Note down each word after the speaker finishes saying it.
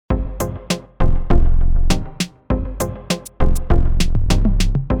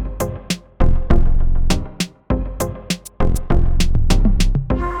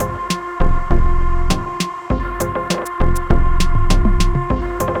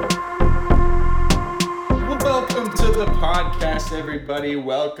podcast, everybody.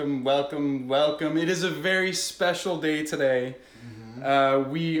 Welcome. It is a very special day today.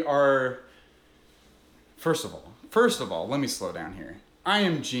 We are... First of all, let me slow down here. I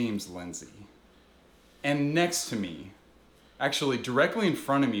am James Lindsay. And next to me, actually directly in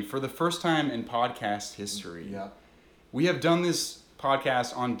front of me, for the first time in podcast history, we have done this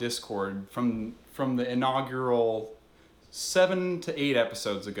podcast on Discord from the inaugural 7 to 8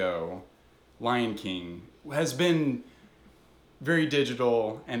 episodes ago. Lion King has been very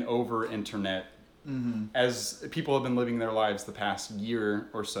digital and over internet as people have been living their lives the past year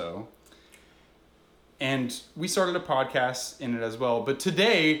or so. And we started a podcast in it as well. But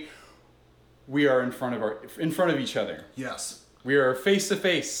today we are in front of each other. Yes. We are face to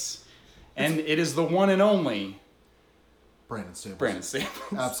face. And it is the one and only Brandon Staples. Brandon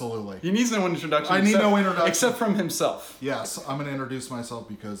Staples. Absolutely. He needs no introduction. I need no introduction. Except from himself. Yes, I'm going to introduce myself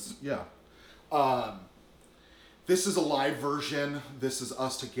because, this is a live version. This is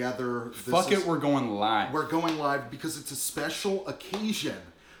us together. We're going live. We're going live because it's a special occasion.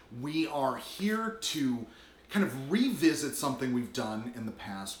 We are here to kind of revisit something we've done in the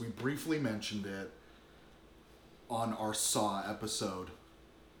past. We briefly mentioned it on our Saw episode.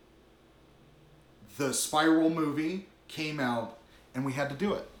 The Spiral movie came out and we had to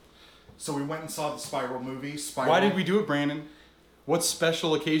do it. So we went and saw the Spiral movie. Why did we do it, Brandon? What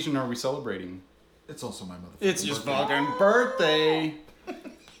special occasion are we celebrating? It's also my motherfucking It's his birthday. fucking birthday.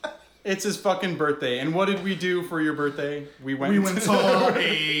 It's his fucking birthday. And what did we do for your birthday? We went and saw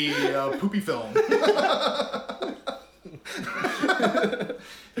a poopy film.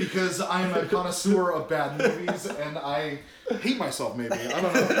 Because I'm a connoisseur of bad movies and I hate myself maybe. I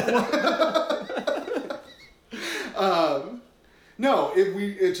don't know.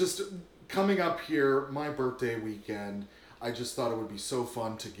 It just coming up here, my birthday weekend, I just thought it would be so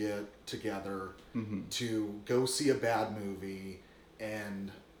fun to get together to go see a bad movie and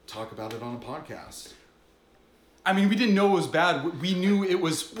talk about it on a podcast. I mean, we didn't know it was bad. We knew it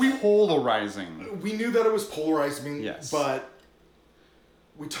was polarizing. We knew that it was polarizing, yes. But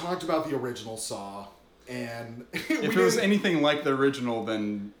we talked about the original Saw, and if it was anything like the original,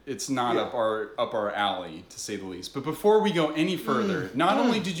 then it's not up our alley, to say the least. But before we go any further, not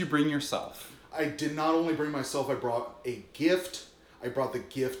only did you bring yourself... I did not only bring myself, I brought a gift. I brought the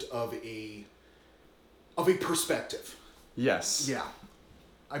gift of a perspective. Yes. Yeah.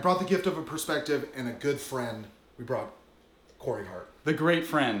 I brought the gift of a perspective and a good friend. We brought Corey Hart. The great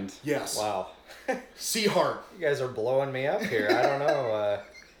friend. Yes. Wow. C. Hart. You guys are blowing me up here. I don't know.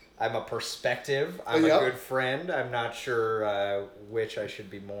 I'm a perspective. I'm a good friend. I'm not sure which I should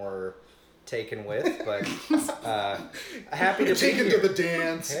be more taken with, but happy to taken be here. to the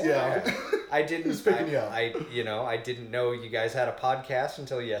dance. Yeah. I didn't. Just picking you up. I didn't know you guys had a podcast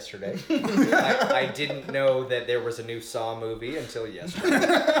until yesterday. I didn't know that there was a new Saw movie until yesterday,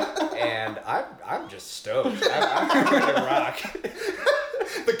 and I'm just stoked. I'm ready to rock.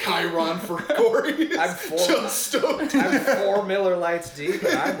 The Chiron for Corey. I'm just stoked. I'm 4 Miller Lights deep,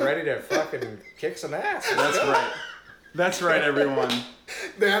 and I'm ready to fucking kick some ass. That's right. That's right, everyone.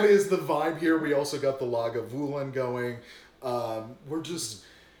 That is the vibe here. We also got the Lagavulin going.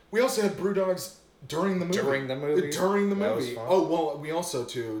 We also had brew dogs during the movie. During the movie? That was fun. Oh, well, we also,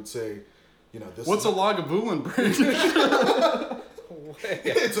 too, would say, this What's a Lagavulin bridge?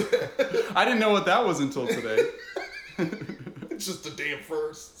 I didn't know what that was until today. It's just a day of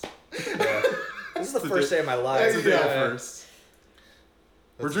firsts. Yeah. This is the first day of my life. It's a day of firsts.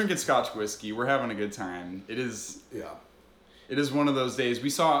 We're drinking Scotch whiskey. We're having a good time. It is one of those days.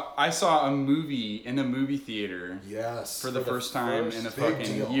 I saw a movie in a movie theater. Yes. For the first time in a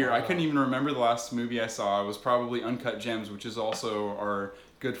fucking year. I couldn't even remember the last movie I saw. It was probably Uncut Gems, which is also our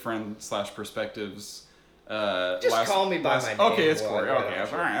good friend / perspectives. Just call me by my name. Okay, it's Corey. Well, okay,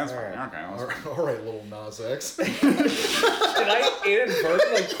 that's fine. That's fine. Okay. All right, little Nas X. Did I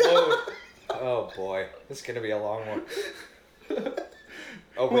inadvertently quote? Oh boy, this is gonna be a long one.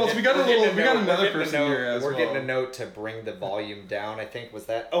 We got another person here as well. We're getting a note to bring the volume down. I think was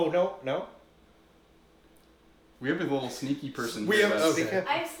that. Oh no. We have a little sneaky person. We here. have. Okay.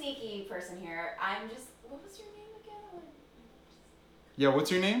 I have sneaky person here. What was your name again? Yeah,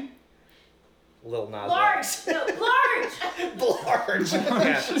 what's your name? Lil Nas Large. X. No, Large. Blarge.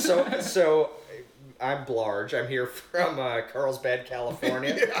 Yeah. So I'm Blarge. I'm here from Carlsbad,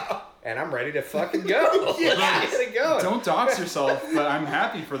 California. Yeah. And I'm ready to fucking go. Yes. Let's get it going. Don't dox yourself, but I'm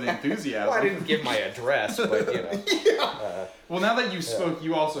happy for the enthusiasm. Well, I didn't give my address, but Yeah. Well, now that you spoke,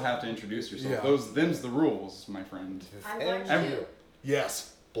 you also have to introduce yourself. Yeah. Them's the rules, my friend. I'm going Every- to.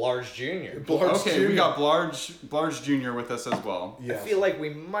 Yes. Blarge Jr. Blarge Okay, Jr. we got Blarge Jr. with us as well. Yeah. I feel like we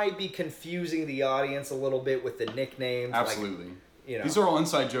might be confusing the audience a little bit with the nicknames. Absolutely. Like, you know, These are all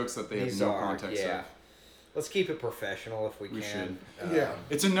inside jokes that they have these no are, context yeah. of. Let's keep it professional if we can. should. Yeah.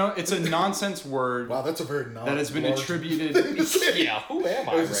 It's a nonsense word Wow, that's a very that has been large attributed. thing to say. Yeah, who am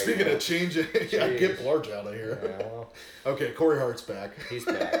I right Speaking now? of changing, yeah, get Blarge out of here. Yeah, well, Okay, Corey Hart's back. he's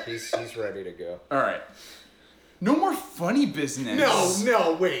back. He's ready to go. All right. No more funny business.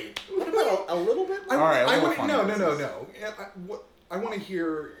 No, wait. What about a little bit more? All right, a I little want funny no. business. I want to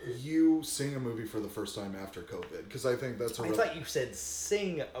hear you sing a movie for the first time after COVID because I think that's a I real. thought you said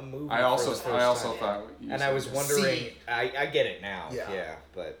sing a movie. I also for the first time. thought. You And said I was this. wondering. See. I get it now. Yeah.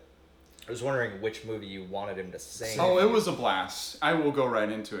 But I was wondering which movie you wanted him to sing. Oh, it was a blast. I will go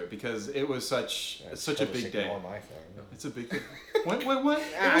right into it because it was such a Just big day. ignore my thing. It's a big day. What? It was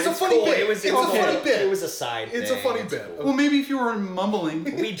a It's funny cool. bit. It was It's a funny bit. It was a side It's thing. a funny It's bit. cool. Well, maybe if you were mumbling.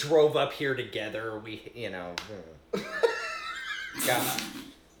 We drove up here together.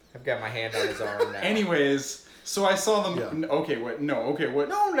 I've got my hand on his arm now. Anyways, so I saw them. Yeah. Okay, what? No, okay, what?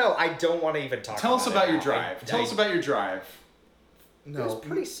 No, I don't want to even talk Tell us about it your now. drive. Tell us about your drive. It was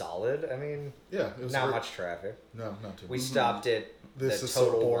pretty solid. I mean, Yeah, it was not very- much traffic. No, not too. We stopped at This the is so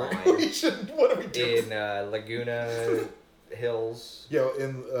Total boring. Wine We should. What are we doing? in Laguna Hills. Yeah,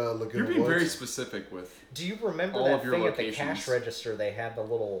 in Laguna You're being very Woods. specific with. Do you remember All that of your thing at the locations. cash register? They had the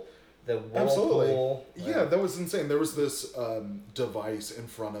Absolutely. whirlpool. Yeah, that was insane. There was this device in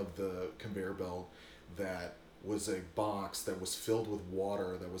front of the conveyor belt that was a box that was filled with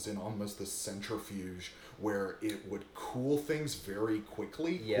water that was in almost this centrifuge where it would cool things very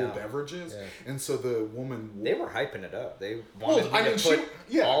quickly, Yeah. cool beverages. Yeah. And so the woman... They were hyping it up. They wanted me to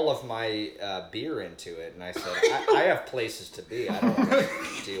put all of my beer into it, and I said, I have places to be. I don't want to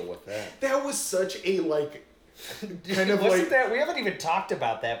deal with that. That was such a, like... kind of Wasn't like... that? We haven't even talked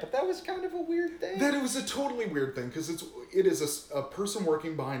about that, but that was kind of a weird thing. That it was a totally weird thing because it is a person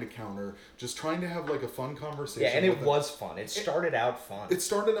working behind a counter just trying to have like a fun conversation. Yeah, and with it was fun. It started out fun. It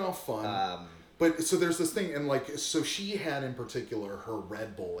started off fun. Um, But so there's this thing, and like, so she had in particular her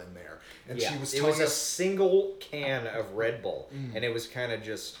Red Bull in there, and yeah, she was it telling was a us, single can of Red Bull, and it was kind of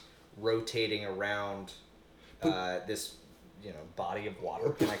just rotating around this, body of water.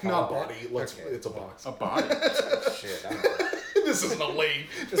 Can I call not it that? body, let's, Okay. it's a box. A body. Shit, I don't know. This isn't a late.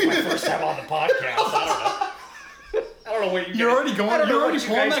 This is my first time on the podcast. I don't know what you You're guys, already going- I don't know you're what already you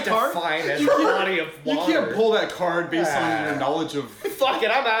pulling guys that card? define as You a can't- body of You water. can't pull that card based on your knowledge of Fuck it,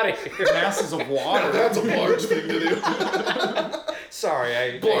 I'm out of here. masses of water. That's a Blarge thing to do.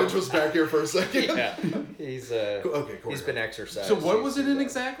 Sorry, Blarge was back here for a second. Yeah, he's Okay, Corey. he's been exercised. So what was it in He's,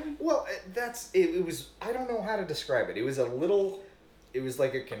 exactly? Well, it was. I don't know how to describe it. It was a little. It was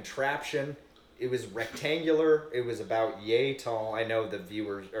like a contraption. It was rectangular. It was about yay tall. I know the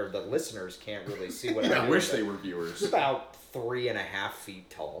viewers or the listeners can't really see what I I'm wish doing, they were but viewers. It's about 3.5 feet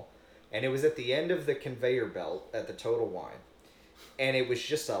tall, and it was at the end of the conveyor belt at the Total Wine, and it was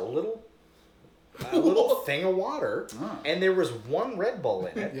just a little thing of water, Ah. and there was one Red Bull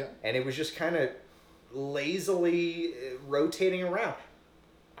in it, Yeah. and it was just kind of lazily rotating around.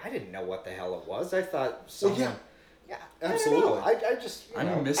 I didn't know what the hell it was. I thought someone. yeah. Yeah, Absolutely. I don't know. I just. I'm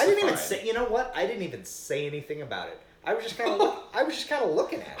I didn't even mystified. say. You know what? I didn't even say anything about it. I was just kind of. I was just kind of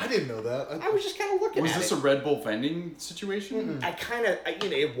looking at I it. didn't know that. I was just kind of looking Was at this it. a Red Bull vending situation? I kind of,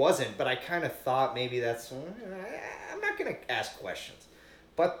 it wasn't, but I kind of thought maybe that's. I'm not gonna ask questions,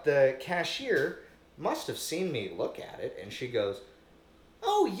 but the cashier must have seen me look at it, and she goes,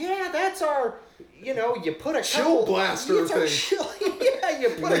 "Oh yeah, that's our. You put a Chill couple, blaster it's our thing." chill- yeah, you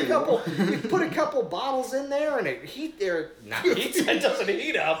put a couple bottles in there, and it it doesn't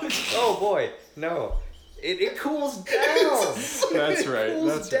heat up. Oh boy, no." It cools down. That's right, It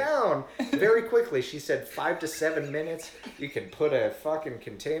cools that's right. down very quickly. She said 5 to 7 minutes. You can put a fucking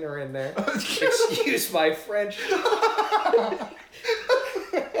container in there. Excuse my French.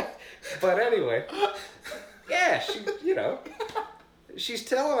 But anyway, yeah, she's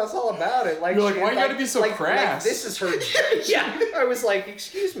telling us all about it. Like You're like, she- why you gotta be so crass? this is her. Yeah, I was like,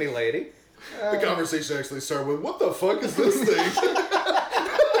 excuse me, lady. The conversation actually started with, "What the fuck is this thing?"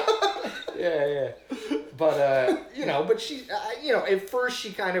 Yeah. But but she, at first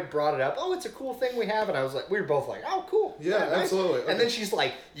she kind of brought it up. Oh, it's a cool thing we have, and I was like, we were both like, oh, cool. Yeah, nice. absolutely. And then she's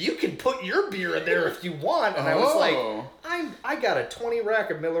like, you can put your beer in there if you want, and I was Oh. like, I got a 20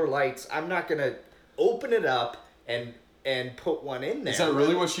 rack of Miller Lights. I'm not gonna open it up and put one in there. Is that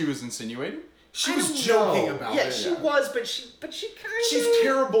really what she was insinuating? She I was don't joking know. about yeah, it. she was, but she kind of. She's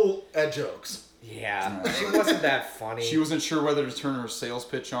terrible at jokes. Yeah, she wasn't that funny. She wasn't sure whether to turn her sales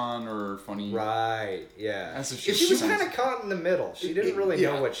pitch on or funny. Right, yeah. As if She was kind of caught in the middle. She didn't really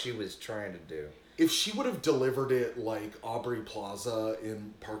Yeah. know what she was trying to do. If she would have delivered it like Aubrey Plaza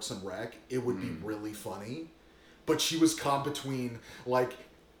in Parks and Rec, it would be really funny. But she was caught between, like,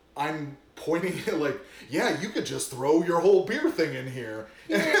 I'm pointing at, like, yeah, you could just throw your whole beer thing in here.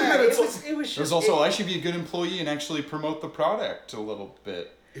 Yeah, And it was There's just... also, I should be a good employee and actually promote the product a little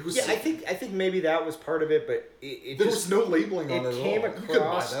bit. it was. Yeah, I think maybe that was part of it, but it there just... was no labeling on it It at came all. You couldn't buy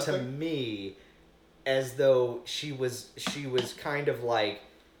across that to thing. me as though she was kind of like,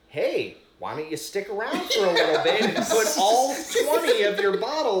 hey, why don't you stick around for a little bit and put all 20 of your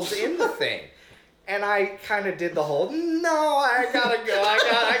bottles in the thing? And I kind of did the whole, no, I gotta go,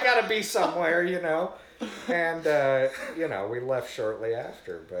 I gotta be somewhere, you know? And, we left shortly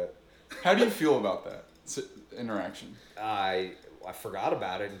after, but How do you feel about that interaction? I forgot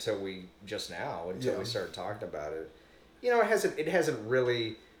about it until we Yeah. started talking about it. It hasn't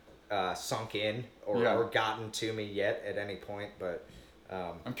really sunk in or gotten to me yet at any point, but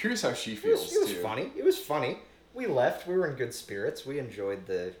I'm curious how she it feels was too. funny. It was funny. We left. We were in good spirits. We enjoyed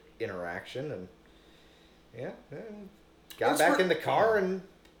the interaction and got back in the car and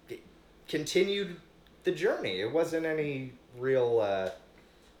continued the journey. It wasn't any real.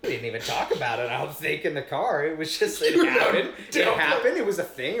 We didn't even talk about it, I don't think, in the car. It was just, it happened. It happened. It was a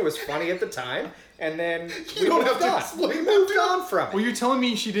thing. It was funny at the time. And then we don't moved have to on. explain We that moved to on from it. Well, you're telling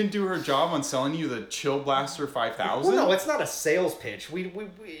me she didn't do her job on selling you the Chill Blaster 5000? Well, no, it's not a sales pitch. We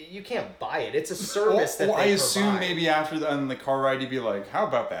you can't buy it. It's a service that well, they I assume provide. maybe after on the car ride you'd be like, how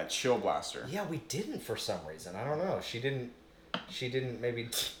about that Chill Blaster? Yeah, we didn't for some reason. I don't know. She didn't maybe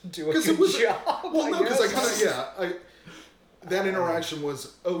do a 'Cause good it was- job. Well, no, because I guess. kind of, that interaction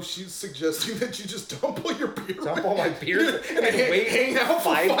was, she's suggesting that you just dump all your beer. Dump all my beers and hang out for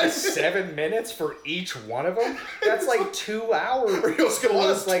 5 to 5 7 minutes for each one of them. That's like 2 hours. Are you just gonna let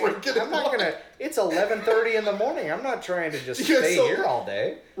us Like, drink it I'm not all? gonna. It's 11:30 in the morning. I'm not trying to just Yeah, stay so- here all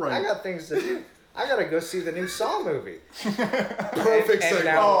day. Right. I got things to do. I gotta go see the new Saw movie. Perfect And segue.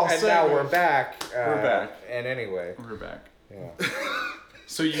 now, Oh, and now segue. we're back. We're back. And anyway, We're back. yeah.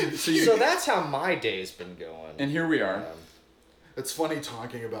 So you So that's how my day's been going. and here we are. It's funny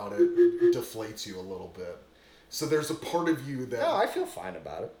talking about it deflates you a little bit. So there's a part of you that No, I feel fine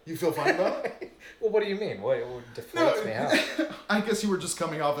about it. you feel fine about. Well, what do you mean? What deflates me out? I guess you were just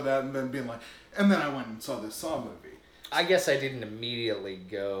coming off of that and then being like, and then I went and saw this Saw movie. I guess I didn't immediately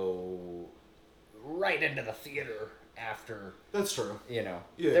go right into the theater after. That's true. Yeah.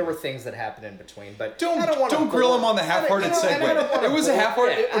 Yeah. Were things that happened in between, but Don't I wanna grill bore- him on the half-hearted and I don't segue. wanna It was a bore-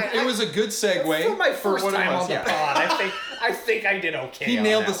 half-hearted. yeah, It was a good segue For my first what it time was, on the yeah. pod, I think I did okay. He on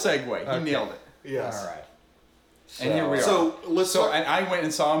nailed the that segue. one. He nailed it. Yes. All right. And here we are. So let's So talk- and I went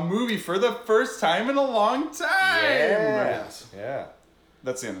and saw a movie for the first time in a long time. Yeah. Yes. Yeah.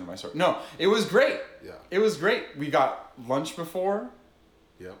 That's the end of my story. No, it was great. Yeah. It was great. We got lunch before.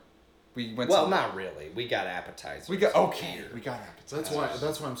 Yep. We went. Well, to, not really. We got appetizers. We got okay. We got appetizers.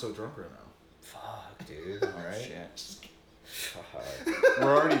 That's why I'm so drunk right now. Fuck, dude. All Oh, right. shit. Fuck.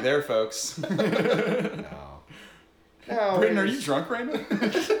 We're already there, folks. No. No. Britton, it are was- you drunk right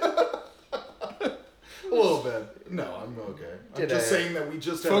now? A little bit. No, I'm okay. I'm Did just I- saying that we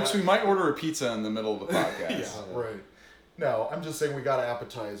just had Folks, a- we might order a pizza in the middle of the podcast. Yeah, right. No, I'm just saying we got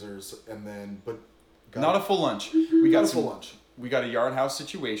appetizers and then, but got Not a full lunch. We not got a some full lunch. We got a Yard House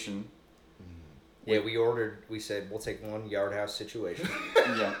situation. Yeah, we said we'll take one Yard House situation.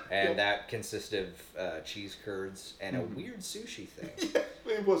 Yeah. And that consisted of cheese curds and a weird sushi thing.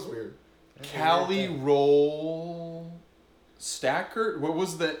 It was weird. Cali roll stacker. What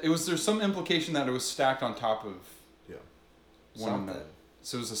was the? It was. There's some implication that it was stacked on top of Yeah. one of Something. the.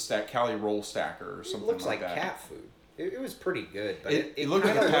 So it was a Cali roll stacker or It something looks like that. cat food. It was pretty good, but It looked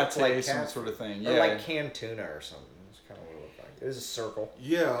like a kinda pate, looked like some cat sort of thing. Or Yeah. like canned tuna or something. That's kind of what it looked like. It was a circle.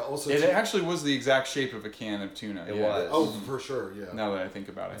 Yeah. Also, It too- actually was the exact shape of a can of tuna. It yeah. was. Oh, for sure. Yeah. Now that I think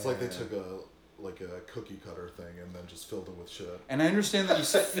about it. It's like they took a cookie cutter thing and then just filled it with shit. And I understand that you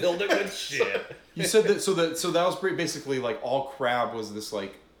said Filled it with shit. you said that so that was basically like all crab was this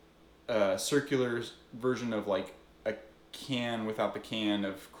like circular version of like a can without the can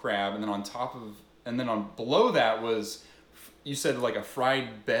of crab, and then on top of on below that was you said like a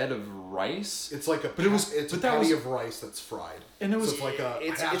fried bed of rice. It's like a But it was- it's a but that patty was- of rice that's fried. And it was- so it's like a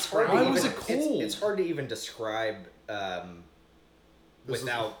It's hash hard to Why even, was it it's- cold? It's hard to even describe This is-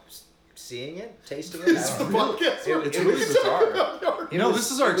 without seeing it, tasting it. It's I the don't know. podcast. It's it really was- bizarre. It No, was-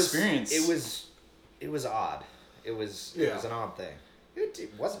 this is our it was- experience. It was odd. It was an odd thing.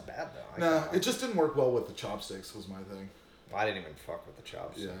 It wasn't bad though. Nah, it just didn't work well with the chopsticks. Was my thing. I didn't even fuck with the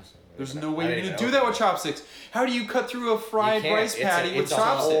chopsticks. Yeah. There's I no way didn't you're even gonna do that open with it. chopsticks. How do you cut through a fried You can't. rice patty with it's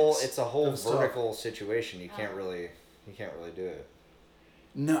chopsticks? It's a whole That's tough. vertical situation. You can't really do it.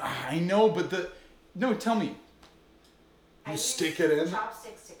 No, I know, but no. Tell me. You use stick it in?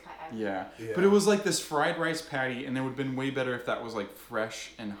 Chopsticks to cut everything. Yeah. Yeah. But it was like this fried rice patty, and it would have been way better if that was like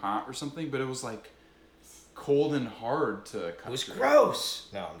fresh and hot or something. But it was like cold and hard to cut. It was through. gross.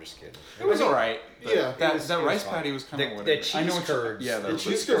 No, I'm just kidding. It was alright. Yeah. That It was rice fine. patty was kind of The whatever. cheese I know what you- curds. Yeah, the the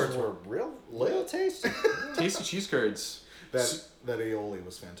cheese curds curds were real tasty. tasty cheese curds. That aioli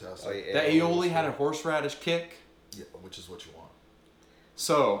was fantastic. Oh, yeah. That aioli had a horseradish kick. Yeah, which is what you want.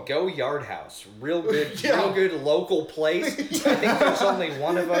 So Go Yard House. Real good, Yeah. real good local place. I think there's only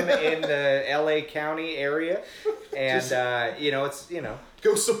one of them in the LA County area. And, it's.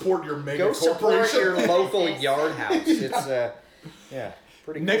 Go support your mega Go support corporation. your local Yard House. It's,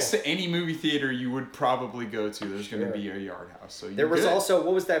 pretty cool. next to any movie theater you would probably go to, there's going Sure. to be a Yard House. So There was also,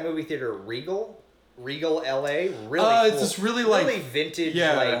 what was that movie theater? Regal LA? Really cool. It's this really, like- really vintage,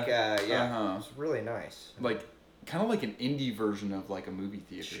 yeah. It Uh-huh. was really nice. like kind of like an indie version of like a movie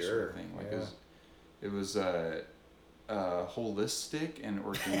theater sort Sure, of thing. Like yeah. it was holistic and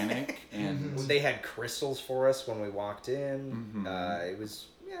organic and They had crystals for us when we walked in. Mhm. It was,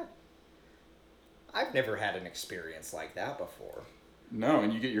 I've never had an experience like that before. no,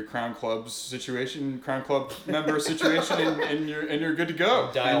 and you get your Crown Club member situation, and you're good to go.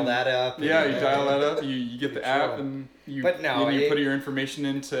 Dial And- that up. Yeah, you and- dial that up. You get the You're app, chilling. and you But no, you it- put your information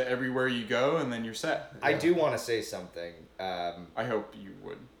into everywhere you go, and then you're set. I do want to say something. I hope you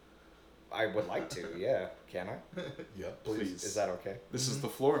would. I would like to, yeah. Can I? Yeah, please. Please. Is that okay? This is the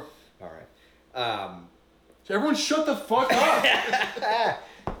floor. All right. Everyone, shut the fuck up.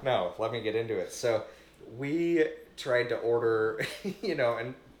 No, let me get into it. So we tried to order,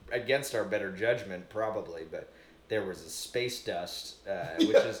 and against our better judgment probably, but there was a Space Dust, which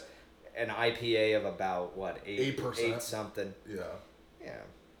is an IPA of about, 8%. 8 something. Yeah. Yeah.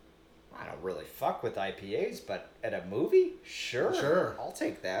 I don't really fuck with IPAs, but at a movie, sure. I'll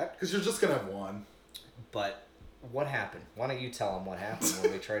take that. Because you're just going to have one. But what happened? Why don't you tell them what happened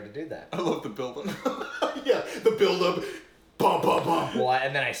when we tried to do that? I love the build-up. Yeah, the build-up. Bum, bum, bum. Well,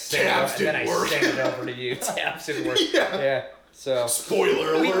 and then I sent Taps didn't work. it over to you. Taps didn't work. Yeah. So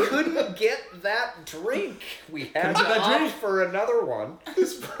Spoiler we alert. couldn't get that drink. We had to get that opt drink. for another one,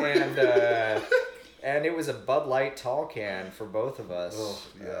 and it was a Bud Light tall can for both of us. Oh,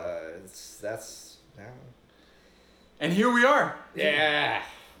 yeah. That's And here we are. yeah.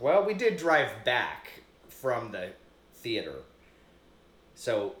 Well, we did drive back from the theater,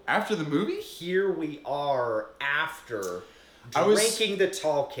 so After the movie? here we are after I was- drinking the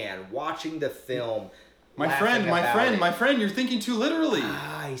tall can, watching the film. My laughing about it. friend, you're thinking too literally.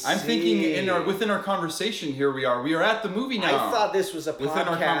 I I'm thinking see. within our conversation. Here we are. We are at the movie now. I thought this was a Within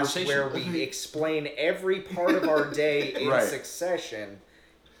our podcast conversation. where we explain every part of our day in Right. succession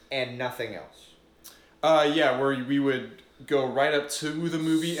and nothing else. Yeah, where we would go right up to the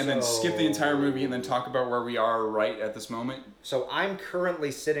movie and then skip the entire movie and then talk about where we are right at this moment. So I'm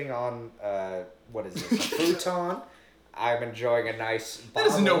currently sitting on what is this? A futon. I'm enjoying a nice That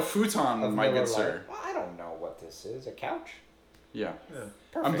is bottle no futon, of my Miller good sir. Lite. Well, I don't know what this is. A couch? Yeah.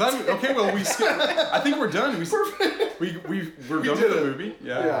 Perfect. I'm glad. Okay, well we skipped. I think we're done. We're done did with the it. movie.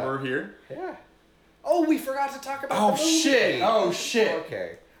 Yeah, Yeah. we're here. Yeah. Oh, we forgot to talk about Oh the movie. shit! Oh shit!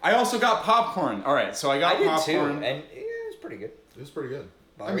 Okay. I also got popcorn. All right, so I got I did popcorn. too, and it was pretty good. It was pretty good.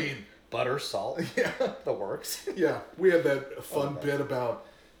 Butter, I mean, butter, salt, yeah. the works. Yeah, we had that fun Okay. bit about,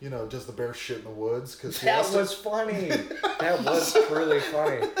 does the bear shit in the woods? Because That was funny. That was truly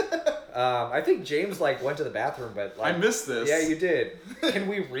funny. I think James went to the bathroom, but I missed this. Yeah, you did. Can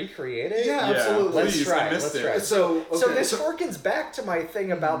we recreate it? Yeah, Yeah, absolutely. Let's please, try. I missed Let's it. try. So, So okay, this harkens back to my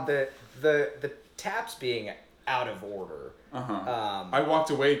thing about the taps being out of order. Uh-huh. I walked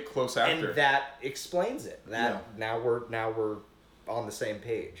away close after. And that explains it. Now we're on the same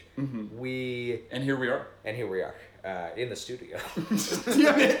page. Mhm. And here we are. here we are in the studio.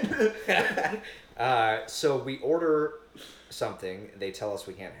 Damn it. So we order something. They tell us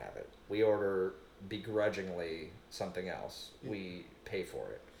we can't have it. We order begrudgingly something else. We pay for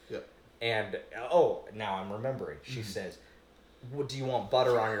it. Yeah. And now I'm remembering. She says, "What do you want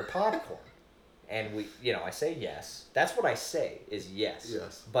butter on your popcorn?" And I say yes. That's what I say is yes.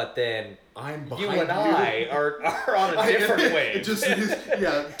 Yes. But then I'm you behind and I are on a different wave. It just is,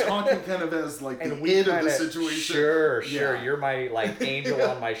 talking kind of as like and the we end of kinda, the situation. Sure. Yeah. You're my like angel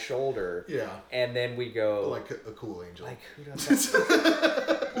on my shoulder. Yeah. And then we go Like a cool angel. like who does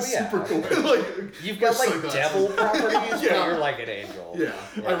that? Well, yeah. Super cool. Like You've got like sunglasses. devil properties, Yeah. but you're like an angel. Yeah.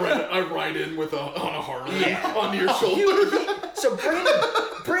 I ride in with on a Harley Yeah. on your shoulder. So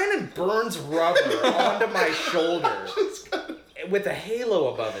Brandon burns rubber onto my shoulder with a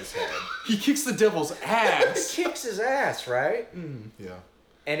halo above his head. He kicks the devil's ass. Kicks his ass, right? Yeah.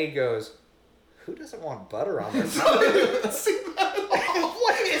 And he goes, "Who doesn't want butter on their toast?" See that?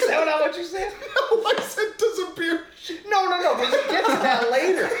 What is that? Not what you said? No, I said disappear. No. But we get to that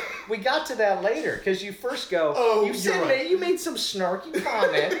later. We got to that later because you first go. Oh, you said you're right. you made some snarky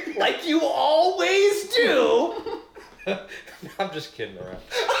comment like you always do. I'm just kidding around.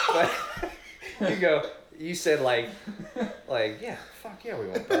 But you said like yeah, fuck yeah, we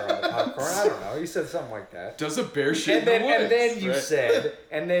want butter on the popcorn. I don't know. You said something like that. Does a bear shit And then in the woods? you said,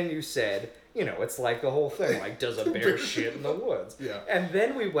 it's like the whole thing, like, does a bear shit in the woods? Yeah. And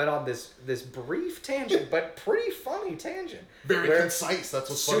then we went on this brief tangent, but pretty funny tangent. Very where concise. That's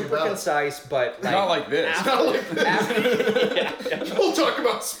what's funny super about concise, but like Not like this. Not like this. After, We'll talk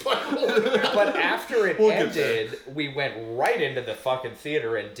about Spiral. but after it We'll get ended, we went right into the fucking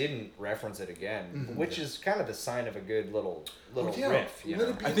theater and didn't reference it again, which is kind of the sign of a good little yeah. riff. Let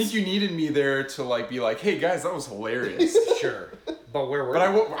it be. I think you needed me there to like be like, hey guys, that was hilarious. Sure, but where were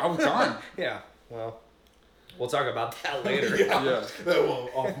But we? I was gone. Yeah, well, we'll talk about that later. Yeah. Well,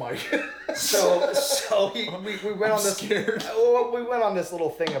 off mic. So we went on this. scared. We went on this little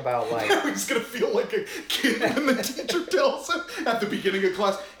thing about like. He's gonna feel like a kid when the teacher tells him at the beginning of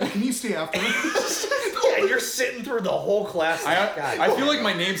class, "Can you stay after me?" Yeah, you're sitting through the whole class. God, I feel like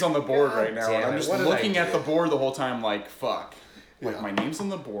my name's on the board right now, and damn I'm it, just what did I looking at do? the board the whole time like, fuck. Like, Yeah. my name's on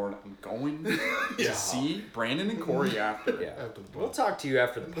the board. I'm going Yeah. to see Brandon and Corey after. Yeah, After the we'll pod. talk to you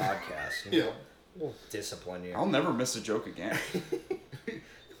after the podcast. Yeah. We'll discipline you. I'll never miss a joke again.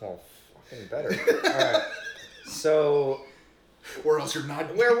 Well, fucking better. All right. So Or else you're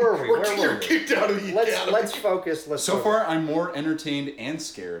not. Where were we? Or Where were you're we? kicked out of the academy. let's focus. So far, I'm more entertained and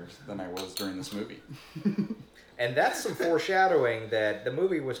scared than I was during this movie. And that's some foreshadowing that the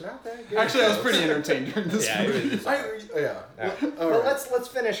movie was not that good. Actually, I was folks. pretty entertained during this Yeah, it movie. was. Yeah. Well, All right. let's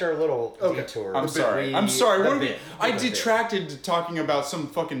finish our little Okay. detour. I'm The sorry. bit. I'm sorry. The What are we? bit. I The bit. detracted to talking about some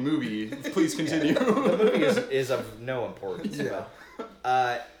fucking movie. Please continue. The movie is of no importance. Yeah.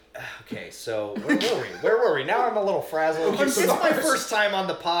 But, okay, so where were we? Now I'm a little frazzled. Okay, It's so my now- first time on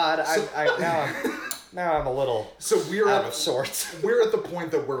the pod. Now I'm a little So we're out at, of sorts. we're at the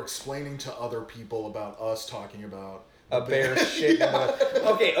point that we're explaining to other people about us talking about A bear shit.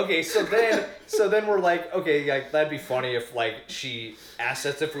 Okay. So then we're like, okay, like that'd be funny if like she asked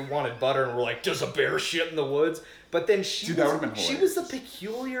us if we wanted butter, and we're like, does a bear shit in the woods? But then Dude, that would've been she was the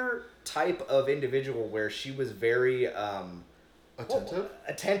peculiar type of individual where she was very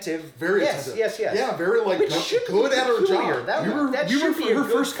attentive. Very yes, attentive. Yes. Yeah, very like Which should be good at her peculiar. job. That We were that we were should be a her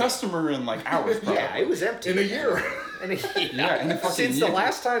good first thing. customer in like hours. Probably. Yeah, it was empty In a year. Yeah, in a fucking Since year. the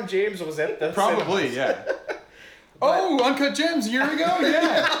last time James was at the Probably, cinema. yeah. Oh, Uncut Gems a year ago,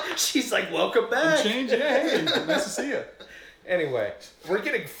 yeah. She's like, welcome And back. change, yeah. Hey, nice to see you. Anyway, we're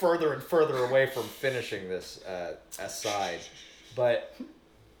getting further and further away from finishing this aside. But,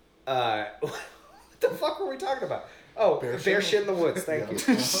 what the fuck were we talking about? Oh, bear shit in the woods. Thank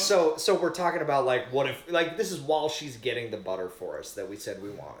you. So we're talking about like, what if like this is while she's getting the butter for us that we said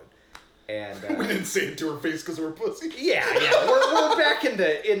we wanted, and We didn't say it to her face because we're pussy. yeah, we're back in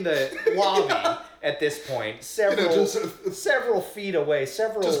the lobby at this point, several feet away,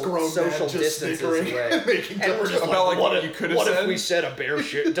 several Just grown social men just distances snickering, away. making And we're just About, like, like, what what if you could've what said? if we said a bear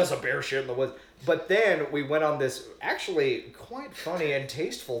shit? Does a bear shit in the woods? But then we went on this actually quite funny and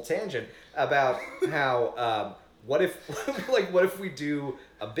tasteful tangent about how what if we do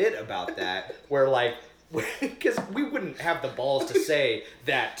a bit about that where like because we wouldn't have the balls to say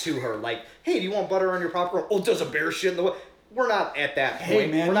that to her like, hey, do you want butter on your popcorn? Oh, does a bear shit in the woods? We're not at that point. Hey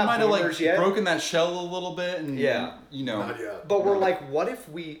man, we're you not might have like boomers yet. broken that shell a little bit, and Yeah. you know. Not yet. But we're like, what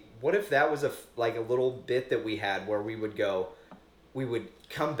if that was a little bit that we had where we would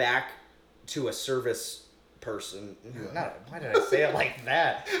come back to a service person. Yeah. Why did I say it like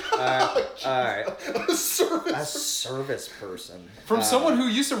that? A service. A service person. From someone who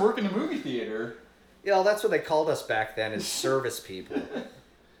used to work in a movie theater. That's what they called us back then, is service people.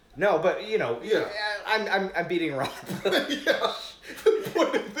 No, but Yeah. I'm beating around. Yeah. The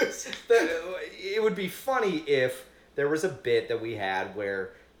point of this. It would be funny if there was a bit that we had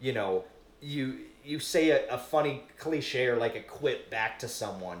where you say a funny cliche or like a quip back to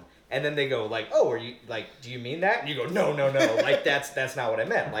someone, and then they go like, "Oh, are you like? Do you mean that?" And you go, "No, no, no. Like that's not what I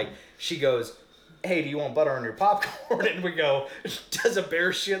meant." Like she goes, "Hey, do you want butter on your popcorn?" And we go, "Does a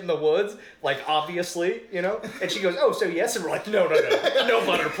bear shit in the woods?" Like obviously, you know. And she goes, "Oh, so yes." And we're like, "No, no, no, no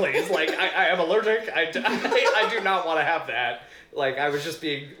butter, please. Like I am allergic. I do not want to have that." Like I was just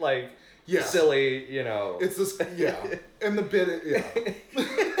being like silly, you know. It's this, and the bit,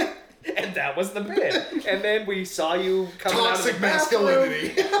 And that was the bit. And then we saw you coming toxic out of the bathroom,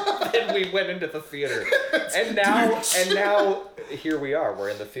 masculinity. and we went into the theater. And now here we are. We're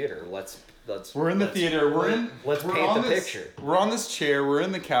in the theater. Let's We're in the theater. Let's we're paint on the this- picture. We're on this chair. We're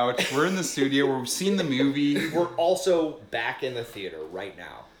in the couch. We're in the studio. We've seen the movie. We're also back in the theater right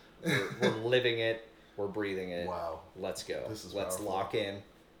now. We're living it. We're breathing it. Wow. Let's go. This is Let's powerful. lock in,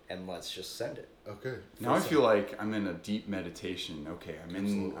 and let's just send it. Okay. Now I feel like I'm in a deep meditation. Okay,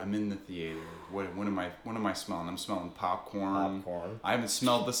 Absolutely. I'm in the theater. What am I smelling? I'm smelling popcorn. Popcorn. I haven't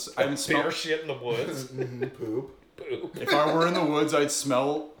smelled this. I haven't smelled. Bear shit in the woods. Poop. Poop. If I were in the woods, I'd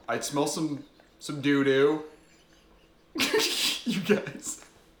smell some doo doo. You guys.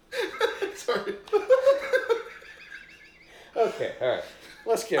 Sorry. Okay. All right.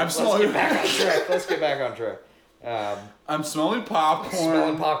 Let's get smelling- back on track. Let's get back on track. I'm smelling popcorn.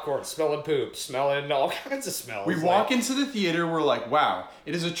 Smelling popcorn, smelling poop, smelling all kinds of smells. We walk into the theater, we're like, wow,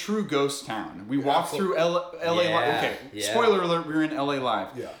 it is a true ghost town. We walk through LA Live. Yeah, Okay, yeah. spoiler alert, we're in LA Live.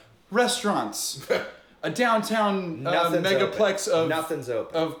 Yeah. Restaurants, a downtown Nothing's megaplex open. of Nothing's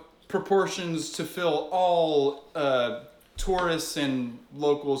open. of proportions to fill all tourists and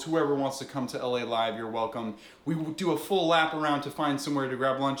locals, whoever wants to come to LA Live, you're welcome. We do a full lap around to find somewhere to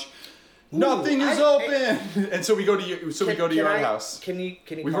grab lunch. Nothing is open, and so we go to Yard House. Can you?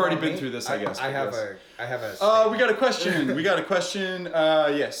 We've call already on been me? through this, I guess. I have a. We got a question. We got a question.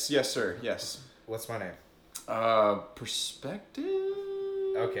 Yes, sir. Yes. What's my name? Perspective.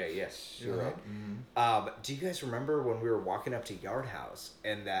 Okay. Yes, you're right. Do you guys remember when we were walking up to Yard House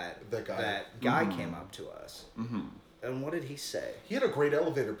and that guy came up to us? Mm-hmm. And what did he say? He had a great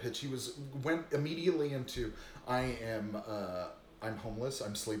elevator pitch. He went immediately into, I'm homeless.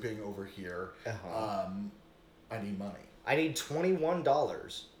 I'm sleeping over here. Uh-huh. I need money. I need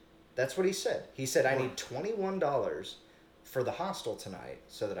 $21. That's what he said. He said, I need $21 for the hostel tonight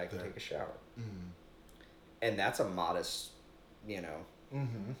so that I can take a shower. Mm-hmm. And that's a modest,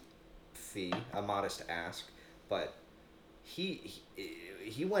 fee, a modest ask. But he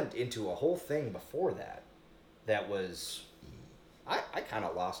went into a whole thing before that was, I kind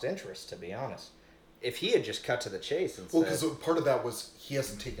of lost interest, to be honest. If he had just cut to the chase and Well, said, because part of that was he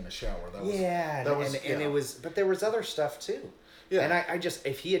hasn't taken a shower. and it was, but there was other stuff too. Yeah. And I just,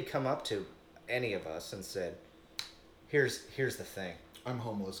 if he had come up to any of us and said, here's the thing, I'm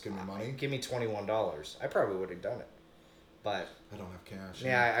homeless. Give me money. give me $21, I probably would have done it. But I don't have cash.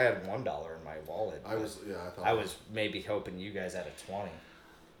 yeah, I had $1 in my wallet. I thought I was maybe hoping you guys had a 20.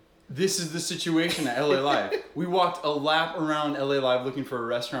 This is the situation at LA Live. We walked a lap around LA Live looking for a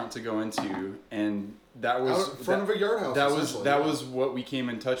restaurant to go into, and that was out in front of a Yard House. That was what we came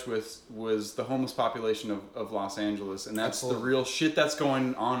in touch with, was the homeless population of Los Angeles, and that's the real shit that's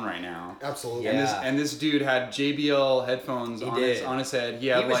going on right now. Absolutely. Yeah. And this dude had JBL headphones on his head. He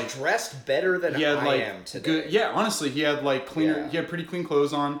had was dressed better than he had I am today. good. Yeah, honestly, he had cleaner. Yeah. He had pretty clean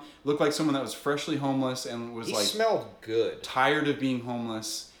clothes on. Looked like someone that was freshly homeless and was He smelled good. tired of being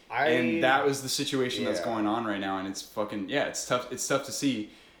homeless. And that was the situation that's going on right now, and it's fucking it's tough. It's tough to see,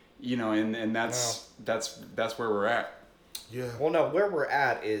 and that's where we're at. Yeah. Well, no, where we're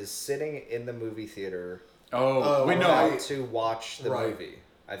at is sitting in the movie theater. Oh, wait, no. About to watch the movie.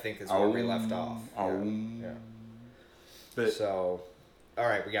 I think is where we left off. Yeah. But So, all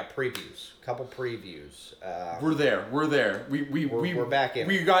right, we got previews. Couple previews. we're there. We're back in.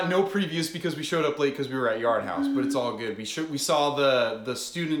 We got no previews because we showed up late because we were at Yard House, but it's all good. We saw the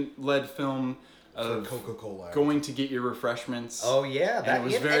student-led film of Coca-Cola. going to get your refreshments. Oh yeah, And it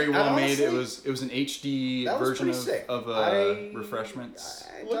was very and well made. honestly, It was an HD that was version pretty sick. of refreshments.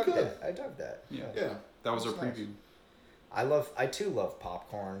 I Look dug good. that. I dug that. Yeah. Yeah. That was our That's nice. preview. I too love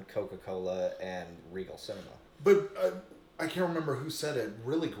popcorn, Coca-Cola, and Regal Cinema. But I can't remember who said it.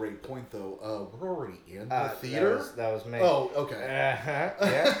 Really great point, though. We're already in the theater. That was me. Oh, okay.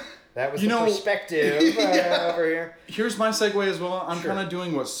 Yeah. That was You the know- perspective over here. Here's my segue as well. I'm Sure. kind of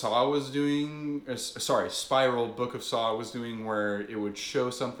doing what Saw was doing. Spiral Book of Saw was doing, where it would show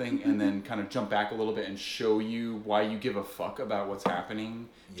something and then kind of jump back a little bit and show you why you give a fuck about what's happening,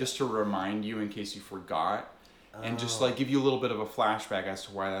 just to remind you in case you forgot, and just give you a little bit of a flashback as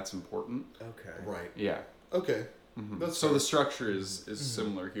to why that's important. Okay. Right. Yeah. Okay. That's So fair. the structure is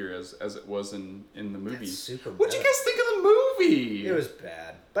similar here as it was in the movie. That's super What'd you meta. guys think of the movie? It was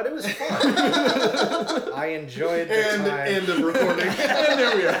bad, but it was fun. I enjoyed the And time. end of recording. And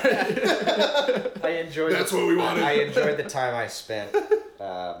there we are. I enjoyed. That's what we wanted. I enjoyed the time I spent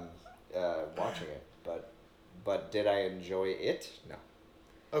watching it, but did I enjoy it? No.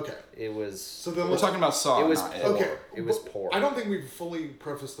 Okay. It was. So then We're let's talking about Saw, It was not it. poor. Okay. It was but poor. I don't think we've fully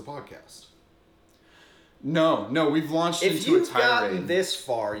prefaced the podcast. No, we've launched If into a you've gotten tirade. this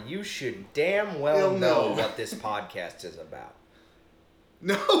far, you should damn well Hell know no. what this podcast is about.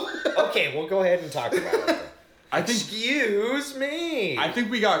 No. Okay, we'll go ahead and talk about it. Then. I think Excuse me.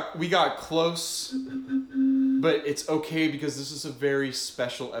 we got close, but it's okay because this is a very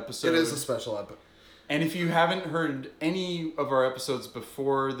special episode. It is a special episode. And if you haven't heard any of our episodes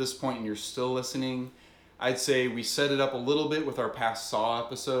before this point and you're still listening, I'd say we set it up a little bit with our past Saw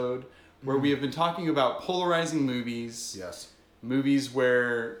episode, where we have been talking about polarizing movies. Yes. Movies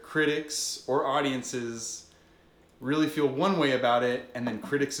where critics or audiences really feel one way about it, and then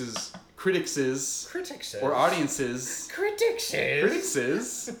critics or audiences critics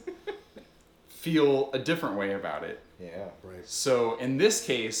feel a different way about it. Yeah. Right. So in this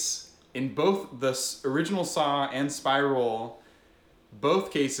case, in both the original Saw and Spiral,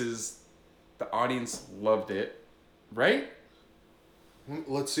 both cases, the audience loved it, right?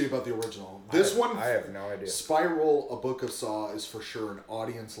 Let's see about the original. This one, I have no idea. Spiral, A Book of Saw, is for sure an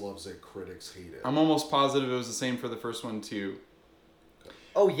audience loves it, critics hate it. I'm almost positive it was the same for the first one too.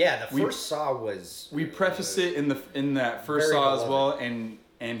 Oh yeah, the We- first Saw was. We preface it in that first Very Saw as beloved. well,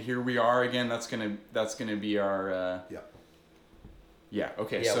 and here we are again. That's gonna be our Yeah. yeah.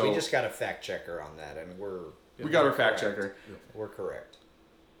 Okay, Yeah, so we just got a fact checker on that, and we got our fact correct. checker. We're correct.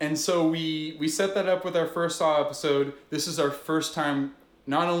 And so we set that up with our first Saw episode. This is our first time.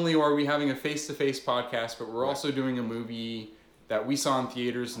 Not only are we having a face-to-face podcast, but we're also doing a movie that we saw in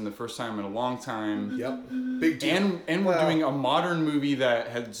theaters in the first time in a long time. Yep. Big deal. And we're Well- doing a modern movie that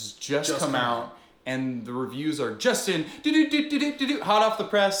has just come out, and the reviews are just in hot off the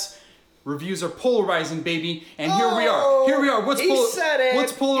press. Reviews are polarizing, baby, and here we are. Here we are. What's said it.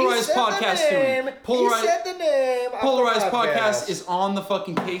 What's Polarized He said the Podcast name. doing? He said the name. of the Polarized Podcast is on the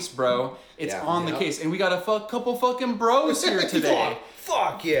fucking case, bro. It's Yeah. on the Yep. case, and we got a couple fucking bros here today.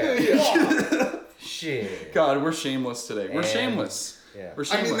 Fuck yeah. Shit. God, we're shameless today. We're And- shameless. Yeah. We're I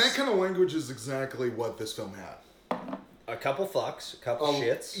shameless. mean, that kind of language is exactly what this film had. A couple fucks, a couple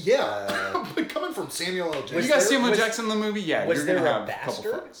shits. Yeah. But coming from Samuel L. you Jackson. guys there- Samuel was- Jackson in the movie? Yeah, Was you're there gonna a have a couple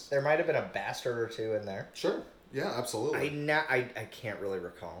bastard? fucks. There might have been a bastard or two in there. Sure. Yeah, absolutely. I can't really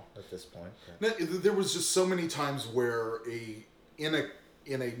recall at this point. No, there was just so many times where in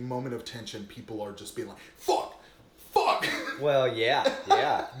a moment of tension, people are just being like, "Fuck, fuck." Well,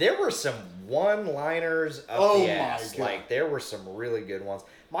 yeah. There were some one-liners up Oh the my ass. God. Like there were some really good ones.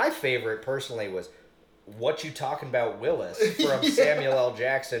 My favorite, personally, was "What You Talking About, Willis" from Samuel L.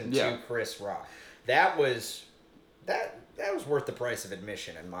 Jackson Yeah. to Chris Rock. That was worth the price of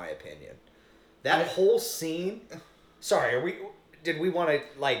admission, in my opinion. That whole scene. Sorry, did we want to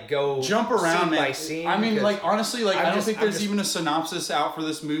like go Jump around, scene man. by scene? I mean, 'Cause- like honestly, like I'm I don't just- think I'm there's just- even a synopsis out for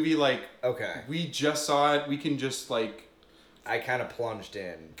this movie. Like, okay, we just saw it. We can just like I kind of plunged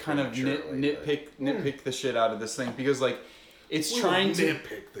in. kind of prematurely, but- nitpick the shit out of this thing because like it's We trying will to.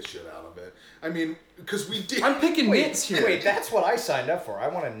 nitpick the shit out of it. I mean, because we did. I'm picking nits here. Wait, that's what I signed up for. I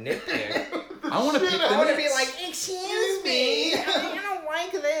want to nitpick. I want to pick the I want to be nits. like, excuse me, I don't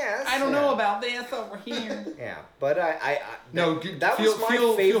like this. I don't know about this over here. Yeah, but I No, that feel- was my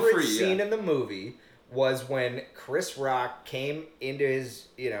feel favorite free, scene yeah. in the movie was when Chris Rock came into his,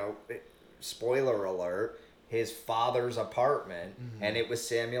 spoiler alert, his father's apartment, and it was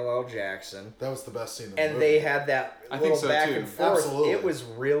Samuel L. Jackson, That was the best scene in the and movie. they had that I think little so, back too. and forth. Absolutely. It was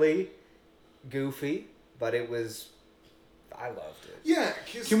really goofy, but I loved it. Yeah.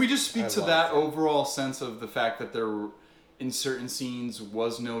 'cause- Can we just speak I to love that it. overall sense of the fact that there, in certain scenes,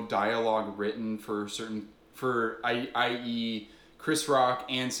 was no dialogue written i.e. Chris Rock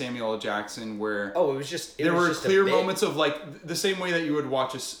and Samuel L. Jackson, where Oh, it was just there were just a clear bit. moments of like the same way that you would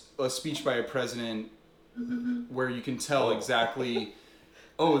watch a speech by a president, where you can tell exactly,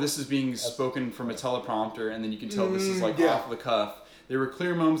 oh, this is being spoken from a teleprompter, and then you can tell this is like yeah. off the cuff. There were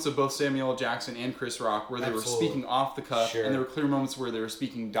clear moments of both Samuel L. Jackson and Chris Rock where they were Absolutely. speaking off the cuff, Sure. and there were clear moments where they were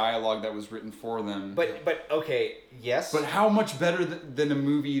speaking dialogue that was written for them. But okay, yes. But how much better than a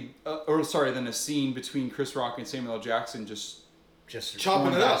movie, than a scene between Chris Rock and Samuel L. Jackson just just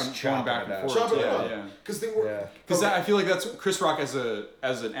Chopping it up. Going back and forth. Chopping it Yeah, up. yeah. Because they were. Yeah. Because I feel like that's Chris Rock as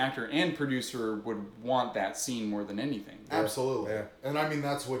an actor and producer would want that scene more than anything. Absolutely. Yeah. And I mean,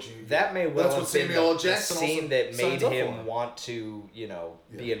 that's what you. That may well that's have what been Samuel L. the Jackson scene also that made signs up him for. want to,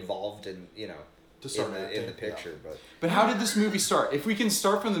 be involved in, To start in acting, the picture. But how did this movie start? If we can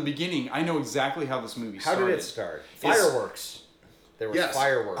start from the beginning, I know exactly how this movie How started. did it start? Fireworks. There was Yes.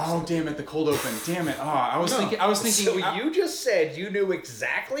 fireworks. Oh damn it! The cold open. Damn it! Oh, I was thinking. So you just said you knew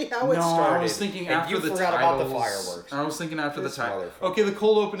exactly how it no, started. I was thinking and after you the forgot titles. about the fireworks. I was thinking after This the title. motherfucker. Okay, the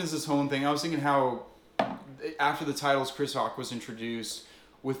cold open is his own thing. I was thinking how after the titles, Chris Rock was introduced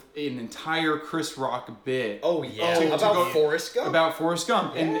with an entire Chris Rock bit. Oh yeah, to about go- Forrest Gump. About Forrest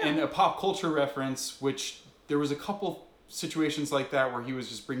Gump Yeah. and a pop culture reference, which there was a couple situations like that where he was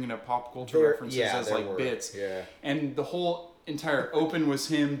just bringing up pop culture references as there like were. bits. Yeah. And the whole entire open was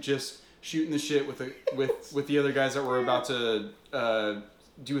him just shooting the shit with the other guys that were about to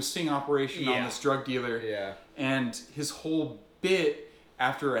do a sting operation on Yeah. this drug dealer. Yeah. And his whole bit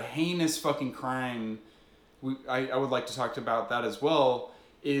after a heinous fucking crime, I would like to talk about that as well,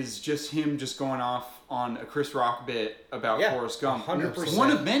 is just him just going off on a Chris Rock bit about Yeah, Forrest Gump. 100%.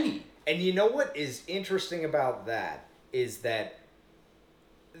 One of many. And you know what is interesting about that is that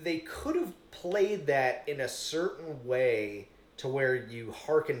they could have played that in a certain way to where you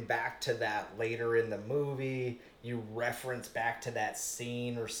hearken back to that later in the movie, you reference back to that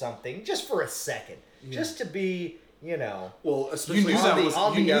scene or something, just for a second, just to be, Well, especially You knew on that the- was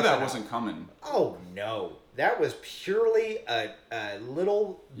on you the knew up that and wasn't coming. oh no, that was purely a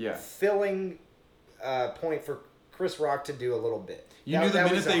little Yeah. filling point for Chris Rock to do a little bit. You knew the that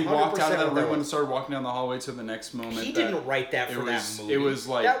minute was they walked out of 100% that what room and was. started walking down the hallway to the next moment. He that didn't write that it for was- that movie. it was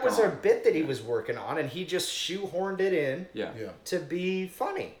like that was a gone. bit that he was working on, and he just shoehorned it in Yeah. Yeah. to be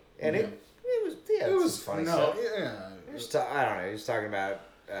funny, and Yeah. it was funny no, stuff. yeah. He was I don't know. He was talking about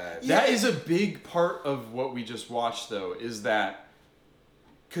That is a big part of what we just watched, though, is that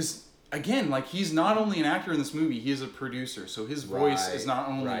because again, like he's not only an actor in this movie, he is a producer. So his voice is not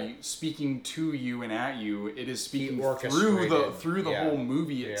only speaking to you and at you; it is speaking through the whole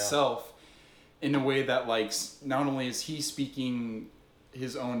movie itself in a way that like not only is he speaking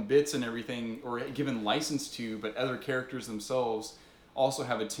his own bits and everything, or given license to, but other characters themselves also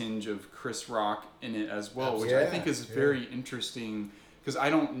have a tinge of Chris Rock in it as well, which I think is very interesting. Because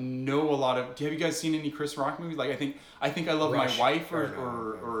I don't know a lot of. Have you guys seen any Chris Rock movies? Like I think I Love Rush. My Wife Or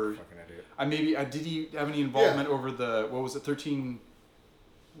or fucking idiot. did he have any involvement over the what was it 13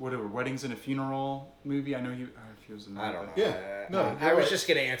 whatever Weddings and a Funeral movie? I know he was in that. I don't know. Yeah. No, I you're was right. just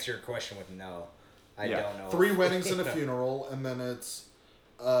gonna answer your question with no. I Yeah. don't know. 3 weddings and a funeral, and then it's,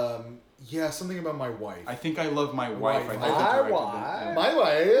 something about my wife. I think I Love My Wife. I think My he directed Wife. it. My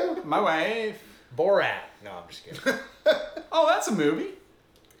wife. My wife. Borat. No, I'm just kidding. Oh, that's a movie.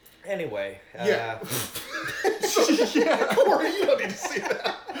 Anyway. Yeah. Corey, you don't need to see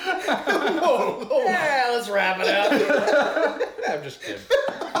that. Whoa. Yeah, let's wrap it up. I'm just kidding.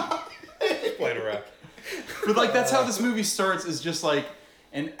 Just playing around. But like that's how this movie starts, is just like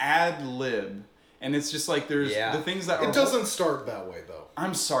an ad lib. And it's just like there's the things that are It doesn't start that way, though.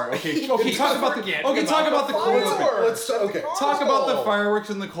 I'm sorry. Okay, talk about the forgetting talk about the cold open. Let's okay. Talk about the fireworks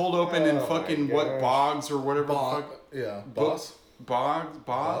in the cold open and Oh fucking my what gosh. bogs or whatever the Boz. fuck. Yeah. Boz. Bogs?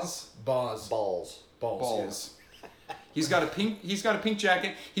 Boz. Balls. Balls. He's got a pink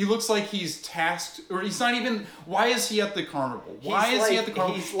jacket. He looks like he's tasked, or he's not even. Why is he at the carnival? Why is he at the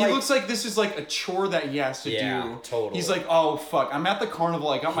carnival? He looks like this is like a chore that he has to do. Totally. He's like, oh fuck, I'm at the carnival.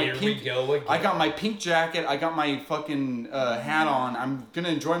 I got my Here pink. we go again. I got my pink jacket. I got my fucking hat on. I'm gonna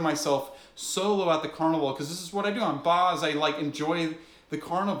enjoy myself solo at the carnival because this is what I do. I'm Boz. I like enjoy the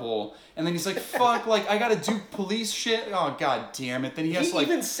carnival. And then he's like, fuck, like I gotta do police shit. Oh god damn it. Then he has He to like.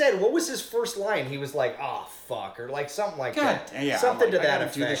 even said, what was his first line? He was like, oh, fuck, or like something like God, that. yeah, Something like, to I that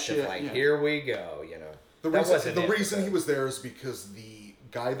gotta do this effect of shit, like, yeah. here we go, you know. The That reason, wasn't the it, reason but he was there is because the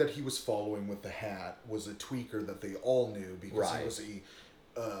guy that he was following with the hat was a tweaker that they all knew because he Right. was a.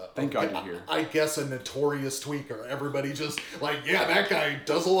 Thank God you're here. I guess a notorious tweaker. Everybody just like, yeah, that guy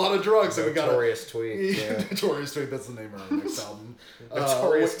does a lot of drugs. And we got Notorious tweak. Yeah. Notorious Tweak. That's the name of our next album.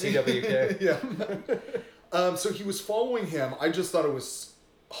 Notorious what- TWK. Yeah. So he was following him. I just thought it was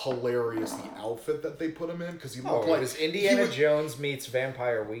hilarious the outfit that they put him in because he looked Oh, like it was Indiana he was- Jones meets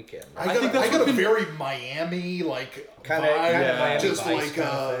Vampire Weekend. I think got, that's I got what a been- very Miami like Kinda vibe, Miami just Vice like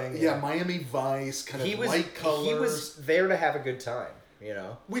kinda thing, yeah, yeah. Miami Vice kind He of was light colors. He was there to have a good time, you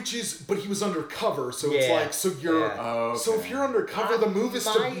know. Which is, but he was undercover, so it's Yeah. like, so you're, Yeah. Oh, so if okay. you're undercover, the move is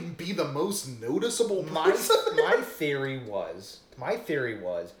My- to be the most noticeable My person. my theory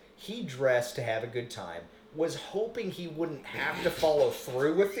was he dressed to have a good time was hoping he wouldn't have to follow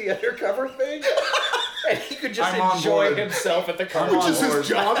through with the undercover thing. And he could just I'm on enjoy board. himself at the I'm cover. on Which is his board.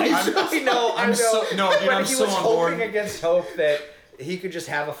 job. I know. I'm so- no, dude, but I'm he so was on hoping board. against hope that he could just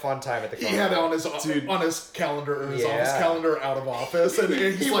have a fun time at the He car. had it on Dude. his calendar, or his Yeah. office calendar, out of office, and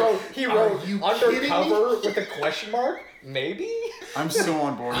he's He like, wrote "Are you kidding me?" undercover with a question mark. Maybe. I'm so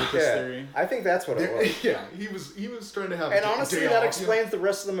on board with this theory. I think that's what it was. Yeah, he was trying to have. And a honestly, day that off, explains the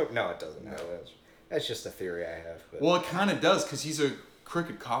rest of the movie. No, it doesn't. No, that's just a theory I have. But. Well, it kind of does because he's a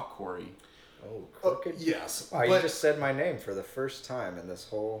crooked cop, Corey. Oh, You know? crooked. Yes, Wow, you but just said my name for the first time in this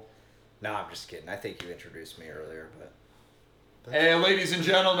whole. No, I'm just kidding. I think you introduced me earlier, but. Hey, ladies and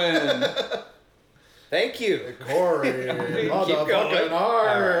gentlemen. Thank you. Corey, Keep going. motherfucking All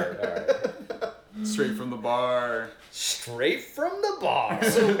R. right. Straight from the bar. Straight from the bar.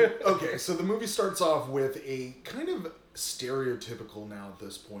 So the movie starts off with a kind of stereotypical now at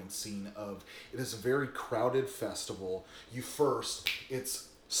this point scene of it is a very crowded festival. It's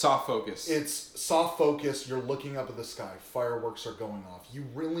Soft focus. soft focus, you're looking up at the sky, fireworks are going off. You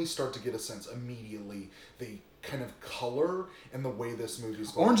really start to get a sense immediately the kind of color and the way this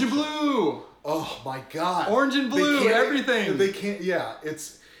movie's going. Orange and blue. Oh my god. Orange and They blue, can't- everything. They can't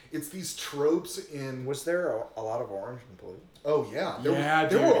it's these tropes in Was there a lot of orange and blue? Oh yeah, Yeah,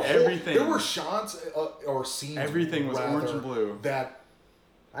 there dude, were everything. There were shots or scenes. Everything was rather, orange and blue. That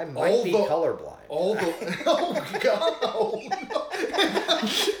I might All be the- colorblind. all the oh god, oh, no.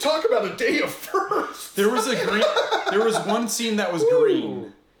 Talk about a day of firsts. There was one scene that was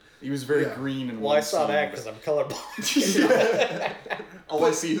green. He was very Yeah. green and Well, I saw that because I'm colorblind. Yeah. All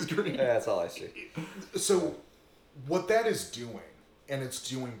I see is green. Yeah, that's all I see. So, what that is doing, and it's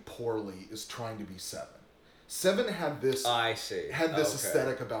doing poorly, is trying to be Seven. Seven had this I see.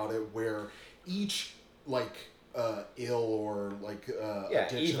 aesthetic about it where each ill or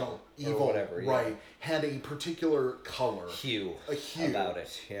additional evil or whatever, yeah. right, had a particular color, Hue. a hue About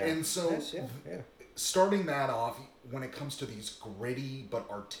it. Yeah. And so Yes, yeah. starting that off, when it comes to these gritty but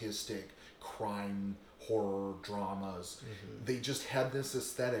artistic crime horror dramas, they just had this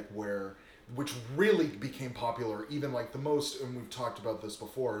aesthetic which really became popular. Even like the most, and we've talked about this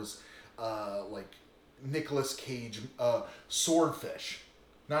before, is Nicolas Cage, Swordfish.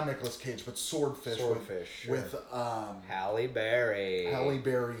 Not Nicolas Cage, but Swordfish. Swordfish, sure. with Halle Berry. Halle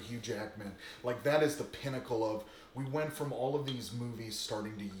Berry, Hugh Jackman. Like, that is the pinnacle of... We went from all of these movies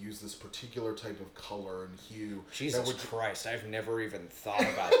starting to use this particular type of color and hue. Jesus that would- Christ, I've never even thought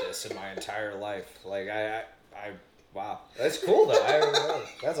about this in my entire life. Like, I wow. That's cool, though.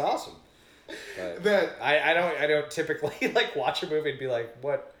 That's awesome. But That... I don't typically, watch a movie and be like,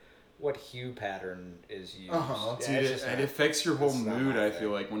 what hue pattern is used? Uh-huh. Yeah, Dude, it's it, just it not- affects your whole it's not mood, my I thing.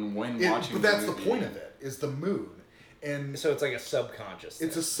 feel like, when It, watching but that's the movie. point of it, is the mood. And So it's like a subconscious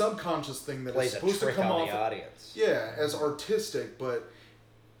it's thing. a subconscious thing that is Plays a supposed to trick come on off... the audience. Yeah, as artistic, but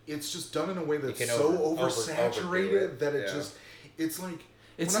it's just done in a way that's can so overdo oversaturated it, that it yeah. just... It's like...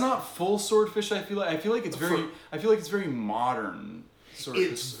 It's when I- not full Swordfish. I feel like it's very modern. It's of,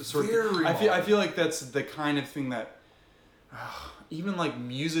 very I modern. feel like that's the kind of thing that even like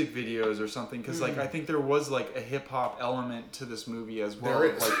music videos or something, because like I think there was like a hip hop element to this movie as well, There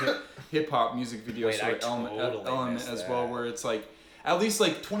is. like hip hop music video Wait, sort of I element totally missed as that. well, where it's like at least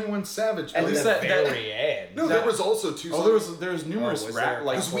like 21 Savage. At At least the that- very end. No, there was also two there's numerous was rap there?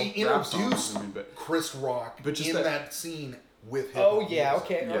 like because we rap songs introduced in the movie, but Chris Rock But just in that- that scene with hip Oh, hop yeah, music.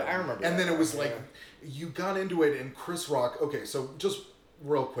 okay. Yeah. I remember And that then it was part, like you got into it, and Chris Rock. Okay, so just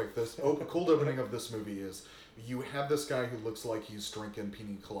real quick, this cold opening of this movie is you have this guy who looks like he's drinking pina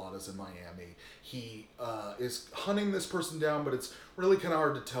coladas in Miami. He is hunting this person down, but it's really kind of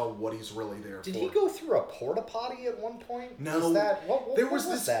hard to tell what he's really there Did for. he go through a porta potty at one point? No, Was that, what there what was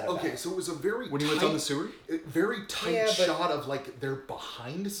this. that about? Okay, so it was a very when he went tight, down the sewer. very tight Yeah, but- shot of like they're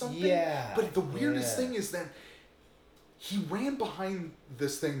behind something. Yeah, But the weirdest yeah. thing is that he ran behind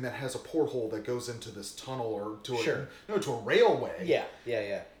this thing that has a porthole that goes into this tunnel or to Sure. to a railway.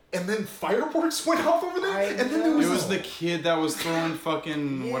 Yeah. And then fireworks went off over there, I and then there know. was, It was this- the kid that was throwing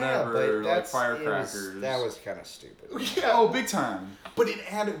fucking Yeah, whatever, but like that's- firecrackers. That was kind of stupid. yeah. Oh, big time. But it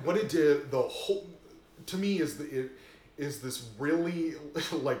added what it did. The whole to me it is this really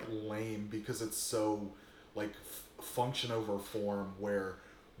like lame because it's so like function over form where.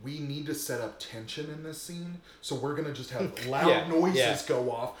 We need to set up tension in this scene, so we're gonna just have loud Yeah, noises yeah.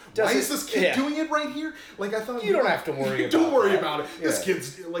 go off. Does Why it- is this kid yeah. doing it right here? Like I thought You don't have to worry about Don't worry that. about it. This Yeah.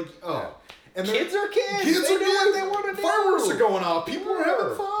 kid's like oh, and then- Kids are kids. Kids They are do kids. what they want to do. Fireworks are going off. People are having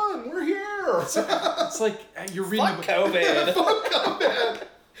Sure. fun. We're here. It's like you're reading. Fuck COVID. Fuck up, man.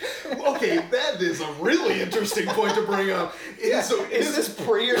 Okay, that is a really interesting point to bring up. It is Is this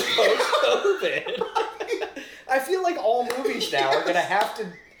pre or post COVID? I feel like all movies now are gonna have to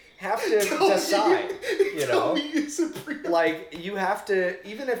decide. You know, like you have to,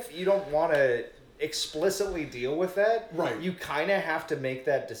 even if you don't want to explicitly deal with that, Right. you kind of have to make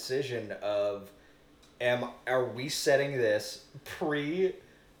that decision of, are we setting this pre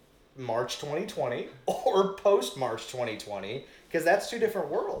March 2020 or post March 2020? Because that's two different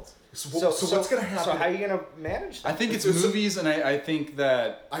worlds. So what's gonna happen? So how are you gonna manage that? I think it's So- movies, and I think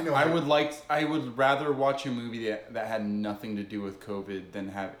that I know. I would rather watch a movie that had nothing to do with COVID than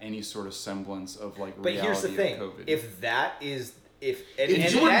have any sort of semblance of like But reality here's the thing: of COVID. if that is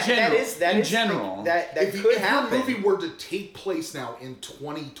In general. that if could your happen. movie were to take place now in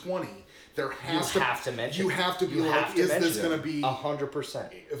 2020, there has You have to mention You it. have to be You like, have to is this mention going it. to be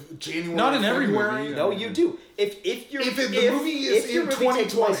 100%. January? Not in every February? movie. No, you do. If the movie is your in movie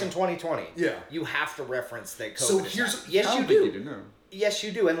takes 2020, place in 2020, Yeah. you have to reference that COVID. So is here's- happening. Yes, I you don't think do. you do. No. Yes,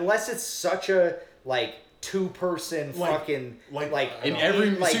 you do. Unless it's such a like 2-person Like- fucking like- like In No.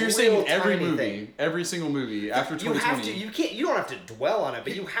 every, like so you're saying real every tiny movie, thing. every single movie after You have 2020. to. You don't have to dwell on it,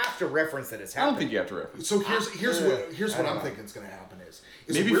 but you have to reference that it's I don't happening. think you have to reference. So here's I what don't I'm know. thinking is going to happen is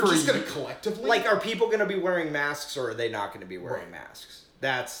Maybe we're for just a going to year- collectively Like, are people going to be wearing masks or are they not going to be wearing Right. masks?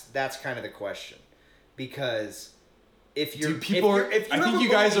 That's kind of the question, because if you're Dude, people are. if I have think a you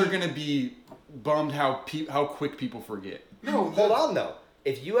guys are movie- gonna be bummed how quick people forget. no Hold on though.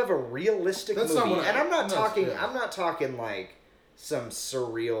 If you have a realistic That's movie, not what I- and I'm not no, talking, yeah. I'm not talking like some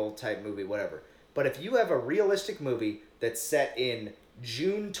surreal type movie, whatever. But if you have a realistic movie that's set in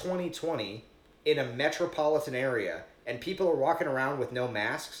June 2020 in a metropolitan area, and people are walking around with no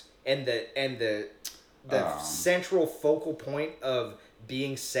masks, and the central focal point of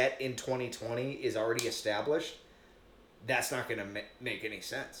being set in 2020 is already established, that's not going to make any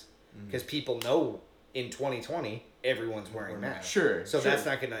sense because people know in 2020 everyone's wearing masks. Sure. So sure. that's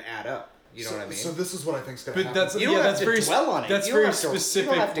not going to add up. You know what I mean? So this is what I think is going to But happen. that's You don't yeah, have that's to very dwell on it. that's You don't very have to- you don't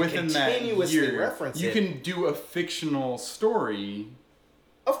specific have to within that continuously year. reference You it. can do a fictional story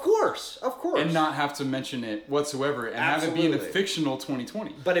Of course. and not have to mention it whatsoever, and have it be in a Absolutely. fictional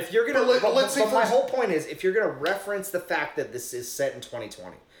 2020. But if you're gonna, let's say but my for- whole point is, if you're gonna reference the fact that this is set in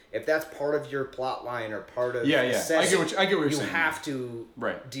 2020, if that's part of your plot line or part of Yeah, the yeah. setting, I get what you're you saying. have to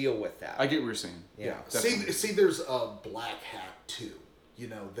Right. deal with that. I get what you're saying. yeah. Definitely. See, there's a Black Hat too. You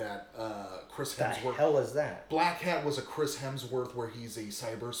know that Chris The Hemsworth. hell is that? Black Hat was a Chris Hemsworth where he's a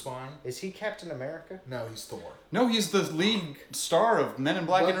cyber spy. Is he Captain America? No, he's Thor. No, he's the lead star of Men in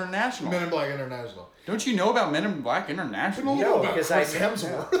Black What? International. Men in Black International. Don't you know about Men in Black International? No, about because Chris I-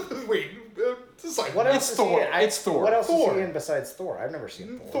 Hemsworth. Wait, it's like What else It's is Thor. he in? It's Thor. What else is Thor. he in besides Thor? I've never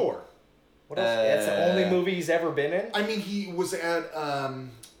seen Thor. Thor. What else? That's the only movie he's ever been in. I mean, he was at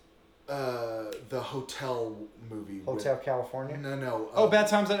the hotel movie. with- Hotel California. No. Oh, Bad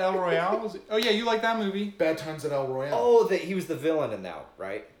Times at El Royale. Was it? Oh yeah, you like that movie? Bad Times at El Royale. Oh, that he was the villain in that,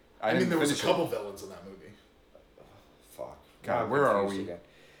 right? I mean, didn't there was a finish it. couple villains in that movie. Fuck. God, Now I'm where are confused we? again.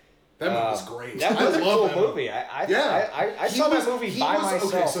 That movie was great. That I was a love cool that movie. movie. I He saw was- that movie he by was-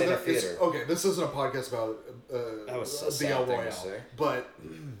 myself okay, so in a that is- theater. okay, this isn't a podcast about That was a the sad El thing to Royale, say. but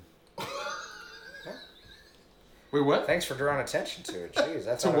Wait, what? Thanks for drawing attention to it. Jeez,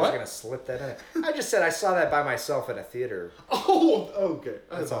 I thought I was what? gonna slip that in. I just said I saw that by myself in a theater. okay.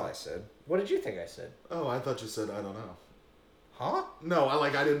 That's all I said. What did you think I said? Oh, I thought you said I don't know. Huh? No, I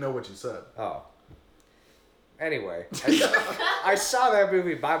didn't know what you said. Oh. Anyway, I saw that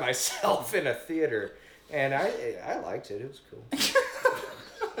movie by myself in a theater, and I liked it. It was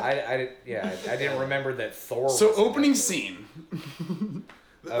cool. I didn't remember that Thor. So was in opening it. scene.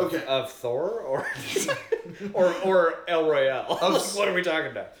 Of, of Thor or El Royale. Of- What are we talking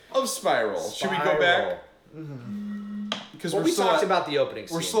about? Of Spiral. Should we go back? Because Well, we talked about the opening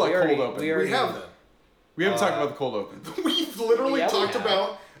scene. we're still at already- cold open. We, We already, have them. We haven't talked about the cold open. We've literally Yeah, we talked have.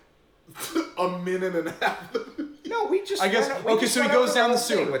 about a minute and a half. No, we just. I guess- went- we okay, just so he went goes over down whole the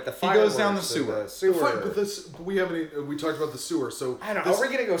sewer. thing with the He goes down the fireworks and sewer. The sewer. Fine, but we haven't. We talked about the sewer, so I don't know. Are we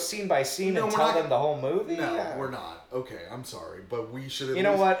gonna go scene by scene No, and we're tell not- them the whole movie? No, Yeah. we're not. Okay, I'm sorry, but we should. At You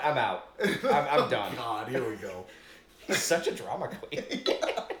know least- what? I'm out. I'm done. God, here we go. He's such a drama queen.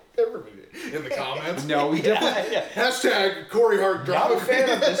 Everybody in the comments. No, we definitely, yeah. Hashtag Corey Hart I'm drama. a fan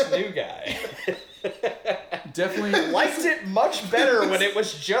of this new guy. definitely. Liked it much better when it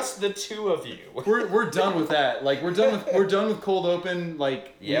was just the two of you. We're done with that. Like we're done with cold open.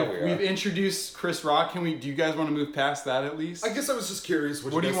 Like Yeah, we are. we've introduced Chris Rock. Can we? Do you guys want to move past that at least? I guess I was just curious.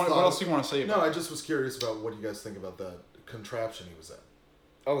 What do you guys want? thought What of- else do you want to say about? No, I just was curious about what you guys think about that contraption he was in.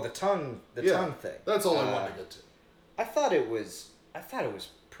 Oh, the tongue thing. That's all I wanted to get to. I thought it was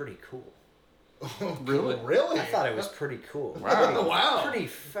pretty cool. Really? Really? I thought it was pretty cool. Wow. Wow. Pretty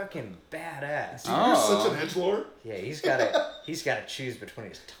fucking badass. Dude, you're Oh. such an edgelord. Yeah, he's gotta choose between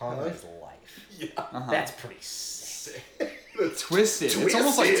his tongue and his life. Yeah. That's pretty sick. That's Twisted. It's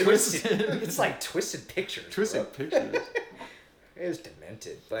almost like twisted. It's like Twisted Pictures. bro. Twisted Pictures. It was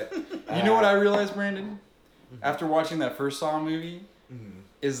demented, but You know what I realized, Brandon? After watching that first Saw movie,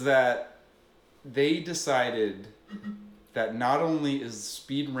 is that they decided that not only is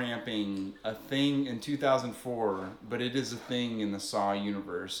speed ramping a thing in 2004, but it is a thing in the Saw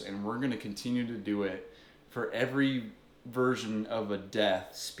universe, and we're going to continue to do it for every version of a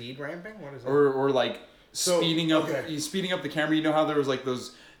death. speed ramping? What is that? Or like So, speeding up okay. speeding up the camera. You know how there was like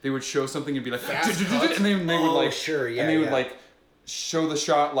those, they would show something and be like, Fast and cuts? then they would Oh, like, sure, yeah, and they would yeah. like show the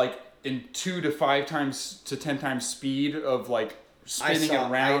shot like in 2 to 5 times to 10 times speed of like spinning I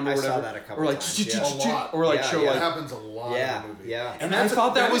around or saw whatever, that a couple or like times, yeah. A lot. or like Yeah, show yeah. It like. happens a lot Yeah, in the movie. yeah. And I that's a-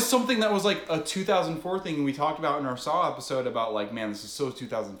 thought that that was is- something that was like a 2004 thing, and we talked about in our Saw episode about like, man, this is so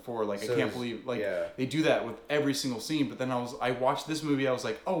 2004. Like, So I can't is- believe like yeah. they do that with every single scene. But then I watched this movie, I was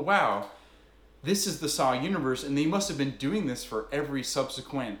like, oh wow, this is the Saw universe, and they must have been doing this for every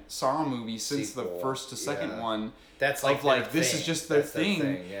subsequent Saw movie since Sequel, the first to second yeah. one. That's Of like like their this thing. is just their That's their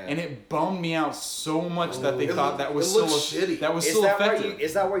thing, yeah. and it bummed me out so much that they It thought look- that was it still looks shitty. that was is still that effective. why you,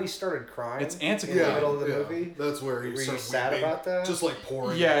 is that why you started crying? It's in the antiquated. middle of the yeah. movie? That's where he Were you starts sad weeping, about that? Just like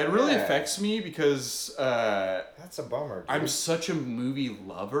pouring. Yeah, it really Yeah. affects me because That's a bummer. Dude. I'm such a movie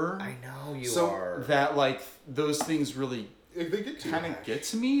lover. I know you So are. That like those things really They get to kind you. of get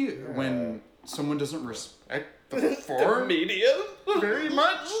to me when someone doesn't respect the form medium very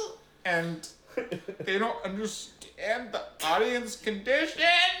much and they don't understand the audience condition.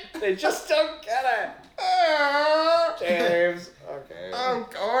 They just don't get it. James. Okay. Oh,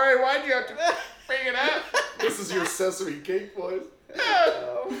 Corey, why'd you have to bring it up? This is your sesame cake voice.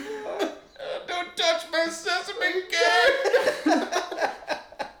 Don't touch my sesame cake.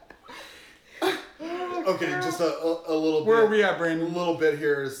 Okay, just a little bit. Where are we at, A Brandon? little bit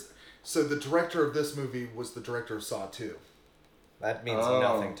here is, so the director of this movie was the director of Saw 2. That means Oh.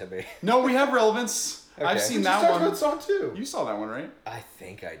 nothing to me. No, we have relevance. Okay. I've seen We that just talked one. about Saw 2. You saw that one, right? I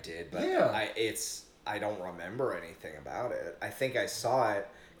think I did, but Yeah. I don't remember anything about it. I think I saw it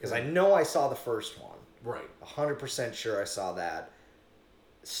because I know I saw the first one. Right. 100% sure I saw that.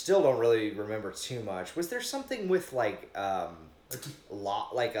 Still don't really remember too much. Was there something with like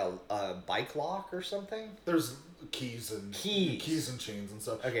like a bike lock or something? There's keys and chains and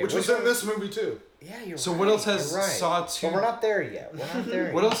stuff, Okay, which which was in one- this movie too. Yeah, you're So right. what else has you're right. Saw 2? But we're not there yet. We're not there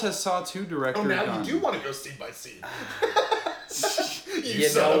yet. What else has Saw 2 director Oh, now done? you do want to go scene by scene. you You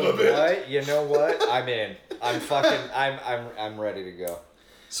son know of a bitch. what? You know what? I'm in. I'm fucking. I'm ready to go.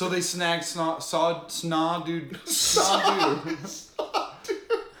 So they snagged Snaw dude.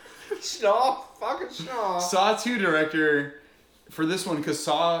 Fucking snaw. Saw 2 director for this one because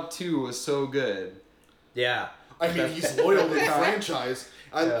Saw 2 was so good. Yeah. I mean, he's loyal to the franchise.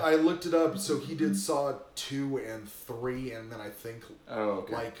 Yeah. I looked it up. So he did Saw 2 and 3, and then I think Oh,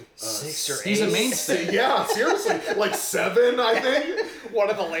 okay. like 6 or 8. He's a mainstay. Yeah, seriously, like 7, I think. One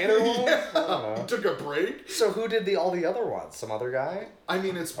of the later ones. Yeah, he took a break. So who did all the other ones? Some other guy I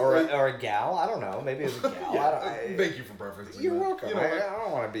mean, it's or a gal? I don't know. Maybe it was a gal. yeah, thank you for preferencing. You're that. welcome. You know, I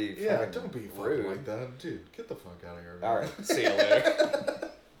don't want to be. yeah, fucking don't be fucking rude. like that, dude. Get the fuck out of here. All right. See you later.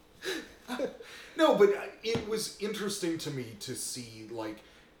 No, but it was interesting to me to see, like,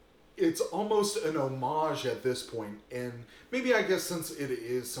 it's almost an homage at this point, and maybe I guess since it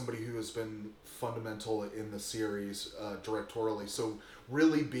is somebody who has been fundamental in the series directorially, so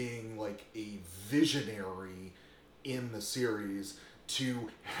really being like a visionary in the series, to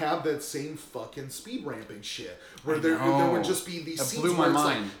have that same fucking speed ramping shit where there would just be these That scenes blew my where it's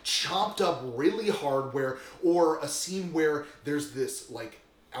mind. like chopped up really hard, or a scene where there's this like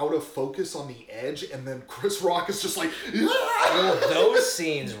out of focus on the edge, and then Chris Rock is just like, Well, those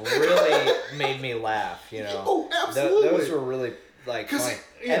scenes really made me laugh. You know. Oh, absolutely. Those were really like 'Cause, funny.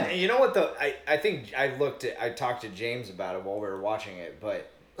 yeah. And you know what? I think I talked to James about it while we were watching it, but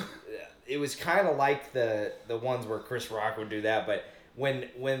it was kind of like the ones where Chris Rock would do that, but.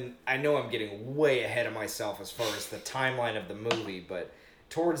 When I know I'm getting way ahead of myself as far as the timeline of the movie, but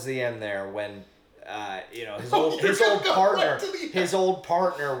towards the end there, when his old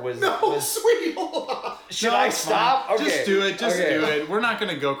partner was no, was. sweet, hold on. Should No, I it's stop? fine. Okay. Just do it. Just Okay. do it. We're not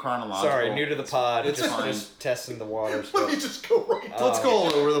gonna go chronological. Sorry, new to the pod. It's just, fine. just testing the waters. Let but- me just go right Let's go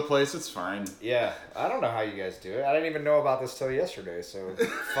all over the place. It's fine. Yeah, I don't know how you guys do it. I didn't even know about this till yesterday, so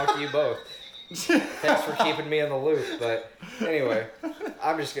fuck you both. Thanks for keeping me in the loop. But anyway,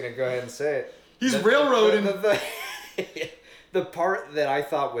 I'm just gonna go ahead and say it. He's The- railroading. The part that I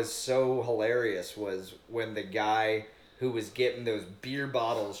thought was so hilarious was when the guy who was getting those beer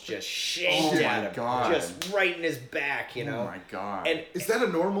bottles just shanked Oh at my him, God. just right in his back, you know. Oh my god. And Is that a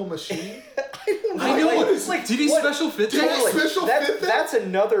normal machine? I don't know. I know. Like, Did he what- special fit that? Totally. Special fit that?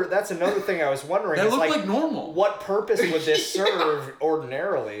 That's another thing I was wondering. That is looked like normal. What purpose would this serve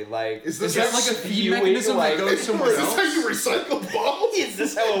ordinarily? Like, Is this Is that like a feed spewing, mechanism like- that goes somewhere Is this how else? you recycle bottles? Is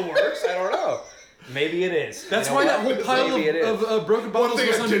this how it works? I don't know. Maybe it is. That's You know why what? that whole pile Maybe it is. of broken One bottles thing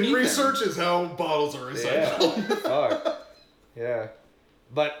was I underneath didn't him. research is how bottles are recycled. Yeah. Fuck. Yeah.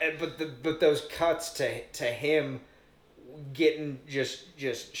 But those cuts to him getting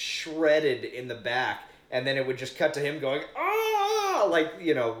just shredded in the back, and then it would just cut to him going like,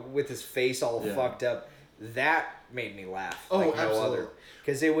 you know, with his face all Yeah. fucked up. That made me laugh. Oh, like no absolutely. other.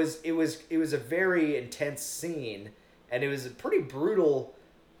 Because it was a very intense scene, and it was a pretty brutal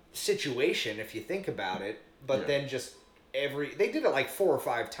situation if you think about it. But Yeah. then just they did it like 4 or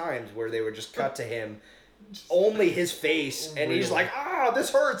 5 times where they would just cut to him, only his face, and he's Really? like, this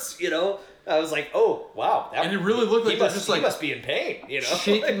hurts, you know. I was like, oh wow, that, And it really looked like he they're must, just he like must be in pain, you know.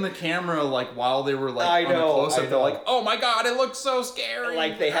 shaking the camera like while they were like I on know, the close I up. They're know. like, oh my god, it looks so scary.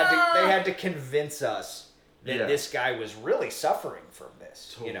 Like they had to convince us that Yeah. this guy was really suffering from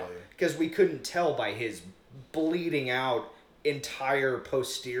this, you know, Totally. because we couldn't tell by his bleeding out entire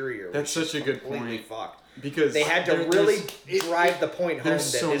posterior. That's which is such a good completely point. Fucked. because They had to there- really there's- drive the point home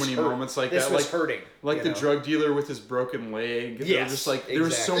there's that so this many hurt. moments like this that, was like- hurting. like you the know? drug dealer with his broken leg. They were Yes, just like there were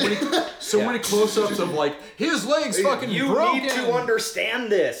so many Yeah. many close-ups of like his legs fucking You broken. need to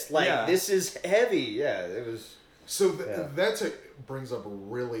understand this. Like Yeah. this is heavy. Yeah, it was. So Yeah. brings up a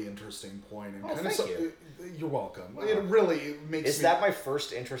really interesting point, and Oh, kind of thank you. you're welcome. It really makes Is me, that my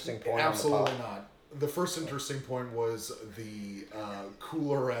first interesting point? absolutely on the pod? not. The first interesting point was the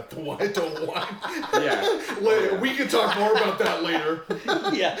cooler at the Why Don't Wine. Yeah. We can talk more about that later.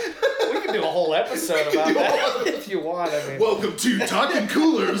 Yeah, we can do a whole episode about that if you want. I mean, Welcome to Talking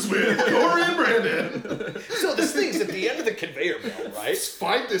Coolers with Corey and Brandon. so this thing's at the end of the conveyor belt, right? It's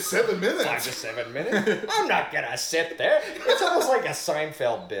 5 to 7 minutes. 5 to 7 minutes. I'm not gonna sit there. It's almost like a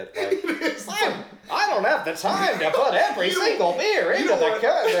Seinfeld bit. Like, I don't have the time to put every You know- single beer you into know the, what?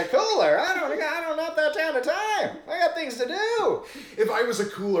 the cooler. I don't have that kind of time. I got things to do. If I was a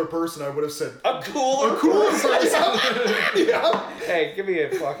cooler person, I would have said, A cooler. yeah. Hey, give me a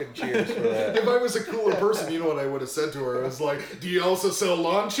fucking cheers for that. If I was a cooler person, you know what I would have said to her? I was like, do you also sell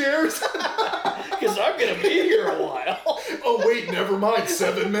lawn chairs? Because I'm gonna be here a while. Oh, wait, never mind.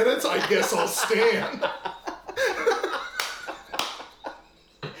 7 minutes? I guess I'll stand.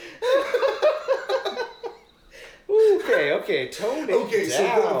 Okay, tone it Okay, so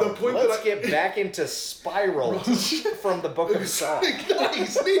down. the point Let's that I- get back into Spiral from the Book of Saw.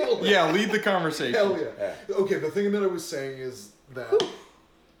 Nice, Neil. Yeah, lead the conversation. Hell yeah. Okay, the thing that I was saying is that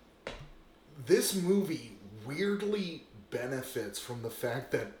this movie weirdly benefits from the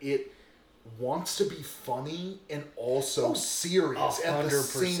fact that it wants to be funny and also serious at the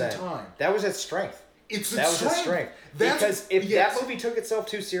same time. That was its strength. It's That was its strength. Because if yes, that movie took itself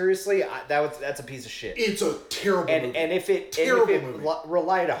too seriously, that's a piece of shit. it's a terrible movie. And if it Terrible movie.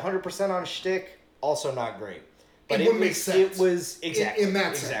 relied 100% on shtick, also not great. But it wouldn't make sense. It was exactly in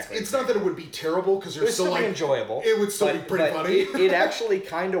that exactly. sense. It's not that it would be terrible because It you're would still still like be enjoyable. It would still be pretty funny. It actually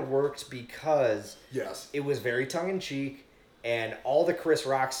kind of worked because Yes. it was very tongue in cheek, and all the Chris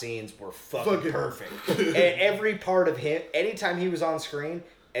Rock scenes were fucking perfect. And every part of him, anytime he was on screen,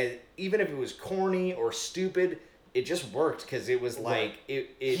 and even if it was corny or stupid, it just worked because it was like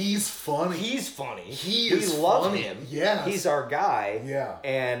He's funny. He's funny. He we is love funny. him. Yes. He's our guy. Yeah.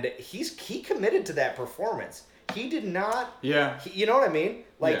 And he committed to that performance. He did not. Yeah. You know what I mean?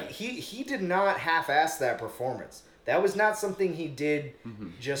 Like Yeah. he did not half-ass that performance. That was not something he did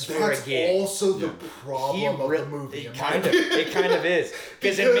just for a That's gig. also the Yeah. problem of the movie. It kind of is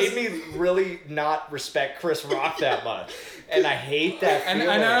because it made me really not respect Chris Rock that much, and I hate that. And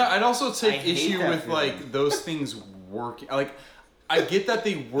feeling. I'd also I take hate issue that with feeling. like those things work. Like, I get that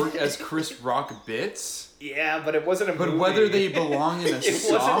they work as Chris Rock bits, Yeah, but it wasn't a but movie. whether they belong in a it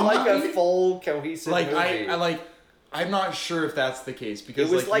song, wasn't like a full cohesive like movie. I'm not sure if that's the case because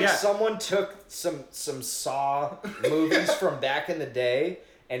It was like yeah, someone took some Saw movies from back in the day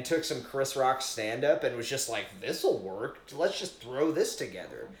and took some Chris Rock stand up and was just like, this'll work. Let's just throw this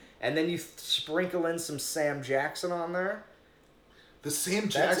together. And then you sprinkle in some Sam Jackson on there. The Sam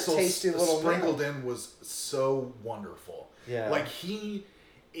That's a Jackson tasty little sprinkled meal. in was so wonderful. Yeah. Like he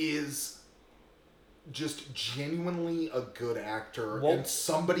is just genuinely a good actor Well- and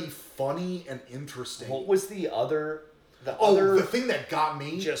somebody funny and interesting. What was the other the Oh, other the thing that got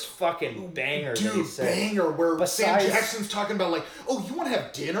me, just fucking banger that he dude, said. banger, where Besides- Sam Jackson's talking about like, oh, you want to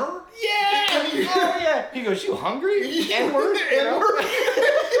have dinner? Yeah! Oh, yeah! He goes, you hungry? N-word? You know?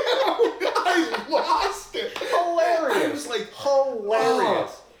 I lost it. Hilarious. I was like,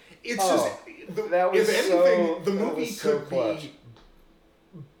 Hilarious. it's Oh, just, that was if anything, so- the that movie was so could clutch. be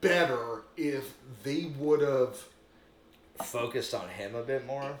better if they would have, Focused on him a bit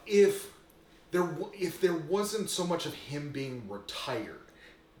more. if there wasn't so much of him being retired,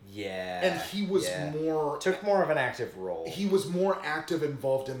 Yeah. and he was more. Took more of an active role. He was more active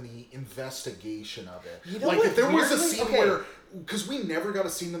involved in the investigation of it. You know like what, if there was a weirdly- scene okay. where, because we never got a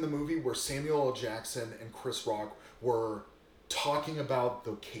scene in the movie where Samuel L. Jackson and Chris Rock were talking about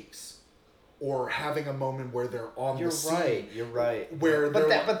the case, or having a moment where they're on You're the scene. right. You're right. Where but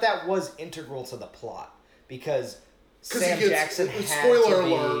they're that was integral to the plot because because Sam Jackson had spoiler to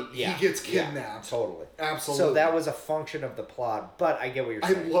be, alert, yeah, he gets yeah, kidnapped. totally. Absolutely. So that was a function of the plot, but I get what you're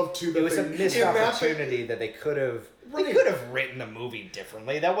I saying. love too that It was a they- missed in that thing- opportunity that they could have. Right. They could have written the movie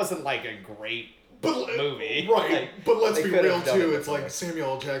differently. That wasn't like a great movie, Right, Like, but let's they be could have real done it too. It's differently. like Samuel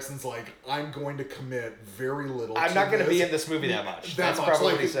L. Jackson's like, I'm going to commit very little. I'm not going to be in this movie that much. That's probably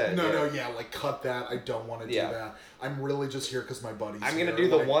like, what he said. No, yeah. like cut that. I don't want to Yeah. do that. I'm really just here because my buddy's I'm here. gonna do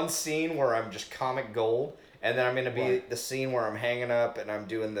the like, one scene where I'm just comic gold, and then I'm gonna be Right. the scene where I'm hanging up and I'm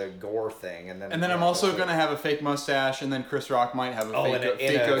doing the gore thing, and then. And then I'm yeah, also that's it. gonna have a fake mustache, and then Chris Rock might have a Oh, fake, in a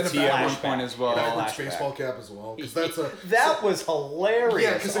fake flashback. goatee at one flashback. point as well. In a backwards flashback. baseball cap as well because that's a That was hilarious.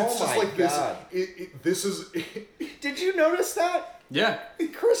 yeah because it's Oh just my like this. God. This is Did you notice that? Yeah,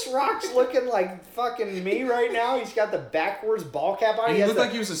 Chris Rock's looking like fucking me right now. He's got the backwards ball cap on. And he has looked the-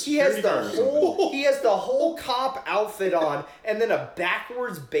 like he was a He has security the guard or whole. He has the whole cop outfit on, and then a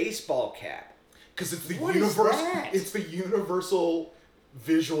backwards baseball cap. because it's the What is universe. that? It's the universal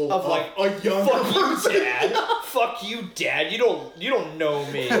visual Of like a younger fuck you, person. Dad. Fuck you, Dad. You don't know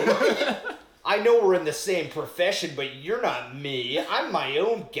me. I know we're in the same profession, but you're not me. I'm my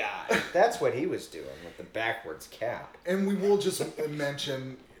own guy. That's what he was doing with the backwards cap. And we will just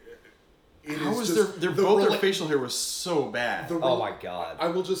mention. It how is was just their the both their rela- facial hair was so bad. the Oh rela- my God. I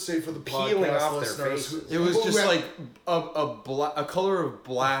will just say for the Peeling podcast off their listeners, faces. It was who just have- like a color of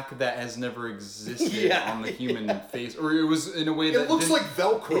black that has never existed Yeah. on the human face, or it was in a way that it looks didn't- like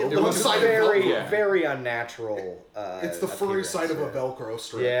Velcro. It One looks side very, of Velcro. Yeah. very unnatural. It's the furry side of a Velcro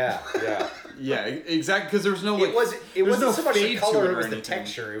strip. Yeah, yeah. yeah, exactly, because there was no like It was. It there was wasn't no so much the fade to color; it it or was the anything.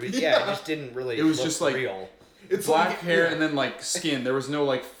 texture. It was. Yeah, it just didn't really. It was look just like- real. It's black like, hair yeah. and then like skin. There was no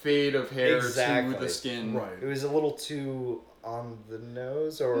like fade of hair Exactly. to the skin. Right. It was a little too on the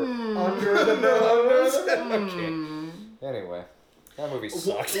nose or Hmm. under the nose. Okay. Anyway, that movie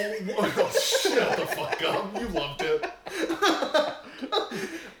sucked. Shut the fuck up. You loved it.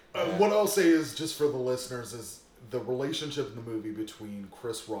 What I'll say is, just for the listeners, is the relationship in the movie between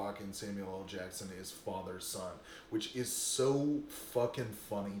Chris Rock and Samuel L. Jackson is father-son, which is so fucking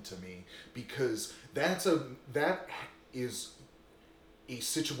funny to me because that is a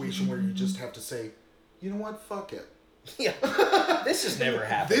situation where you just have to say, you know what, fuck it. Yeah, this has never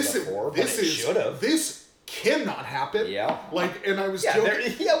happened before, but it should have. This cannot happen. Yeah. Like, and I was Yeah,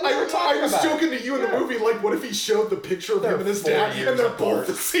 joking. we were talking I was about it. joking to you in the Yeah. movie, like, what if he showed the picture of They're him and his 4 dad, years and they're apart. both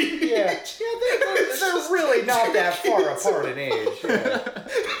the same Yeah, age? they're really not that far apart in age. Yeah.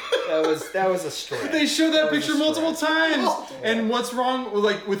 That was a stretch. They showed that was a picture multiple stretch. times. Oh. And what's wrong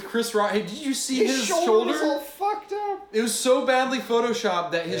like with Chris Rock? Hey, did you see his shoulder was all fucked up. It was so badly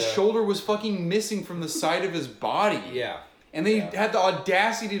photoshopped that his Yeah. shoulder was fucking missing from the side of his body. Yeah. And they Yeah. had the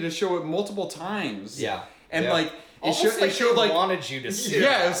audacity to show it multiple times. Yeah. And Yeah. like it Almost showed like it showed they like wanted you to see.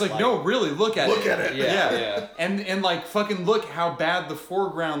 yeah, it was like, no, really, look at Look it. at it. Yeah, yeah. And like fucking look how bad the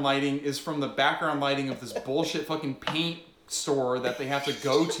foreground lighting is from the background lighting of this bullshit fucking paint store that they have to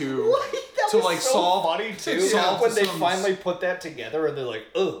go to That to was like so solve funny to too. solve When they some- finally put that together and they're like,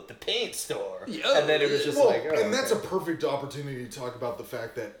 "Oh, the paint store," Yeah. and then it was just Well, like, oh, and that's a okay. perfect opportunity to talk about the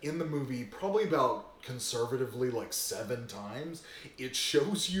fact that in the movie, probably about conservatively like 7 times, it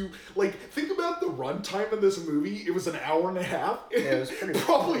shows you, like, think about the runtime of this movie. It was an hour and a half. Yeah, it was pretty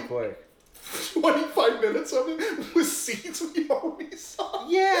probably quick. 25 minutes of it was scenes we already saw.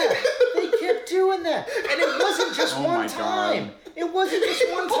 Yeah, they kept doing that, and it wasn't just Oh one my God. time. It wasn't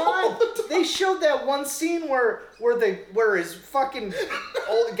just one All time. the time. They showed that one scene where his fucking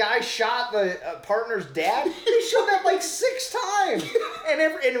old guy shot the partner's dad. They showed that like 6 times,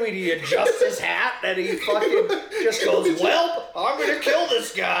 and when he adjusts his hat, and he fucking just goes, "Well, I'm gonna kill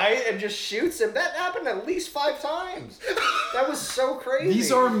this guy," and just shoots him. That happened at least 5 times. That was so crazy.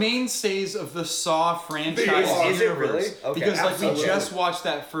 These are mainstays of the Saw franchise Is it really? universe. Okay. Because like Absolutely. we just watched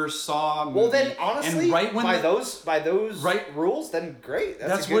that first Saw movie. Well, then honestly, and right when by the- those Right. rules, then great.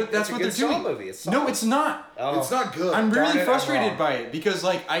 that's a good, what they're Saw doing. Movie. It's Saw. No, it's not. Oh. It's not good. I'm Darn really it, I'm frustrated wrong. by it because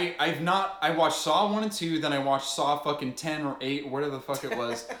like I watched Saw 1 and 2, then I watched Saw fucking 10 or 8, whatever the fuck it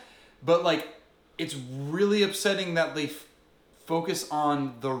was. But like it's really upsetting that they focus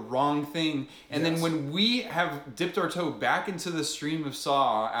on the wrong thing. And then Yes. when we have dipped our toe back into the stream of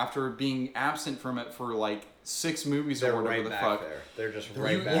Saw after being absent from it for like 6 movies They're or whatever right the back fuck. there. They're just You,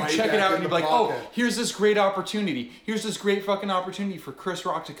 right you back. Right check it back out in and you're the like, oh, pocket. here's this great opportunity. Here's this great fucking opportunity for Chris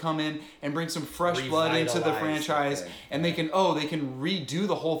Rock to come in and bring some fresh blood into the Revitalize the franchise. thing. And they can redo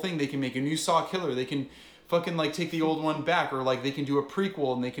the whole thing. They can make a new Saw killer. They can fucking like take the old one back, or like they can do a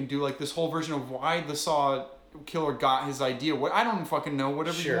prequel and they can do like this whole version of why the Saw killer got his idea. What I don't fucking know.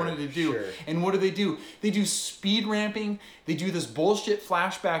 Whatever Sure, you wanted to do. sure. And what do? They do speed ramping. They do this bullshit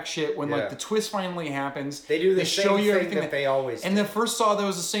flashback shit when Yeah. like the twist finally happens. They do the same show you thing everything that they always And do. the first Saw, that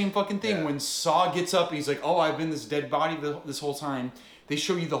was the same fucking thing. Yeah. When Saw gets up, he's like, "Oh, I've been this dead body this whole time." They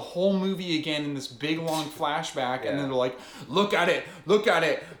show you the whole movie again in this big long flashback, and Yeah. then they're like, "Look at it! Look at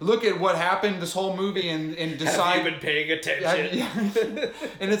it! Look at what happened this whole movie," and decide. Have you been paying attention? Yeah.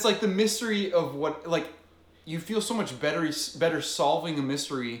 And it's like the mystery of what, like, you feel so much better solving a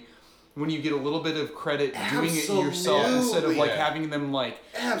mystery when you get a little bit of credit doing it yourself instead of like Yeah. having them like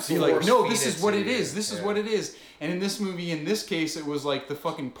Absolutely. be like, no, Force this feed is it what to it you. is. This is Yeah. what it is. And in this movie, in this case, it was like the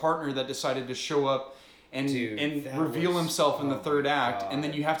fucking partner that decided to show up and Dude, and that reveal was- himself in the oh third my act, God. and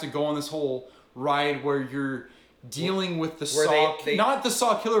then you have to go on this whole ride where you're dealing with the Where Saw, they- not the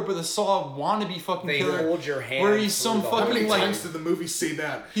Saw killer, but the Saw wannabe fucking They killer. hold your hand where he's some through the whole How many fucking like times did the movie say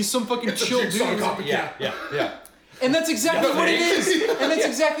that? he's some fucking It's a chill Jigsaw dude. copycat. yeah. And that's exactly what it is. And that's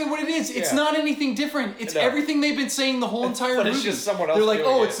exactly what it is. It's Yeah. not anything different. It's No. everything they've been saying the whole entire But movie. it's just someone else They're like, doing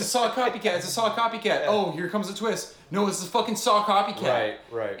oh, it." it's a Saw copycat. It's a Saw copycat. Oh, here comes a twist. No, it's a fucking Saw copycat.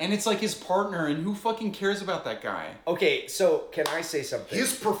 Right. And it's like his partner, and who fucking cares about that guy? Okay, so can I say something?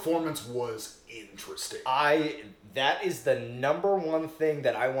 His performance was interesting. That is the number one thing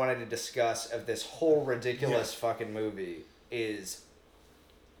that I wanted to discuss of this whole ridiculous fucking movie is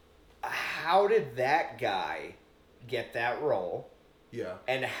how did that guy get that role, Yeah.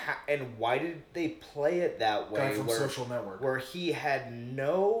 and why did they play it that way? Guy from Social Network. where he had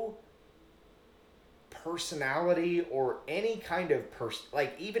no personality or any kind of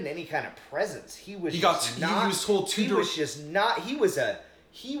like even any kind of presence. He was He just got- he was told to He do- was just not. He was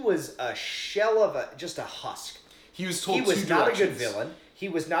a shell of just a husk. He was told He was two not a good directions. villain. He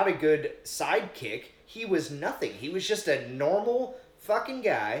was not a good sidekick. He was nothing. He was just a normal fucking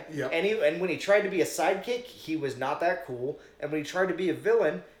guy. Yep. And when he tried to be a sidekick, he was not that cool. And when he tried to be a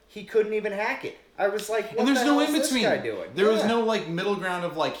villain, he couldn't even hack it. I was like, what And there's the no hell in is between. this guy doing? There was Yeah. no like middle ground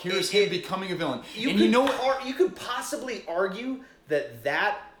of like, here's It- him becoming a villain. You and could you know what? you could possibly argue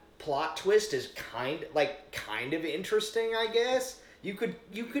that plot twist is kind of interesting, I guess. You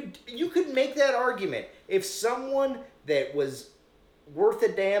could make that argument if someone that was worth a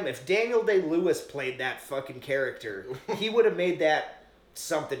damn, if Daniel Day-Lewis played that fucking character, he would have made that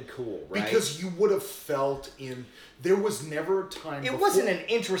something cool, right? Because you would have felt there was never a time it before- wasn't an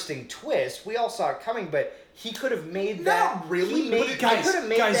interesting twist. We all saw it coming, but he could have made that. Not really, He but made, it- he could have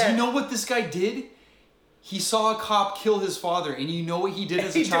made Guys, that. you know what this guy did? He saw a cop kill his father, and you know what he did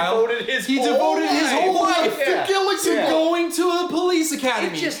as a He child? devoted his he whole devoted his whole life. life Yeah. to Yeah. going to a police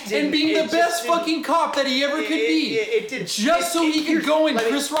academy It just and didn't- being it the just best didn't- fucking cop that he ever could be. it did- just so he could here's- go in let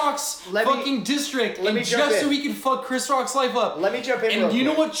me- Chris Rock's let me- fucking district, let and me jump just so in. he could fuck Chris Rock's life up. Let me jump in And real you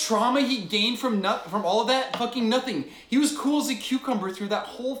know quick. what trauma he gained from all of that? Fucking nothing. He was cool as a cucumber through that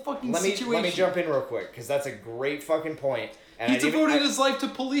whole fucking situation. Let me jump in real quick because that's a great fucking point. And He devoted his. his life to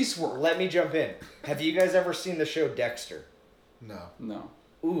police work. Let me jump in. Have you guys ever seen the show Dexter? No. No.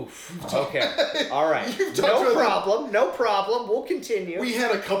 Oof. Okay. All right. You've talked No about- problem. No problem. We'll continue. We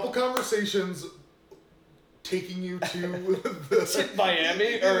had a couple conversations taking you to the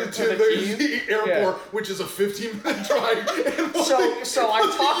Miami to the airport, which is a 15-minute drive. And So I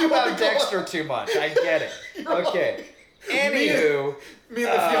talk You about wanna go- Dexter too much. I get it. Okay. Anywho, Me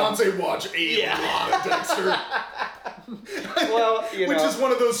and the fiance watch a lot of Dexter, well, you which know, is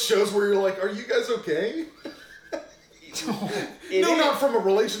one of those shows where you're like, "Are you guys okay?" it No, is- not from a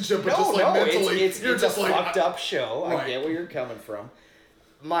relationship, but No, just like no, mentally. it's you're it's just a like, fucked up show. I Right. get where you're coming from.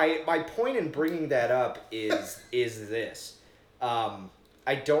 my point in bringing that up is this.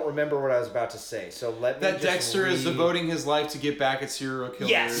 I don't remember what I was about to say, so let me That just Dexter is devoting his life to get back at serial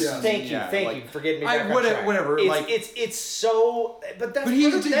killers. Yes, Yeah. thank you for getting me back on track. Whatever. It's so, but that's But he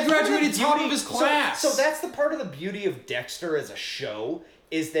part of, that's part of the graduated top beauty- of his class. So that's the part of the beauty of Dexter as a show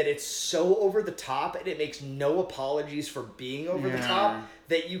is that it's so over the top and it makes no apologies for being over the Yeah. top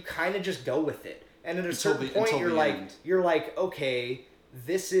that you kind of just go with it. And at a Until certain the- point, until the end. you're like, okay,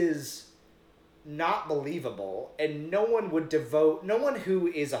 this is not believable, and no one who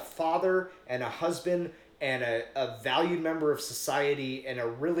is a father and a husband and a valued member of society and a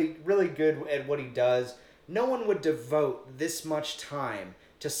really, really good at what he does, no one would devote this much time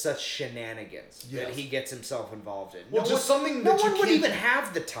to such shenanigans that Yes. he gets himself involved in. Well, no just one, something no that you one would can't- even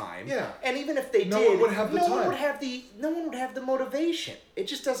have the time. Yeah. And even if they No did, one would have the no time. one would have the motivation. It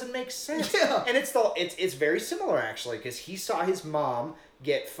just doesn't make sense. Yeah. And it's very similar actually, because he saw his mom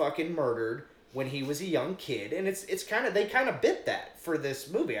get fucking murdered when he was a young kid, and it's kind of, they kind of bit that for this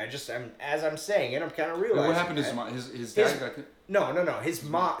movie. As I'm saying it, I'm kind of realizing. What happened to that. his dad? Got, No. His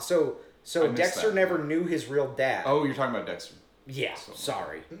mom. So I missed Dexter that. never knew his real dad. oh, you're talking about Dexter. Yeah.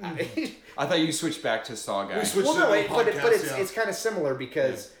 Sorry. I thought you switched back to Saw guy. We switched Well, to no, the but podcast, it's kind of similar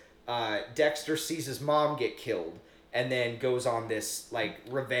because Dexter sees his mom get killed and then goes on this like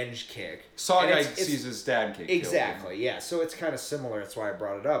revenge kick. Saw And guy it's- sees his dad get killed. Exactly, yeah. So it's kind of similar. That's why I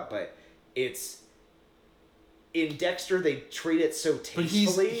brought it up. But it's in Dexter, they treat it so But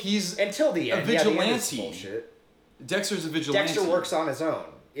tastefully. he's until the a end. Yeah, the end is vigilante. bullshit. Dexter's a vigilante. Dexter works on his own.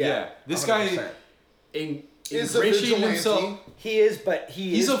 Yeah. This guy 100%. Is a ingratiated vigilante. himself. He is, but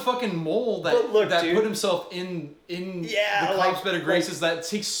He's a fucking mole that But look, that dude. put himself in Yeah, the like- cops' better graces. That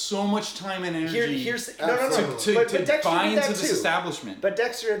takes so much time and energy Here's to, no. Absolutely. But to Dexter buy did into that this too. establishment. But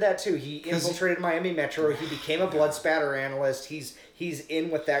Dexter did that too. He 'Cause- infiltrated Miami Metro. He became a blood spatter analyst. He's in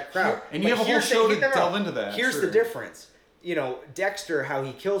with that crowd. And you But have a whole here's the- show to no, no. delve into that, Here's sure. the difference. You know, Dexter, how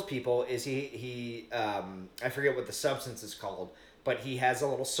he kills people is he I forget what the substance is called, but he has a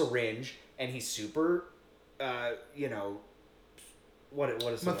little syringe and he's super, you know, what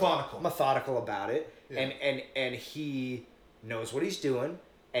is the word? Methodical about it, Yeah. and he knows what he's doing,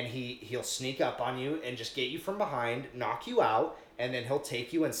 and he'll sneak up on you and just get you from behind, knock you out, and then he'll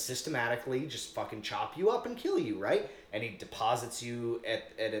take you and systematically just fucking chop you up and kill you, right? And he deposits you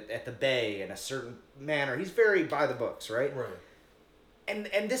at the bay in a certain manner. He's very by the books, right? Right.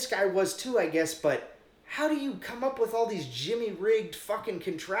 And this guy was too, I guess, but how do you come up with all these Jimmy rigged fucking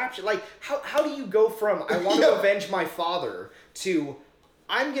contraptions? Like, how do you go from I want to Yeah. avenge my father to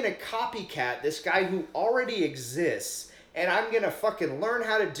I'm gonna copycat this guy who already exists and I'm gonna fucking learn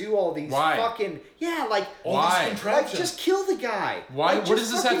how to do all these Why? fucking like All Why? these contraptions. just kill the guy. Why? Like, What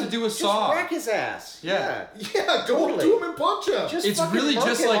just does this have to fucking- do with just Saw? whack his ass. Yeah. Yeah, go Totally. to him and punch him. Just It's fucking really murk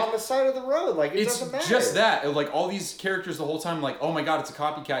just him like- on the side of the road. Like it It's doesn't matter. just that. Like all these characters the whole time, like, oh my god, it's a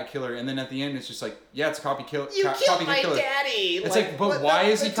copycat killer, and then at the end it's just like, yeah, it's a You killed copycat my killer. daddy. It's like, but what- why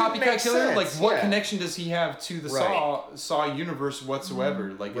that- is he that didn't copycat make killer? sense. Like, what Yeah. connection does he have to the Right. Saw universe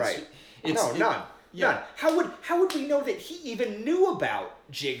whatsoever? Like, Right. It's None. Yeah. None. How would we know that he even knew about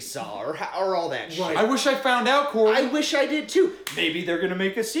Jigsaw or all that shit? Right. I wish I found out, Corey. I wish I did too. Maybe they're gonna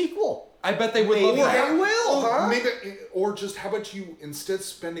make a sequel. I bet they would Maybe love that. they will, huh? Maybe, or just how about you instead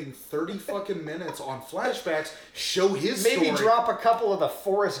spending 30 fucking minutes on flashbacks, show his Maybe story. drop a couple of the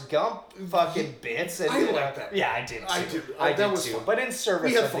Forrest Gump fucking bits. And I like that. Yeah, I did. Too. I did. I That did was too. fun. But in service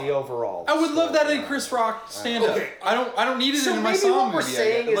We had of fun. the overall. I would love that story, in Chris Rock stand up. Okay. I don't need it So in my maybe Saw what we're movie. I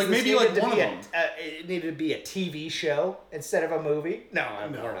saying guess. is Like this maybe like needed to one of be them. it needed to be a TV show instead of a movie. No,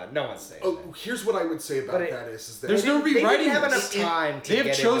 No. we're not. No one's saying Oh, that. here's what I would say about But it- that is that There's no They didn't rewriting have this. enough time to They have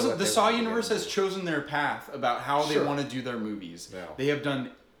get into chosen what the they Saw wanted to universe get has into. chosen their path about how they Sure. want to do their movies. Yeah. They have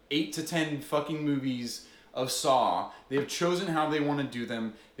done 8 to 10 fucking movies of Saw. They have chosen how they want to do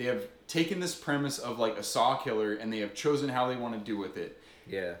them. They have taken this premise of like a Saw killer and they have chosen how they want to do with it.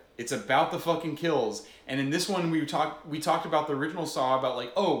 Yeah. It's about the fucking kills. And in this one we talked about the original Saw about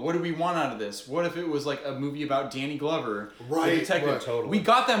like, oh, what do we want out of this? What if it was like a movie about Danny Glover, Right, the detective? right, totally. We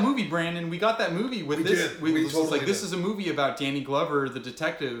got that movie, Brandon. We got that movie with We this. did. With, We this is totally like this did. is a movie about Danny Glover, the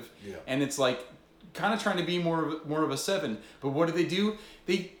detective. Yeah. And it's like kind of trying to be more of a 7. But what do?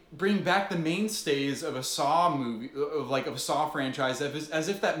 They bring back the mainstays of a Saw movie, of a Saw franchise, as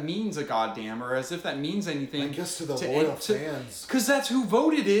if that means a goddamn, or as if that means anything. I guess to the loyal fans. Because that's who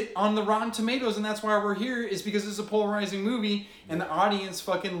voted it on the Rotten Tomatoes, and that's why we're here, is because it's a polarizing movie, and the audience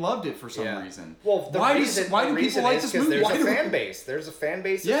fucking loved it for some reason. Well, the why reason, do the reason people like is this 'cause movie? There's Why a do- fan base. There's a fan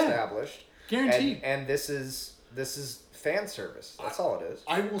base Yeah. established. Guaranteed. And this is fan service. That's all it is.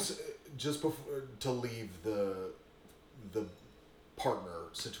 I will just before to leave the partner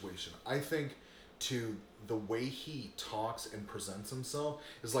situation. I think to the way he talks and presents himself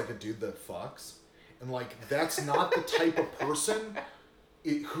is like a dude that fucks, and like that's not the type of person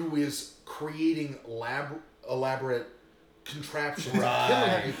who is creating elaborate contraptions and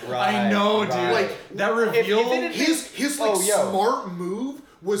killing people. I know, dude. right. Like that reveal. His like Oh, yo. smart move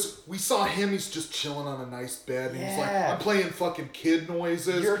was we saw him. He's just chilling on a nice bed, and he's like, Yeah. "I'm playing fucking kid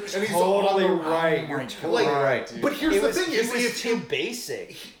noises." You're and he's totally all right. around. You're my totally God, right. dude. But here's the thing: he is was if too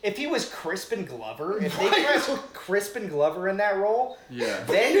basic. If he was Crispin Glover, if they Right. cast Crispin Glover in that role, Yeah.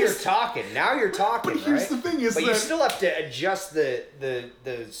 then you're talking. Now you're talking. But here's right? the thing is but you that- still have to adjust the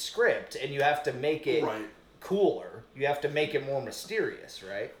script, and you have to make it Right. cooler. You have to make it more mysterious,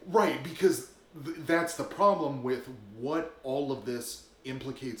 right? Right, because that's the problem with what all of this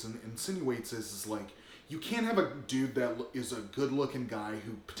implicates and insinuates is like you can't have a dude that is a good-looking guy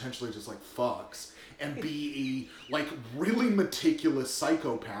who potentially just like fucks and be a like really meticulous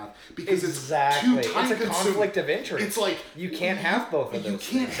psychopath because Exactly. it's too time It's a conflict of interest. It's like You can't have both of those. You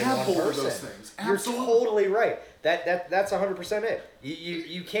can't things in have one both of person. those things. You're Absolutely. totally right. That's 100% it.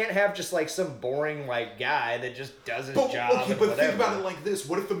 You can't have just like some boring like guy that just does his job. Okay, and but whatever. think about it like this: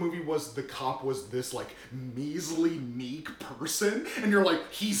 what if the movie was the cop was this like measly meek person, and you're like,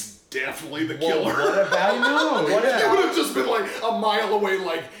 he's definitely the Well, killer. what about know, What yeah. You about would have just been like a mile away,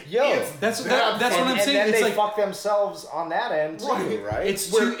 like, Yo, it's that's that what I'm and saying. then It's they like fuck themselves on that end too, Right. right?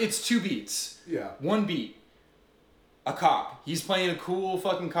 it's two beats. Yeah. One beat. A cop. He's playing a cool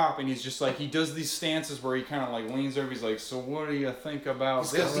fucking cop, and he's just like he does these stances where he kind of like leans over. He's like, "So what do you think about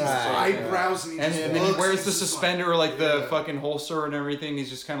He's got this?" these Right. eyebrows, and he And just then he looks, wears he's the just suspender, like, like the yeah. fucking holster and everything. He's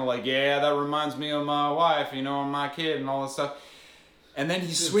just kind of like, yeah, that reminds me of my wife, you know, and my kid and all this stuff. And then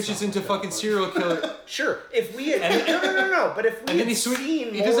he switches sound into like that, fucking but- serial killer. Sure, if we had no, but if we And then had he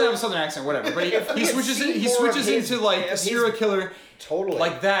seen He doesn't more- have a southern accent, whatever. But If we he had switches. seen He more of switches his- into like of a his- serial killer. Totally.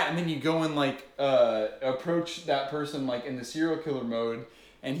 Like that, and then you go and like approach that person like in the serial killer mode,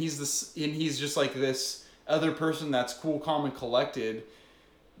 and he's just like this other person that's cool, calm, and collected.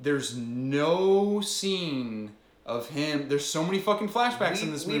 There's no scene of him. There's so many fucking flashbacks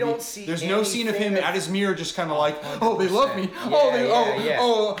in this we movie. don't see There's no scene of him anything at his mirror, just kind of like, oh, they love me. Yeah,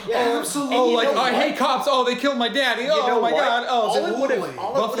 Oh, they, yeah. absolutely. oh, And you like know I what? hate cops. Oh, they killed my daddy. You know Oh my what? god. Oh, all it's it like, would have, Totally.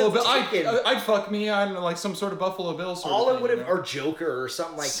 all Buffalo it Bill. would have taken, I'd fuck me. I don't know, like some sort of Buffalo Bill sort all of it thing, would you have, know? or Joker or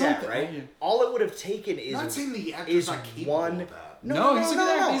something like Something, that, right? yeah. All it would have taken is I'm not saying the actor's is not capable one. of that. No, he's a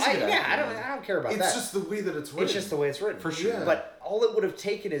good actor. He's a good Yeah, actor. I don't care about It's that. just the way that it's written. It's just the way it's written. For sure. Yeah. But all it would have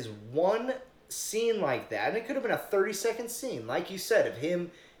taken is one scene like that, and it could have been a 30-second scene, like you said, of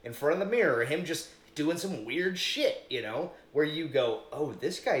him in front of the mirror, him just doing some weird shit, you know, where you go, oh,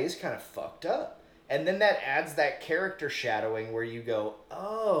 this guy is kind of fucked up. And then that adds that character shadowing where you go,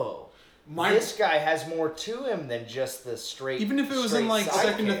 oh, this guy has more to him than just the straight. Even if it was in straight like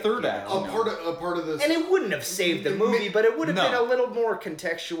second to sidekick, third you act. know? a part of this. And it wouldn't have saved the movie, but it would have No. been a little more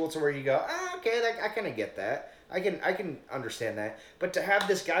contextual to where you go, okay, I kind of get that. I can understand that. But to have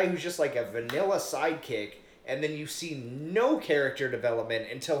this guy who's just like a vanilla sidekick, and then you see no character development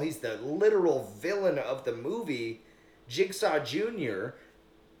until he's the literal villain of the movie, Jigsaw Jr.,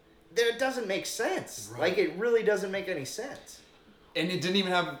 that doesn't make sense. Right. Like, it really doesn't make any sense. And it didn't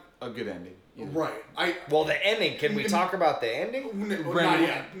even have a good ending. either. Right. Well, the ending. Can we talk about the ending? Not Brandon,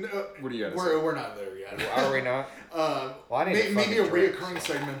 yet. what do you gotta We're not there yet. Are we not? Well, I need to Maybe a fucking drink. reoccurring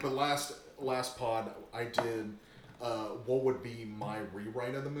segment, but last pod I did what would be my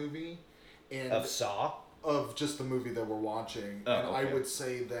rewrite of the movie and Of Saw? of just the movie that we're watching, Oh, and I okay. would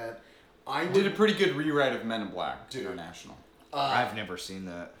say that I would Did a pretty good rewrite of Men in Black Dude. International. I've never seen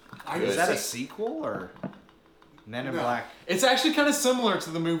that. I Is would that a say- sequel or Men in No. Black? It's actually kind of similar to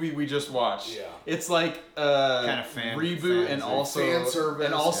the movie we just watched. Yeah. It's like Kind of reboot fan and service. also Fan service,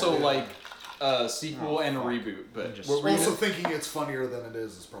 and also yeah. like a sequel and a fuck. reboot. But Just- what were you also gonna- thinking it's funnier than it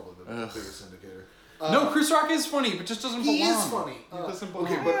is probably the Ugh. biggest indicator. no, Chris Rock is funny, but just doesn't belong. He is funny. He doesn't belong.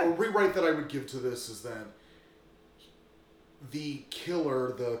 Okay, but a rewrite that I would give to this is that the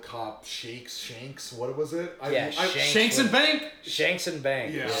killer, the cop, Shanks, what was it? Yeah, Shanks and Bank. Shanks and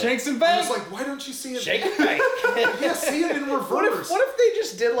Bang. Yeah. Shanks and I Bank. was like, why don't you see it? Shake and Bang. Yeah, see it in reverse. What if they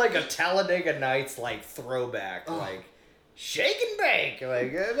just did like a Talladega Nights like throwback, like Shake and Bake?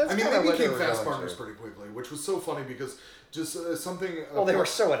 Like that's I mean, kinda they what became were fast going partners for. pretty quickly, which was so funny because just something. Well, they were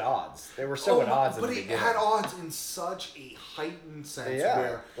so at odds. They were so at odds. But in the it beginning. had odds in such a heightened sense Yeah,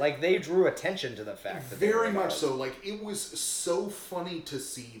 where like they drew attention to the fact that they were very at much odds. so. Like it was so funny to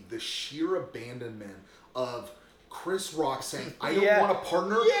see the sheer abandonment of Chris Rock saying, "I don't Yeah. want a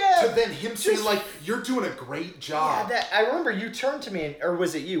partner," Yeah. to then him saying like, "You're doing a great Yeah, job." that I remember you turned to me, or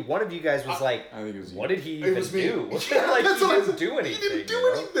was it you? One of you guys was like, I think it was you. "What did he It even was me. do?" Yeah, like that's he what I didn't said. do anything. He didn't do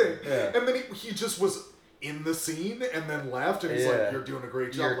you know? anything. Yeah. And then he just was in the scene and then left, and he's Yeah. like, "You're doing a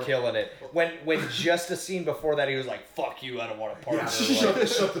great job." You're Like, killing it. When just a scene before that, he was like, "Fuck you, I don't want a partner." Yeah, Like,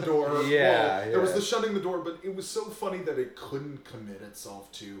 shut the door. Yeah, Well, there was yeah. the shutting the door, but it was so funny that it couldn't commit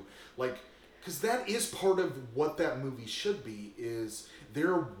itself to, like, because that is part of what that movie should be, is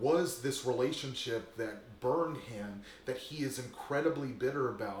there was this relationship that burned him, that he is incredibly bitter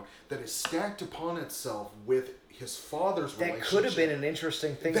about, that is stacked upon itself with his father's that relationship. could have been an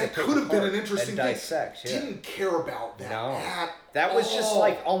interesting thing. That to pick could have been an apart interesting and thing. dissect. Yeah. Didn't care about that. No. At That was just all.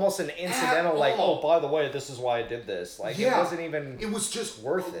 like almost an incidental, like, all. oh, by the way, this is why I did this. Like, it wasn't even It was just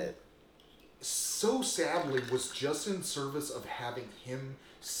worth it. So sadly, was just in service of having him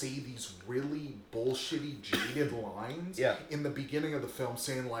say these really bullshitty, jaded lines. Yeah. In the beginning of the film,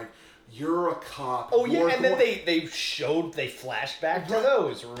 saying like, "You're a cop." Oh yeah, you're and then going-" they flashed back to Right.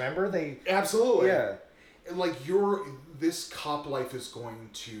 those. Remember they? Absolutely. Yeah. Like this cop life is going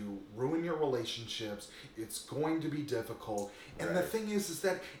to ruin your relationships. It's going to be difficult. And the Right. thing is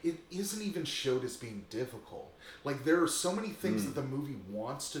that it isn't even showed as being difficult. Like there are so many things that the movie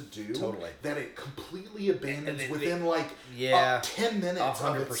wants to do Totally. that it completely abandons And within like Yeah. 10 minutes of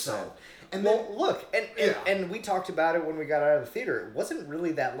 100%. itself. And Well, then look, and we talked about it when we got out of the theater. It wasn't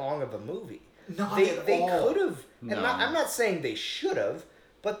really that long of a movie. Not they at they all. could have, and No. I'm not saying they should have,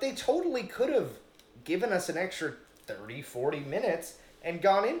 but they totally could have given us an extra 30, 40 minutes and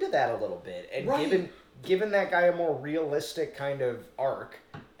gone into that a little bit and Right. given that guy a more realistic kind of arc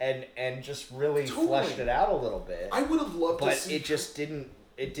and just really Totally. fleshed it out a little bit. I would have loved to but see it just didn't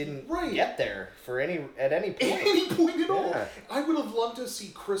Right. get there for at any point. at any point at all. Yeah. I would have loved to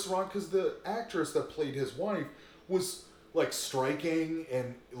see Chris Rock, because the actress that played his wife was like striking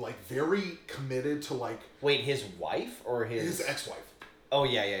and like very committed to like Wait, his wife or his ex-wife, Oh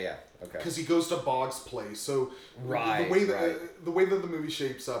yeah. Okay. because he goes to Boggs' place. So Right, the way that right. the way that the movie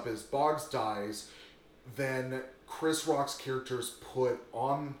shapes up is Boggs dies, then Chris Rock's character's put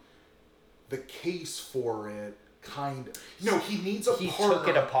on the case for it. He needs a He partner. took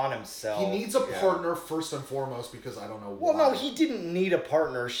it upon himself. He needs a Yeah. partner first and foremost, because I don't know why. Well, no, he didn't need a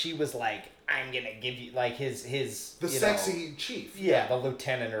partner. She was like, "I'm gonna give you like his the you sexy know, chief. yeah, the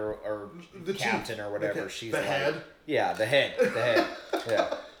lieutenant or The captain chief. or whatever." The She's the like, head. Yeah, the head.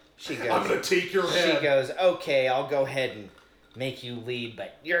 Yeah. She goes. I'm gonna take your head. She goes, "Okay, I'll go ahead and make you lead,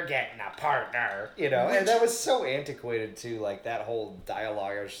 but you're getting a partner." You know, and that was so antiquated too. Like that whole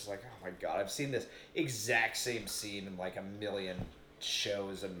dialogue, I was just like, "Oh my god, I've seen this exact same scene in like a million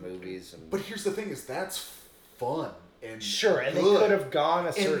shows and movies." And But here's the thing: is that's fun and sure, and they good. could have gone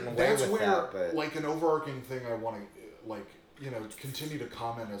a certain And way that's with where, that, but like, an overarching thing I want to, continue to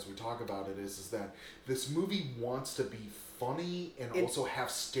comment as we talk about it is that this movie wants to be funny and It- also have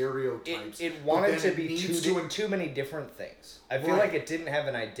stereotypes. it but wanted then to it be needs too many different things. I feel Right. like it didn't have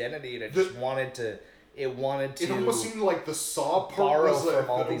an identity, and it The- just wanted to. It wanted to. It almost seemed like the Saw part borrow was, from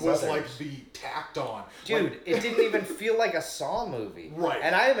all these was others. like the tacked on. Dude, Like, it didn't even feel like a Saw movie. Right.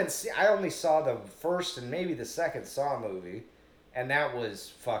 And I haven't seen. I only saw the first and maybe the second Saw movie, and that was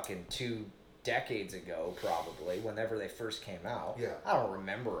fucking 2 decades ago, probably. Whenever they first came out. Yeah. I don't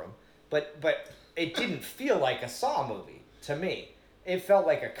remember them, but it didn't feel like a Saw movie to me. It felt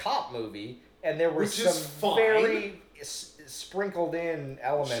like a cop movie, and there were Which is some fine. very sprinkled in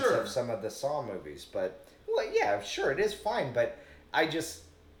elements Sure. of some of the Saw movies. But well, yeah, sure, it is fine, but I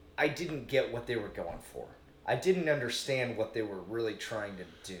didn't get what they were going for. I didn't understand what they were really trying to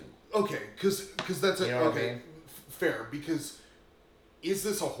do. okay, because that's You know what I okay, mean? fair. Because is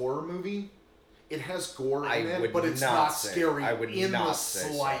this a horror movie? It has gore in I it, would but it's not not say- scary I would in the not say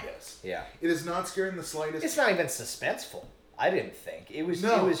so. slightest. Yeah. It is not scary in the slightest. It's not even suspenseful. I didn't think it was.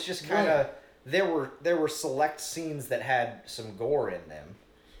 No, it was just kind of right. there were select scenes that had some gore in them,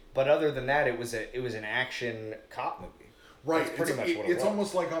 but other than that, it was an action cop movie. Right. That's pretty it's much what it it's was.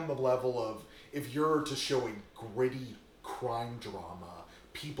 almost like on the level of if you're to show a gritty crime drama,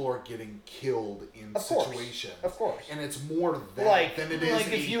 people are getting killed in Of course. situations. Of course. And it's more that Like than it is like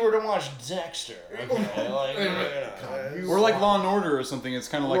if you were to watch Dexter, okay, like, God, you Or like Law and Order or something. It's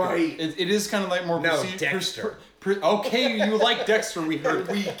kind of like Right. it is kind of like more No, Dexter. Okay, you like Dexter. We heard.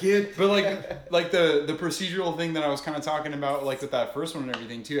 we get But like the procedural thing that I was kind of talking about, like with that first one and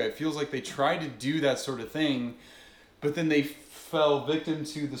everything too, it feels like they tried to do that sort of thing, but then they fell victim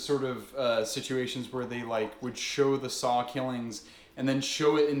to the sort of situations where they like would show the Saw killings and then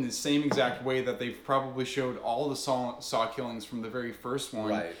show it in the same exact way that they've probably showed all the Saw killings from the very first one,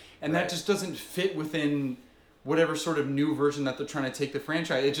 Right, and right. that just doesn't fit within whatever sort of new version that they're trying to take the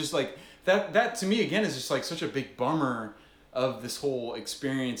franchise. It's just like that to me again is just like such a big bummer of this whole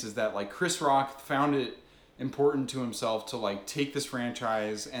experience, is that like Chris Rock found it important to himself to like take this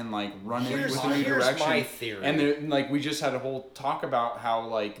franchise and like run it with a new Here's direction. my theory. And then, like, we just had a whole talk about how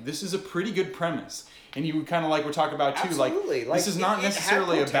like this is a pretty good premise, and you kind of like we're talking about too, Absolutely. like this is not it had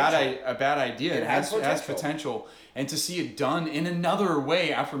necessarily a potential. bad idea. It It had has potential. potential, and to see it done in another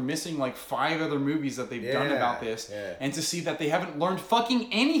way after missing like 5 other movies that they've done Yeah, about this, yeah. and to see that they haven't learned fucking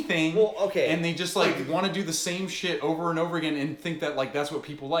anything. Well, okay. And they just like want to do the same shit over and over again and think that like that's what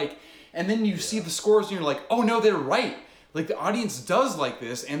people like. And then you see the scores and you're like, oh no, they're right. Like the audience does like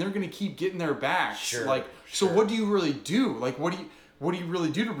this, and they're gonna keep getting their backs. Sure, like, so sure. what do you really do? Like, what do you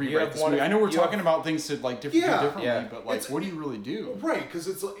really do to rewrite have this one movie? of- I know we're you talking have- about things to like do Yeah, differently, yeah. but like, It's- what do you really do? Right, because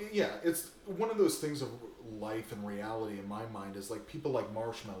it's it's one of those things of life and reality in my mind is like people like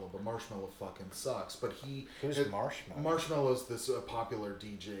Marshmello, but Marshmello fucking sucks. But Who's Marshmello? Marshmello's this popular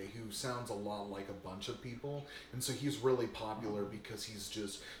DJ who sounds a lot like a bunch of people, and so he's really popular because he's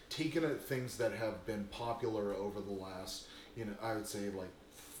just taken at things that have been popular over the last, I would say like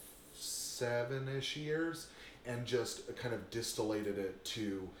 7-ish years, and just kind of distillated it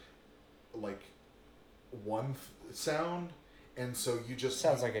to like one sound, and so you just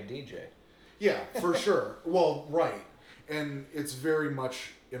Sounds like a DJ. yeah, for sure. Well, right. And it's very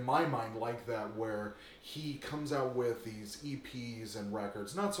much, in my mind, like that, where he comes out with these EPs and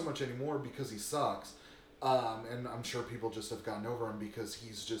records. Not so much anymore because he sucks. And I'm sure people just have gotten over him because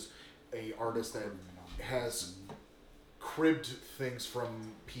he's just a artist that has cribbed things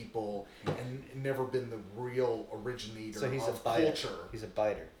from people and never been the real originator So he's a of biter. culture. He's a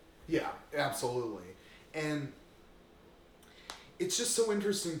biter. Yeah, absolutely. And it's just so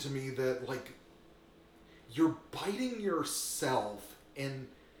interesting to me that, like, you're biting yourself and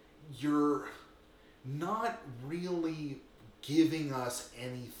you're not really giving us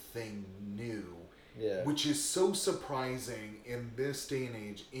anything new. Yeah. Which is so surprising in this day and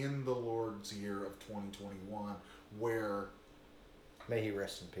age, in the Lord's year of 2021, where... May he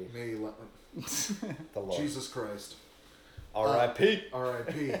rest in peace. May The Lord. Jesus Christ. R.I.P.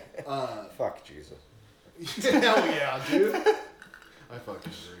 R.I.P. Fuck Jesus. Hell yeah, dude. I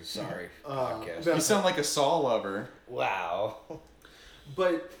fucking agree. Sorry. Podcast. You sound like a Saw lover, Wow.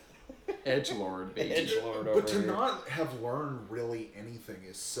 But edgelord, baby. Edgelord over but to here. not have learned really anything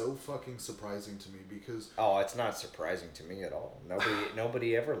is so fucking surprising to me because Oh, it's not surprising to me at all.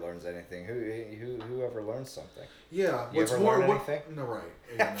 Nobody ever learns anything. Who ever learns something? yeah, You ever learn anything? No, right.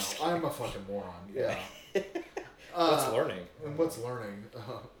 Yeah, no, I'm a fucking moron. Yeah. What's learning? And what's learning?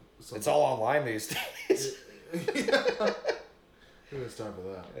 It's all online these days. Yeah. Who has time for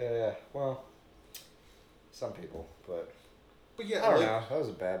that? Yeah. Well, some people, but But yeah, I don't like, know. That was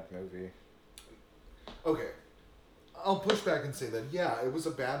a bad movie. Okay. I'll push back and say that, yeah, it was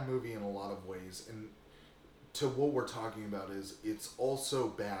a bad movie in a lot of ways. And to what we're talking about is it's also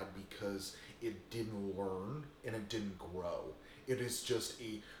bad because it didn't learn and it didn't grow. It is just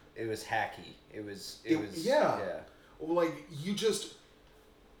a... It was hacky. It was. Yeah. Like, you just...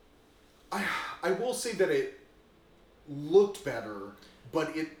 I will say that it looked better,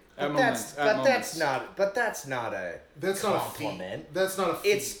 but it... At That's moments. not a That's not a compliment. feat. That's not a feat.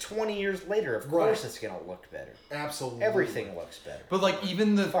 It's 20 years later. Of Right. course, it's gonna look better. Absolutely. Everything looks better. But like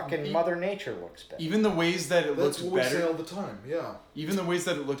even the Fucking e- Mother Nature looks better. even the ways that it That's looked what we say better, all the time, yeah. even the ways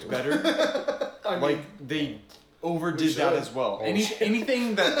that it looked better, I mean, like they overdid We that should. as well. Oh,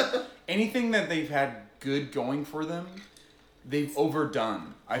 Anything that they've had good going for them, they've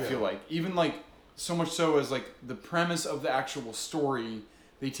overdone. I Yeah. feel like even like so much so as like the premise of the actual story,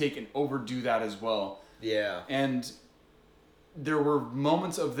 they take and overdo that as well. Yeah. And there were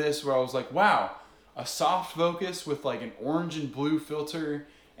moments of this where I was like, wow, a soft focus with like an orange and blue filter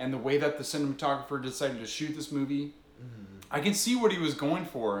and the way that the cinematographer decided to shoot this movie. I can see what he was going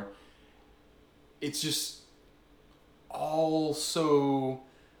for. It's just all so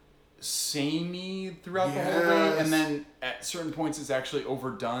samey throughout the whole way. Yes. And then at certain points it's actually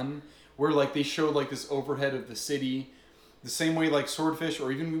overdone. Where like they showed like this overhead of the city. The same way like Swordfish,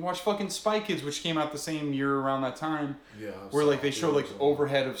 or even we watched fucking Spy Kids, which came out the same year around that time. yeah. Where like they Saw show like two.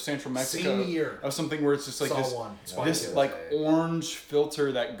 overhead of Central Mexico Same year. of something where it's just like Saw this one. Spy this Kids. like orange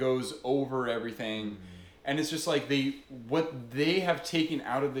filter that goes over everything, and it's just like what they have taken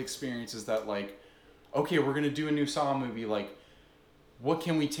out of the experience is that like, okay, we're gonna do a new Saw movie, like what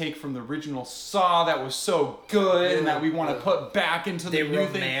can we take from the original Saw that was so good and that we want to put back into the They new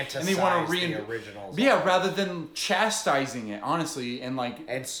thing, and they want to romanticize the originals. yeah, rather than chastising it, honestly, and like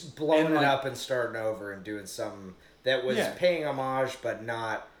And blowing and, it like- up and starting over and doing something that was Yeah. paying homage but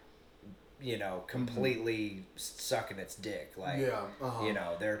not completely sucking its dick. Like, Yeah,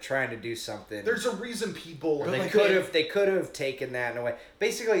 uh-huh. They're trying to do something. There's a reason people. They like, could have taken that in a way.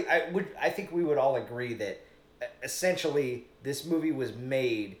 Basically, I think we would all agree that essentially this movie was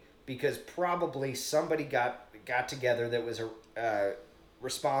made because probably somebody got together that was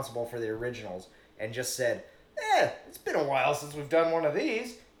responsible for the originals and just said, it's been a while since we've done one of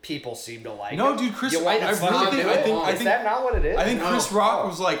these. People seem to like No, it. dude, Chris, You want I to fucking really do think- it? Is that not what it is? I think No. Chris Rock Oh.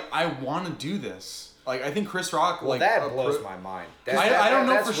 was like, I want to do this. Like, I think Chris Rock, Well, like, that blows my mind. I don't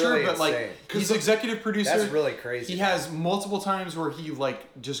know that's for sure, really but like, insane. he's executive producer. That's really crazy. He has multiple times where he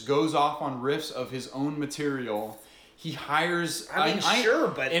like just goes off on riffs of his own material. He hires. I mean, sure,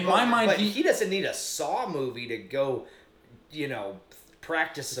 but in my mind, but he doesn't need a Saw movie to go,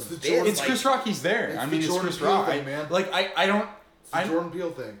 practice some the bits. Jordan- it's Chris Rock. He's there. It's I the mean, it's Jordan Chris Peele Rock. thing, man. I don't. It's the Jordan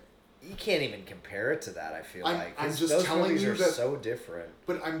Peele thing. You can't even compare it to that. I feel like I'm just those telling movies you are that- so different.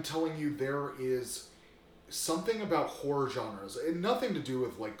 But I'm telling you, there is something about horror genres, and nothing to do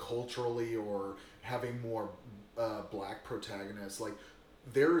with like culturally or having more black protagonists. Like,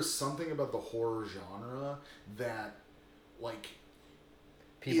 there is something about the horror genre that, like,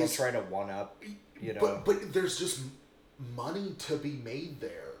 People is- try to one up, But there's just money to be made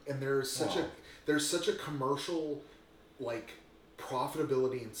there, and there's such a commercial, like,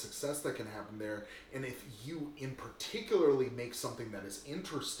 profitability and success that can happen there. And if you in particularly make something that is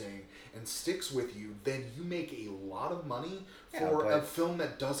interesting and sticks with you, then you make a lot of money for a film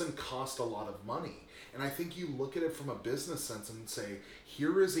that doesn't cost a lot of money. And I think you look at it from a business sense and say,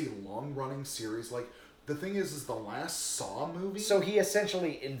 here is a long running series. Like, the thing is the last Saw movie. So he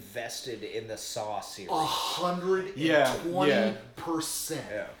essentially invested in the Saw series. 120%.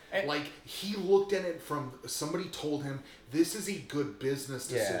 Yeah. Like, he looked at it from somebody told him this is a good business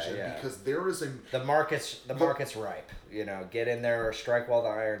decision because there is a The market's ripe. Get in there or strike while the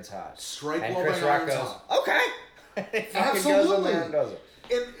iron's hot. Strike and while Chris the Rock iron's goes, hot. okay. He fucking goes in there and does it.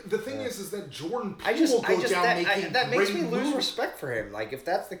 And the thing is that Jordan Peele I just will go down making that makes great me lose movies. respect for him. Like, if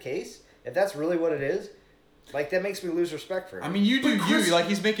that's the case, if that's really what it is, like, that makes me lose respect for him. I mean, you do But Chris- you. Like,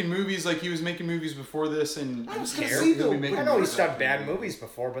 he's making movies. Like, he was making movies before this, and I was gonna he'll say, be though, making I know he's movies done after bad movie. movies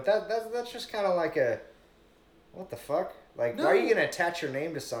before, but that's just kind of like a, what the fuck? Like, No. why are you gonna attach your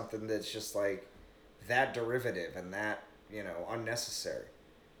name to something that's just like that derivative and that unnecessary?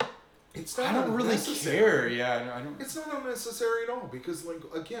 It's not I don't really unnecessary. care. Yeah, I don't. It's not unnecessary at all because, like,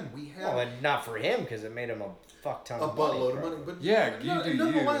 again, we have Well, and not for him because it made him a fuck ton a of money. buttload of probably. money. But Yeah, you do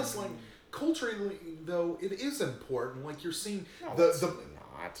nonetheless, you. like, culturally though, it is important. Like, you're seeing No, the it's not.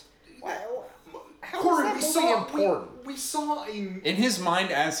 How Corey, is that movie important? we saw a In his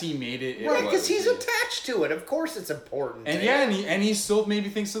mind, as he made it, Right, was. because he's attached to it. Of course, it's important. And to yeah, him. and he still maybe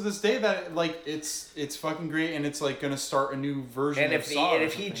thinks to this day that like it's fucking great, and it's like gonna start a new version And of if Saw. or he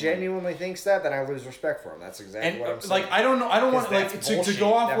something. genuinely thinks that, then I lose respect for him. That's exactly And what I'm saying. like I don't know, I don't want 'Cause like that's to bullshit.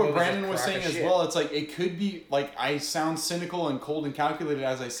 go off That what movie's a Brandon was crock saying of as shit. well. It's like it could be like I sound cynical and cold and calculated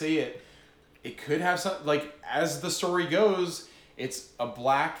as I say it. It could have some like as the story goes, it's a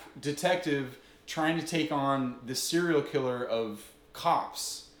black detective trying to take on the serial killer of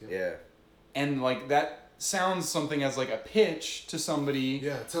cops, yeah. and like that sounds something as like a pitch to somebody.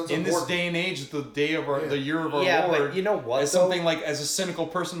 Yeah, it sounds in this important. day and age, the day of our Yeah. the year of our Yeah, but Lord. you know what, As though? something like as a cynical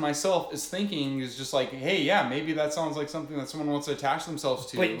person myself is thinking is just like, hey, yeah, maybe that sounds like something that someone wants to attach themselves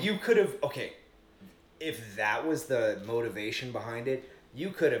to. But you could have if that was the motivation behind it, you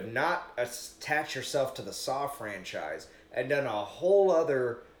could have not attached yourself to the Saw franchise and done a whole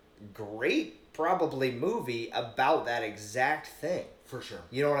other great probably movie about that exact thing. for sure.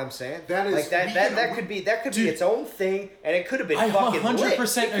 You know what I'm saying? That is- like that. we That, can- that could be Dude, its own thing, and it could have been I fucking 100% lit. It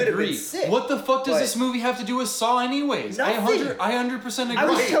could have been agree. sick. What the fuck does But this movie have to do with Saw anyways? Nothing. I 100% agree. I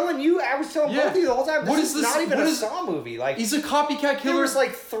was telling Yeah. both of you the whole time. This What is is this- not even what a is- Saw movie. Like He's a copycat killer. there was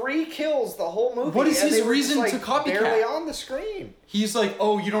like 3 kills the whole movie. What is and his they were just, reason like, to copycat? Barely on the screen. He's like,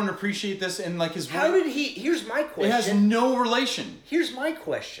 oh, you don't appreciate this, and like his. How did he? Here's my It has question. no relation. Here's my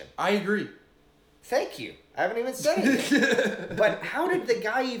question. I agree. Thank you. I haven't even said anything. But how did the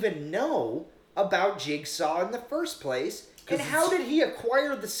guy even know about Jigsaw in the first place? And how did he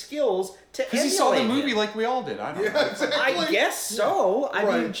acquire the skills to Because he saw the emulate movie it? like we all did. I don't know. Yeah, exactly. I guess so. I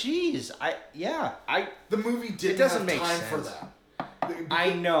mean, Right. geez. The movie didn't doesn't have make time for sense. that.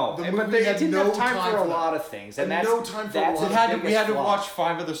 I know, The but movie they had didn't no have time for a that. lot of things, and And that's no time for that's a lot the of- we biggest had to flaw. watch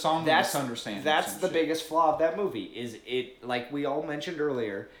 5 other Saw movies That's to understand. that's some the shit. biggest flaw of that movie. Is it like we all mentioned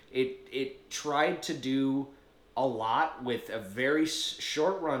earlier? It tried to do a lot with a very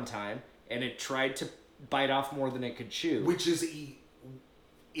short runtime, and it tried to bite off more than it could chew. Which is it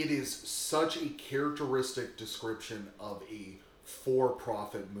is such a characteristic description of a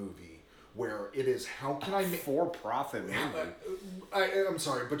for-profit movie where it is how can I make For-profit movie. I'm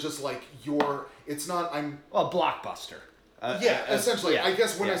sorry, but just like it's not Well, blockbuster. essentially. Yeah, I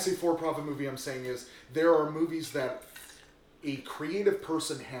guess when I yeah. say for-profit movie, I'm saying is there are movies that a creative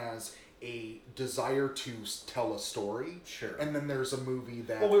person has a desire to tell a story. Sure. And then there's a movie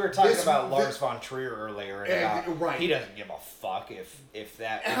that... Well, we were talking this- about Lars this- von Trier earlier, and And- about right. he doesn't give a fuck if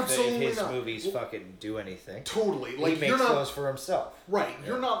Absolutely his not. movies Well, fucking do anything. Totally. Like, He makes you're not... those for himself. Right.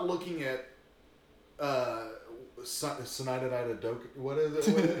 You're not looking at... Sonata Doke... What is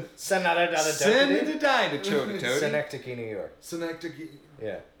it? What is it? Send it to die to Chota Tody. Synecdoche, New York. Synecdoche...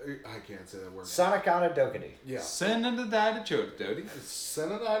 Yeah. I can't say that word. Sonicata Dokity. Yeah. Send it to die to Chota Tody.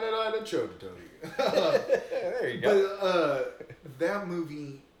 Sonata Chototody. There you go. But that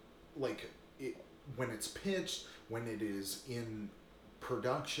movie, like, when it's pitched, when it is in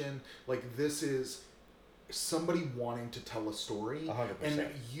production, like, this is somebody wanting to tell a story. 100%.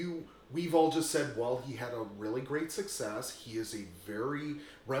 And we've all just said, well, he had a really great success. He is a very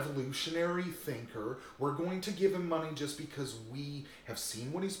revolutionary thinker. We're going to give him money just because we have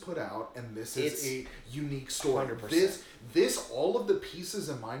seen what he's put out, and this is It's a unique story. 100%. This, all of the pieces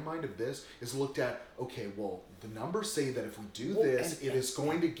in my mind of this is looked at, okay, well, the numbers say that if we do Well, this, and- it is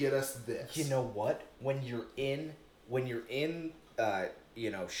going to get us this. You know what? When you're in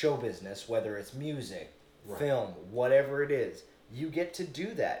show business, whether it's music, Right. film, whatever it is, you get to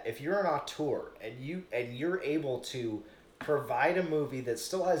do that. If you're an auteur and you're able to provide a movie that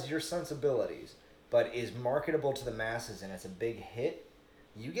still has your sensibilities but is marketable to the masses and it's a big hit,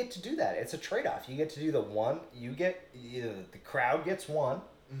 you get to do that. It's a trade-off. You get to do the crowd gets one,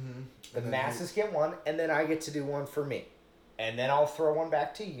 Mm-hmm. the masses get one, and then I get to do one for me. And then I'll throw one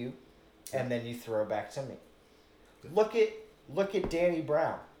back to you, and then you throw it back to me. Look at Danny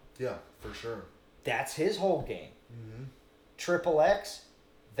Brown. Yeah, for sure. That's his whole game. Mm-hmm. Triple X,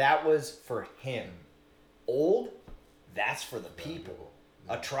 that was for him. Old, that's for the people.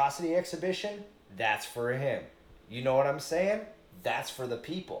 Atrocity Exhibition, that's for him. You know what I'm saying? That's for the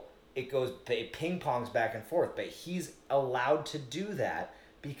people. It ping pongs back and forth, but he's allowed to do that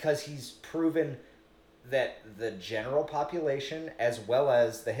because he's proven that the general population as well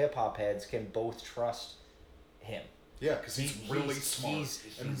as the hip hop heads can both trust him. Yeah, because he's really smart he's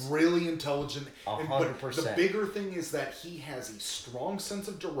and really intelligent. And, but 100%. the bigger thing is that he has a strong sense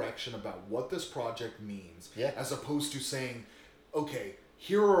of direction about what this project means, Yeah. as opposed to saying, okay,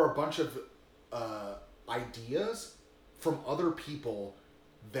 here are a bunch of ideas from other people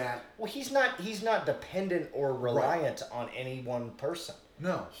that... Well, he's not dependent or reliant on any one person.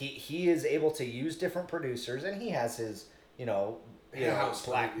 No. He is able to use different producers, and he has his House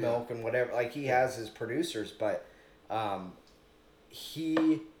Black party, Milk and whatever. Like he has his producers, but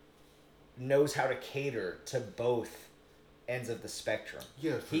he knows how to cater to both ends of the spectrum.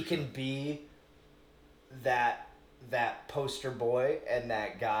 Yeah, for he sure. can be that poster boy and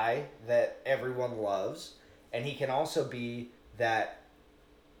that guy that everyone loves, and he can also be that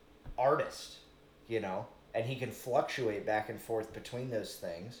artist, and he can fluctuate back and forth between those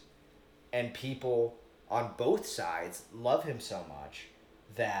things, and people on both sides love him so much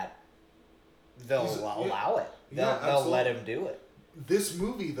that they'll allow it. They'll let him do it. This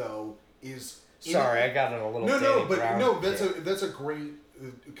movie, though, is... Sorry, I got in a little No, Danny but Brown no, kick. that's a great...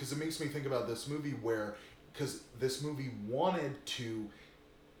 Because it makes me think about this movie because this movie wanted to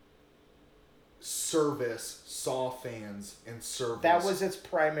service Saw fans and service... That was its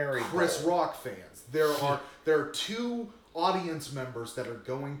primary Chris goal. Rock fans. There are two audience members that are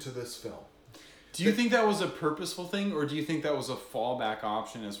going to this film. Do you think that was a purposeful thing, or do you think that was a fallback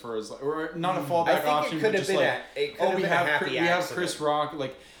option as far as, or not a fallback option, could but have just been like, it could have we been a have happy we have accident. Chris Rock,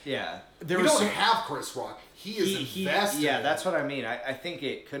 like Yeah. there We was don't so, have Chris Rock. He is invested. Yeah, that's what I mean. I think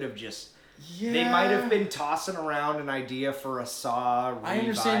it could have just... yeah. They might have been tossing around an idea for a Saw I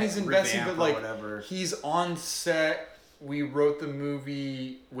understand he's invested, revamp but like or whatever. he's on set. We wrote the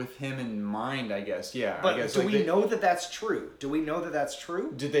movie with him in mind, I guess. Yeah, But I guess. do like, we they- know that that's true? Do we know that that's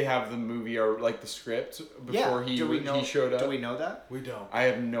true? Did they have the movie or like the script before he do we know, he showed up? Do we know that? We don't. I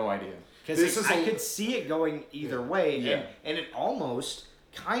have no idea. Because This is I a- could see it going either way, Yeah. and it almost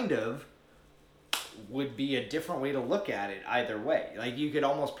kind of would be a different way to look at it either way. Like you could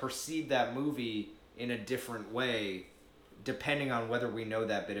almost perceive that movie in a different way depending on whether we know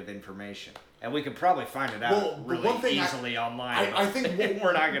that bit of information. And we could probably find it out Well, but really one thing easily online. I think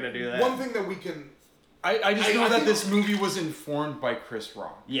we're not going to do that. One thing that we can... I just know I that think- this movie was informed by Chris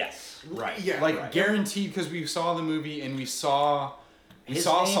Rock. Yes, right. Yeah, Like right. guaranteed, because we saw the movie and we saw We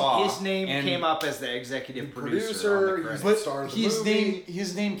saw Saw. His name and- came up as the executive producer. On the credits. But But of the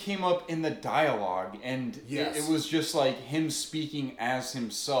his movie. name came up in the dialogue, and Yes. it was just like him speaking as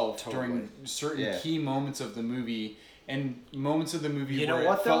himself Totally. during certain Yeah. key moments of the movie, and moments of the movie You know where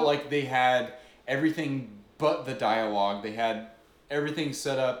what, it felt though? like they had everything but the dialogue. They had everything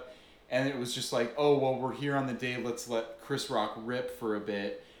set up, and it was just like, oh well, we're here on the day. Let's let Chris Rock rip for a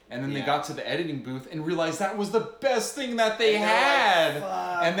bit. And then they Yeah. got to the editing booth and realized that was the best thing that they And they're like, had.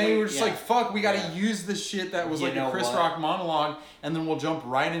 "Fuck, and they we- were just yeah. like, fuck, we gotta Yeah. use the shit that was You like a know Chris what? Rock monologue, and then we'll jump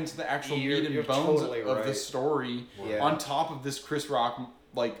right into the actual You're- meat and you're bones totally of the right. story Yeah. on top of this Chris Rock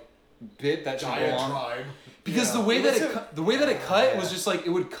like bit that should go on. Diatribe. Because Yeah. the way It that was it a- cut, the way that it cut Yeah. was just like it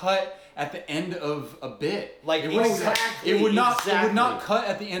would cut at the end of a bit. Like, it wouldn't cut, exactly, it would not exactly. cut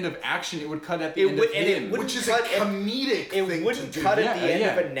at the end of action. It would cut at the It end would- of and it him. wouldn't Which is a cut at- comedic It thing wouldn't to do. cut at the Yeah, end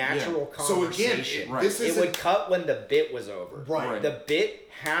of yeah, a natural yeah. So again, conversation. Right. this It is would cut when the bit was over. Right. The bit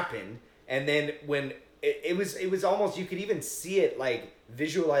happened, and then when it was almost, you could even see it, like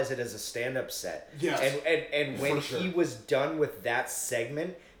visualize it as a stand-up set. Yes. And when For he sure. was done with that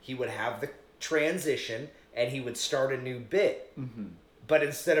segment, he would have the transition and he would start a new bit. Mm-hmm. But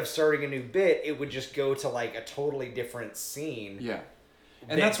instead of starting a new bit, it would just go to like a totally different scene. Yeah.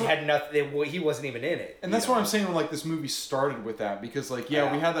 And And that's what had nothing. He wasn't even in it. And you that's know? why I'm saying like this movie started with that, because like we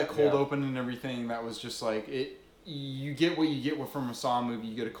had that cold Yeah. open and everything that was just like it. You get what you get from a Saw movie.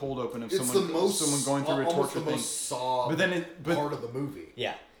 You get a cold open of It's someone the most someone going through a almost torture the thing. most Saw But then part of the movie.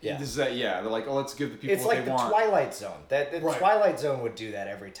 Yeah. Yeah. This is that they're like, oh, let's give the people It's what like they the want. Twilight Zone. That the Right. Twilight Zone would do that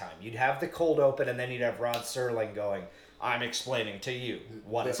every time. You'd have the cold open, and then you'd have Rod Serling going, "I'm explaining to you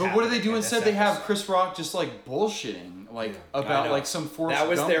what is." But what do they do happening in instead? this They have episode." Chris Rock just like bullshitting like Yeah. I about know. like some Forrest That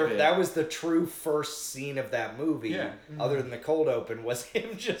was Gump their. bit. That was the true first scene of that movie. Yeah. Other than the cold open, was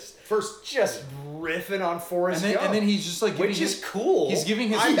him just First, riffing on Forrest and Gump. then he's just like giving which his- is cool. he's giving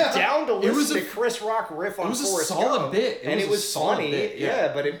his- I'm Yeah. down to It listen was a- to Chris Rock riff on it was a Forrest solid Gump, bit. It and was it a was solid funny. bit,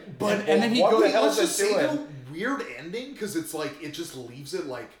 yeah. but it. But- and then he what goes- the but hell's let's it just say doing? the weird ending because it's like it just leaves it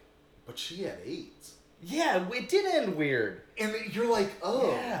like, but she had AIDS, Yeah, it did end weird. and you're like,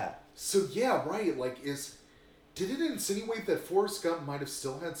 oh, Yeah. so yeah, right. Like, did it insinuate that Forrest Gump might have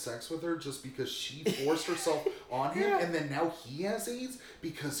still had sex with her just because she forced herself on him, Yeah. and then now he has AIDS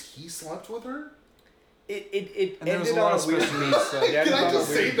because he slept with her? It And there was ended a lot on of a weird special beat. needs stuff. It ended Can I on a just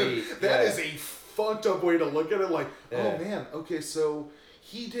say weird that beat. that Yeah. is a fucked up way to look at it? Like, Yeah. oh man, okay, so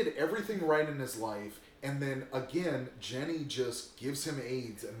he did everything right in his life, and then again, Jenny just gives him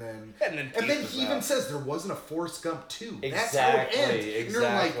AIDS, and then And then he even says there wasn't a Forrest Gump 2. Exactly. That's how it ends. And you're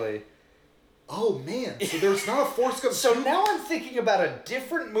like, Exactly. oh man, so there's not a Forrest Gump So 2. now I'm thinking about a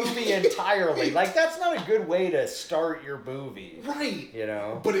different movie entirely. Like that's not a good way to start your movie. Right. You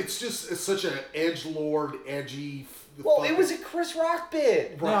know. But it's such an edgelord, edgy. Well, it was a Chris Rock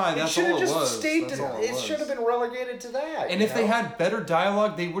bit. No, It that's should all have it just was. stayed. That's all It was. should have been relegated to that. And you if they know? had better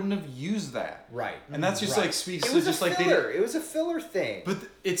dialogue, they wouldn't have used that. right, And that's just right. like speaks It to was just a like they filler. did. It was a filler thing. But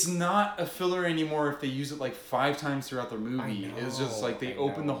it's not a filler anymore if they use it like 5 times throughout their movie. I It's just like they know,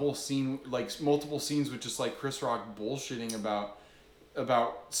 I open the know. whole scene, like multiple scenes with just like Chris Rock bullshitting about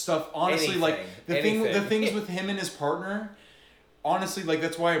stuff. Honestly, like Anything. the things with him and his partner. Honestly, like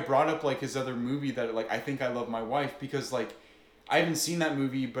that's why I brought up like his other movie that like I Think I Love My Wife, because like I haven't seen that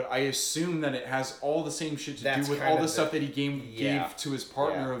movie, but I assume that it has all the same shit to That's do with kind all of the the- stuff that he gave Yeah. to his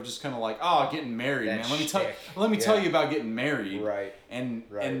partner Yeah. of just kind of like, oh, getting married, That man. shtick. Let me tell Yeah. you about getting married. Right. And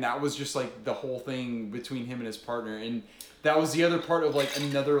Right. and that was just like the whole thing between him and his partner, and that was the other part of like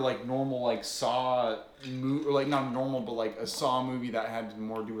another like normal like Saw movie, or like not normal, but like a Saw movie that had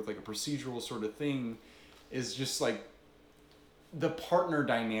more to do with like a procedural sort of thing, is just like the partner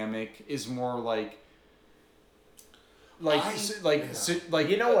dynamic is more like You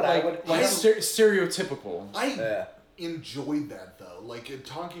know what I would- stereotypical. I Yeah. enjoyed that though. Like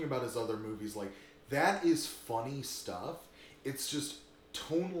talking about his other movies, like that is funny stuff. It's just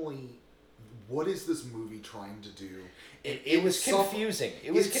tonally, what is this movie trying to do? It was confusing.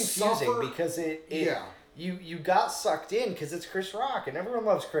 It was confusing because it yeah. you got sucked in because it's Chris Rock and everyone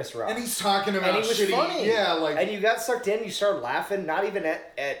loves Chris Rock. And he's talking about And he was shitty, funny. yeah, like and you got sucked in, you start laughing, not even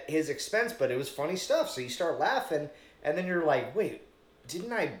at his expense, but it was funny stuff. So you start laughing, and then you're like, wait,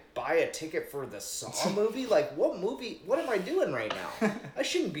 didn't I buy a ticket for the Saw movie? Like, what movie? What am I doing right now? I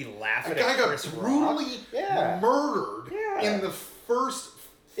shouldn't be laughing a guy at got Chris Rock. brutally Yeah. murdered Yeah. in the first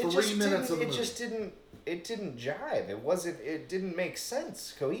It 3 just minutes didn't, of the it movie. just didn't. It didn't jive. It didn't make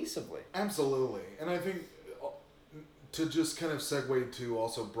sense cohesively. Absolutely. And I think to just kind of segue to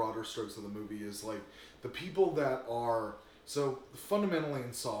also broader strokes of the movie is like the people that are so fundamentally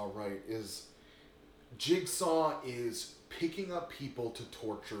in Saw, right, is Jigsaw is picking up people to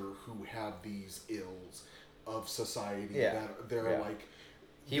torture who have these ills of society Yeah. that they're Yeah. like.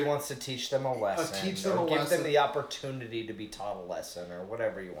 He wants to teach them a lesson. teach them or a give lesson. them the opportunity to be taught a lesson, or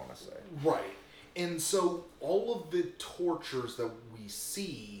whatever you want to say. Right. And so all of the tortures that we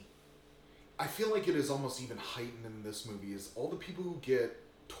see, I feel like it is almost even heightened in this movie, is all the people who get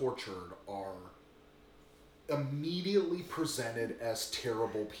tortured are immediately presented as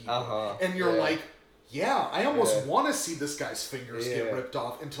terrible people. Uh-huh. And you're Yeah. like, yeah, I almost Yeah. want to see this guy's fingers Yeah. get ripped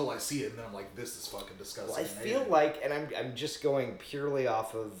off until I see it, and then I'm like, this is fucking disgusting. Well, I and feel hate it. like, and I'm just going purely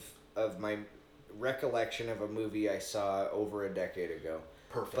off of my recollection of a movie I saw over a decade ago.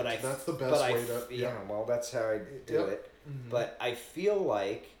 Perfect. But That's the best but way to... yeah. Well, that's how I do Yep. it. But I feel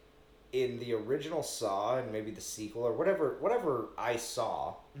like in the original Saw and maybe the sequel or whatever I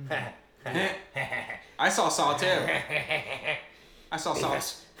saw. I saw Saw too. I saw Saw.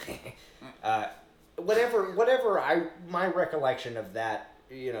 Whatever my recollection of that,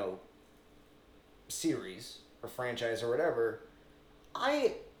 series or franchise or whatever,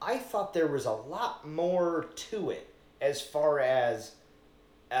 I thought there was a lot more to it as far as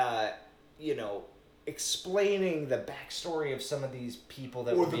explaining the backstory of some of these people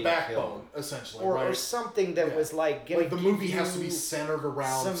that or were the being backbone, killed. essentially, Or right? something that Yeah. was like Like the movie give has to be you centered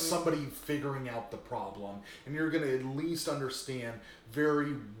around some- somebody figuring out the problem, and you're gonna at least understand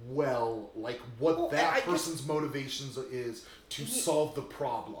very well like what Well, that I guess- person's motivations is to solve the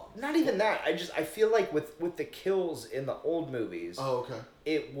problem. Not even that. I feel like with the kills in the old movies, Oh, okay.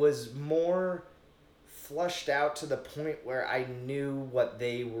 it was more flushed out to the point where I knew what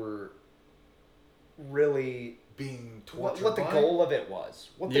they were really Being tortured. what the by? goal of it was.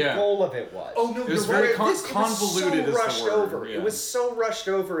 What the Yeah. goal of it was. Oh no, It was you're very right. con- It was convoluted is so the rushed word, over. yeah. It was so rushed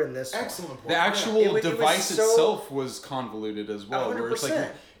over in this one. Excellent point. The Yeah. actual It was device so- itself was convoluted as well, where it's like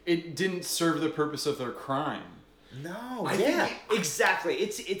 100%. it didn't serve the purpose of their crime. No, I yeah, think exactly.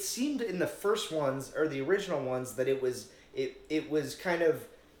 It seemed in the first ones or the original ones that it was kind of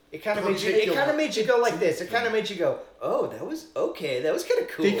made you go like this. It kind of made you go, oh, that was okay. That was kind of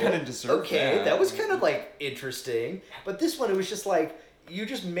cool. They kinda deserved okay. that. That was kind of like interesting. But this one, it was just like you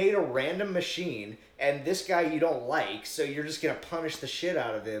just made a random machine, and this guy you don't like, so you're just gonna punish the shit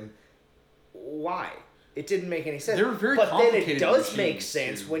out of him. Why? It didn't make any sense. They were very but then it complicated does make machines,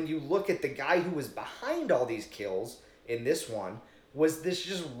 sense too. when you look at the guy who was behind all these kills in this one. Was this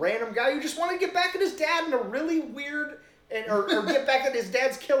just random guy who just wanted to get back at his dad in a really weird or get back at his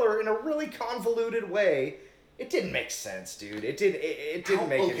dad's killer in a really convoluted way? It didn't make sense, dude. It didn't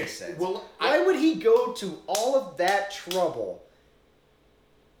make any sense. Well, Why would he go to all of that trouble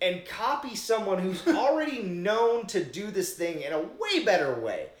and copy someone who's already known to do this thing in a way better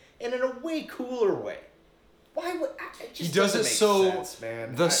way and in a way cooler way? Why would it just He does doesn't it make so sense,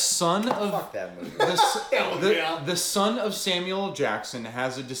 man. the son of Fuck that movie. the son of Samuel Jackson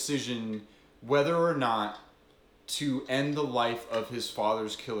has a decision whether or not to end the life of his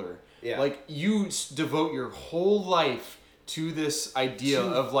father's killer. Yeah. Like you devote your whole life to this idea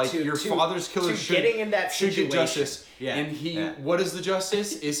of like your father's killer to should getting in that should get situation. justice. Yeah. And he Yeah. what is the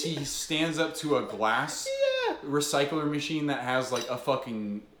justice? Is he stands up to a glass Yeah. recycler machine that has like a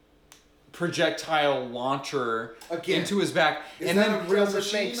fucking projectile launcher Again, into his back, is and that then a real doesn't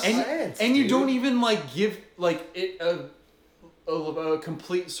machine? make and, sense, and you dude. don't even like give like it a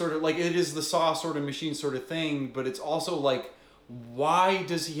complete sort of like it is the Saw sort of machine sort of thing, but it's also like why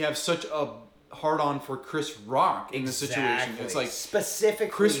does he have such a hard on for Chris Rock in this situation? It's like specifically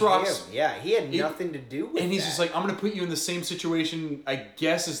Chris Rock's- him. Yeah, he had nothing to do with and he's that. just like I'm gonna put you in the same situation I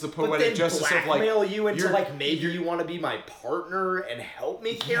guess as the but poetic then justice of like blackmail you into you're- like maybe you want to be my partner and help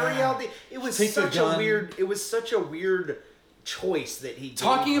me carry Yeah. out the. It was Take the such a gun. weird. It was such a weird choice that he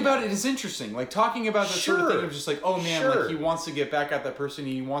Talking gave about him. it is interesting. Like talking about that sort of Sure. thing of just like, oh man, Sure. like he wants to get back at that person.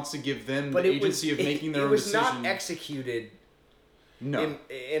 He wants to give them But the it was agency of making their it own was decision. not executed no,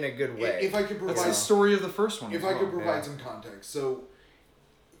 in a good way. If I could that's provide the story of the first one. If as I could well. provide yeah. some context, so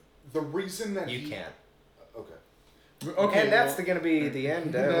the reason that you he can't. okay. Okay, And that's well, gonna be the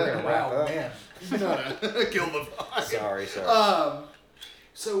end. We're gonna wrap wow, up. man, you know to kill the vibe. Sorry.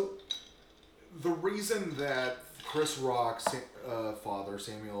 So the reason that Chris Rock's father,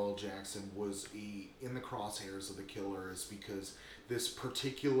 Samuel L. Jackson, was in the crosshairs of the killer is because this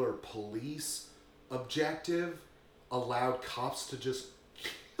particular police objective allowed cops to just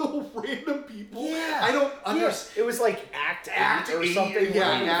kill random people. Yeah. I don't Yes, understand. it was like Act Act 8 or eight, something. yeah,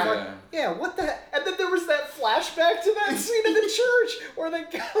 where you yeah. fuck- yeah, what the heck? And then there was that flashback to that scene in the church where the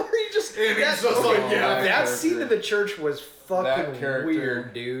guy, where he just... And he's that, just like, yeah, that that scene in character. the church was fucking That character.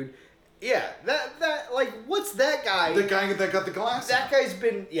 weird, dude. Yeah, that like, what's that guy? The guy that got the glass. That guy's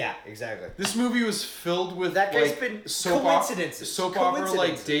been, yeah, exactly. This movie was filled with That guy's like, been soap coincidences. opera like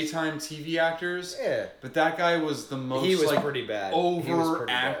Coincidences. daytime TV actors. Yeah. But that guy was the most He was like pretty bad. He was pretty bad.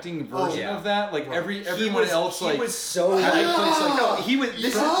 overacting version yeah. of that. Like everyone else like he was so had like, a place, like, no, he was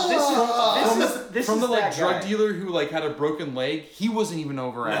this from is the like that drug guy. dealer who like had a broken leg, he wasn't even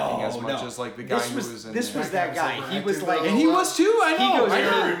overacting as much as like the guy who was in this there. was that guy. He was overacting, like, though. And he was too. I He know. goes, I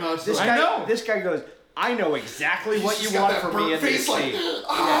know. very much this so. guy, I know. This guy goes, I know exactly what He's you got want that from burnt me in this face, like,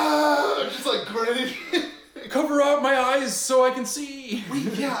 scene. just like grinning. Cover up my eyes so I can see. Wait,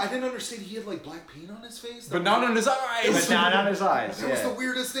 yeah, I didn't understand he had like black paint on his face. But not on his eyes. But not on his eyes. That was Yeah. the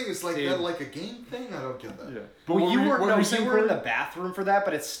weirdest thing. It's like Dude. that, like a game thing. I don't get that. Yeah. Well, what you were were you saying, you were in the Corey? bathroom for that,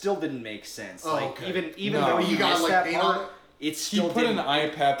 but it still didn't make sense. Oh, like okay. even No. though He you got, missed like, that paint on part, it? it He still put an didn't.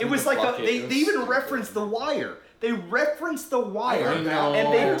 iPad. It through was the like bucket. they It was even stupid. referenced The Wire. They referenced The Wire, I know,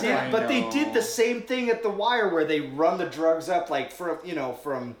 and they I did, but they know. did the same thing at The Wire where they run the drugs up like from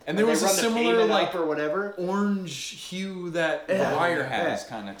And there was they a run the similar, payment like, up or whatever. orange hue that The Yeah. Wire has Yeah.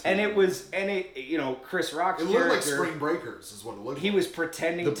 kind of. And it Chris Rock's It looked like character, Spring Breakers, is what it looked he like. was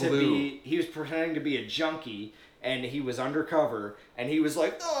pretending The to blue. be a junkie, and he was undercover, and he was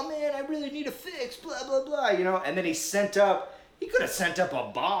like, oh man, I really need a fix, blah blah blah, and then he could have sent up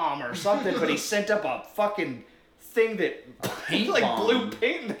a bomb or something, but he sent up a fucking thing that paint like bomb. blue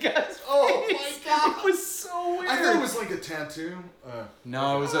paint in the guy's face. Oh my God. It was so weird. I thought it was like a tattoo.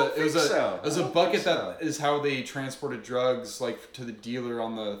 No, it was I don't it was think a so. it was I a don't bucket think that is how they transported drugs like to the dealer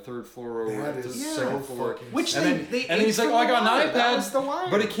on the third floor over That to is the so second floor. fucking Which And then, they and then he's like, ate "Oh, I from got The Wire. an That was The iPad, Wire.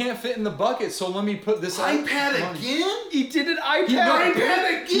 but it can't fit in the bucket, so let me put this iPad again? He did an iPad. He brought-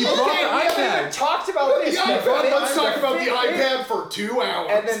 iPad He again? brought Okay, the we haven't even iPad. talked about this. The iPad. Let's talk about the Fitbit. iPad for 2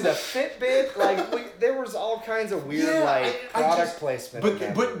 hours. And then the Fitbit, like there was all kinds of weird Yeah, like I product just- placement. in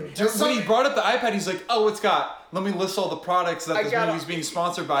that But movie. when he brought up the iPad, he's like, "Oh, it's got. Let me list all the products that I this got- movie's being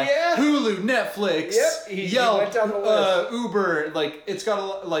sponsored by: Yeah. Hulu, Netflix, Yep, he Yelp, went down the list. Uber. Like it's got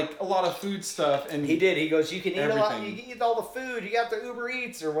a lot of food stuff." And He did. He goes, "You can eat a lot. Everything. You can eat all the food. You got the Uber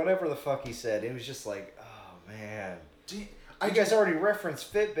Eats or whatever the fuck he said." It was just like, oh man. I You guys already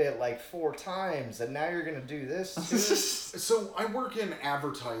referenced Fitbit like 4 times, and now you're gonna do this too? So I work in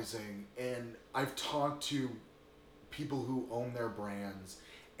advertising, and I've talked to people who own their brands,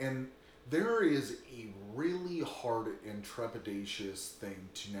 and there is a really hard and trepidatious thing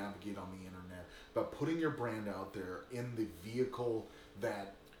to navigate on the internet about putting your brand out there in the vehicle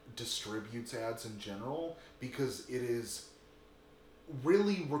that distributes ads in general, because it is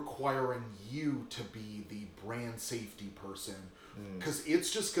really requiring you to be the brand safety person, because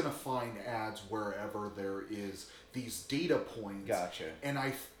it's just going to find ads wherever there is these data points. Gotcha. And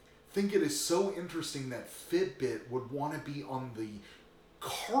I think it is so interesting that Fitbit would want to be on the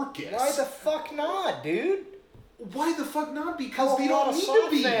carcass. Why the fuck not, dude? Why the fuck not? Because they A lot don't of need soft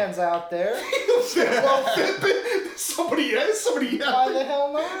to be. fans out there. Well, Fitbit, somebody Why the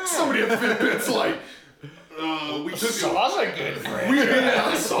hell not? somebody at Fitbit's like, we took Saw's a good friend.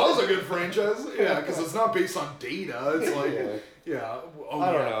 yeah, Saw's a good franchise. Yeah, because it's not based on data. It's like, yeah. Oh,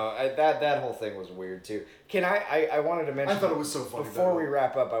 I don't yeah. know. That whole thing was weird too. Can I wanted to mention. I thought it was so funny, Before though. we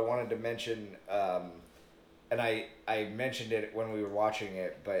wrap up, I wanted to mention, and I mentioned it when we were watching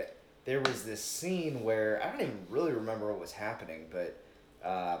it, but there was this scene where I don't even really remember what was happening, but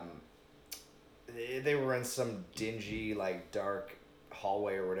they were in some dingy, like dark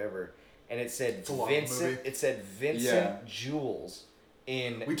hallway or whatever, and it said a long Vincent. movie. It said Vincent Yeah. Jules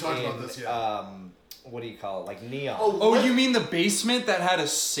in. We talked about in, this, yeah. What do you call it? Like neon. oh, let- you mean the basement that had a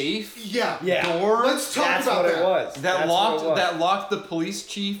safe Yeah. Yeah. door Let's talk That's about what that. it was. that That's locked what it was. that locked the police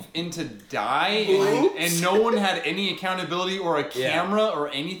chief into die, Oops. and no one had any accountability or a Yeah. camera or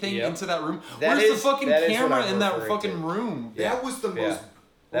anything Yep. into that room. That Where's is- the fucking that is what camera I'm in that referring fucking to. room? Yeah. That was the Yeah. most.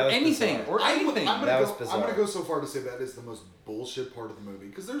 That Or was anything, bizarre. or anything. I'm That was gonna bizarre. go so far to say that is the most bullshit part of the movie,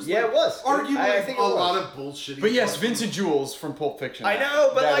 because there's Yeah, like, it was. arguably I think it a was. lot of bullshit. But yes, Vincent Jules from Pulp Fiction. I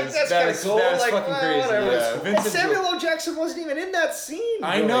know, but That like is- that's that kind of is- cool. That is like, fucking well, crazy. whatever. Yeah, And Vincent Samuel Jules. L. Jackson wasn't even in that scene.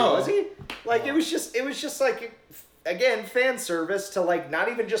 I really, know. was he? Like it was just like again fan service to like not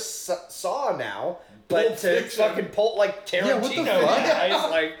even just Saw now, but Pulp to Fiction. fucking like Tarantino. Yeah, what the fuck?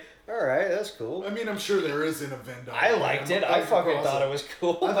 guys. Like, all right, that's cool. I mean, I'm sure there is in a Venn diagram. I liked it. I fucking thought it was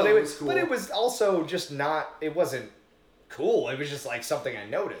cool. I But thought it it was was cool. But it was also just not. It wasn't cool. It was just like something I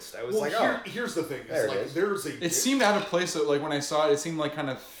noticed. I was Well, like, here's the thing. There It's it like is. there's a. It seemed out of place. Like when I saw it, it seemed like kind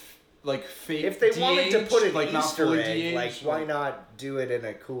of like fake. if they wanted to put an like not Easter fully egg, de-aged, like why not do it in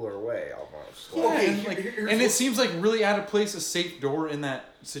a cooler way, almost. Yeah, Okay, and, like, here's and it what- seems like really out of place a safe door in that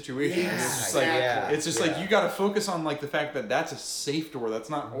situation. Yeah, It's just like exactly. it's just like you got to focus on like the fact that that's a safe door. That's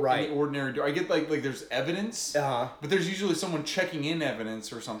not Right. any ordinary door. I get like there's evidence, Uh-huh. but there's usually someone checking in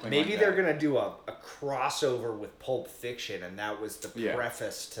evidence or something. Maybe like they're that. gonna do a crossover with Pulp Fiction, and that was the Yeah.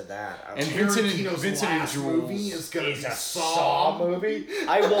 preface to that. I And don't Vincent and- Tarantino's Vincent and last Jules movie is gonna It's be a Saw movie.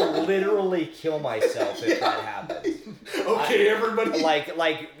 I will literally kill myself if that happens. Okay, everybody.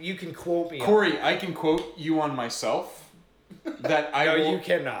 Like you can quote me. on Corey, that. I can quote you on myself. That I No, will. you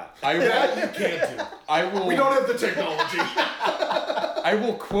cannot. I That will. you can't do. I will. We don't have the technology. I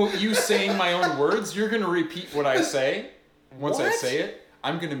will quote you saying my own words. You're gonna repeat what I say. Once I What? say it,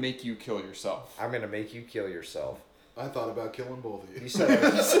 I'm gonna make you kill yourself. I'm gonna make you kill yourself. I thought about killing both of You you. said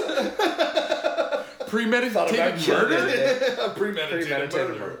Premeditated killing murder. it. Premeditated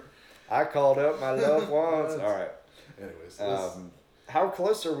murder. I called up my loved ones. All right. Anyways, let's- How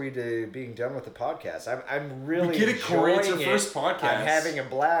close are we to being done with the podcast? I'm really We get it, Corey. It's your enjoying first it. podcast. I'm having a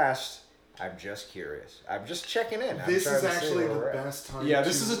blast. I'm just curious. I'm just checking in. I'm this trying is to see actually where the we're at. best time. Yeah,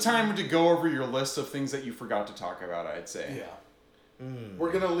 this to- is a time to go over your list of things that you forgot to talk about. I'd say. Yeah.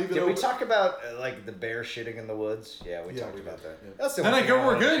 We're gonna leave it. Did we open. talk about like the bear shitting in the woods? Yeah, we Yeah, talked we about did, that. yeah. That's the Then one I thing go,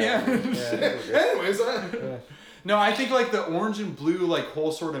 we're wanted to good, yeah. cover. Yeah, we're good. Anyways, No, I think like the orange and blue like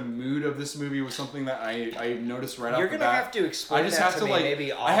whole sort of mood of this movie was something that I noticed right You're off the gonna bat. have to explain I just that have to to me like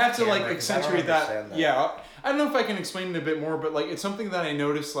maybe I have to like off-camera, 'cause I don't accentuate that. understand that. Yeah, I don't know if I can explain it a bit more, but like it's something that I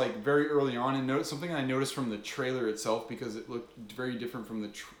noticed like very early on, and something I noticed from the trailer itself because it looked very different from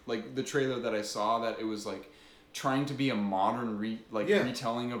the trailer that I saw. That it was like trying to be a modern Yeah.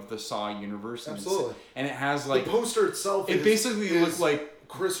 retelling of the Saw universe. And Absolutely. and it has like the poster itself. it basically is looked like.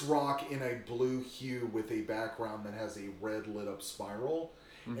 Chris Rock in a blue hue with a background that has a red lit up spiral,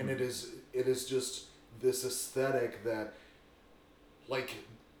 and it is just this aesthetic that, like,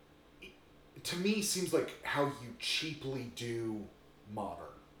 to me seems like how you cheaply do modern.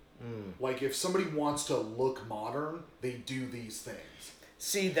 Like if somebody wants to look modern, they do these things.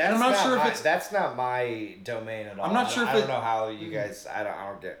 See, that's I'm not not sure if my, it's- that's not my domain at all. I'm not sure if I don't it- know how you guys. I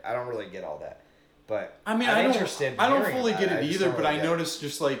don't really get all that. But I mean, I'm I don't. interested in I don't hearing fully about get it I just either, don't but really I get it. noticed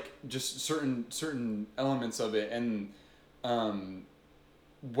just certain elements of it, and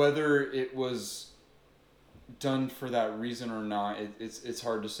whether it was done for that reason or not, it's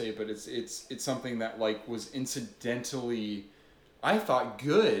hard to say. But it's something that like was incidentally, I thought,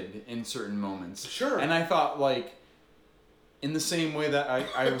 good in certain moments. Sure. And I thought like, in the same way that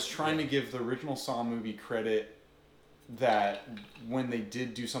I was trying to give the original Saw movie credit. That when they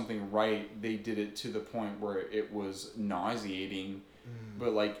did do something right, they did it to the point where it was nauseating.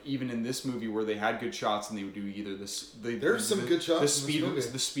 But like even in this movie, where they had good shots and they would do either this, There's some good shots in this speed, movie.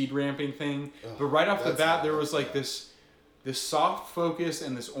 the speed ramping thing. Ugh, but right off the that's bat, not there bad, was like yeah. this soft focus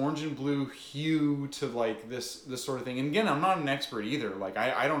and this orange and blue hue to like this sort of thing. And again, I'm not an expert either. Like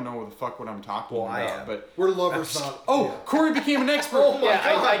I don't know the fuck what I'm talking Well, I about. am. But We're lovers, not. oh, yeah. Corey became an expert. Oh my Yeah,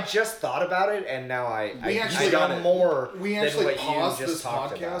 God. I just thought about it, and now We I actually got got it. more. We than actually what paused you just this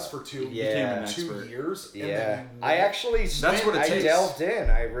talked podcast about. for two Became Yeah, an expert. 2 years. and yeah. then you I actually That's what it I takes. delved in.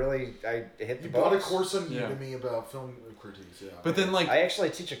 I hit the You bought a books. course on Yeah. Udemy about film critiques. Yeah. But then like I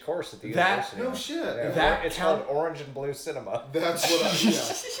actually teach a course at the That- university. No now. shit. Yeah, That it's count- called Orange and Blue Cinema. That's what I.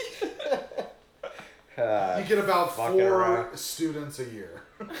 Yeah. You get about Fucking 4 around. students a year.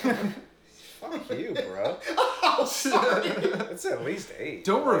 Fuck you, bro. It's at least 8.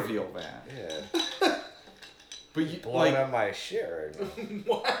 don't reveal that. Yeah, But you blowing like up my shit right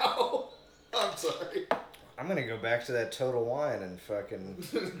now. Wow. I'm sorry. I'm gonna go back to that Total Wine and fucking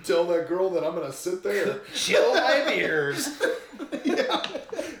Tell that girl that I'm gonna sit there. chill my beers. Yeah.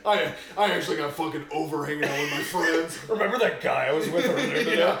 I actually got fucking over hanging out with my friends. Remember that guy I was with earlier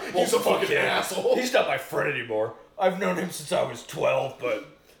today? Yeah, he's a fucking asshole. He's not my friend anymore. I've known him since I was 12, but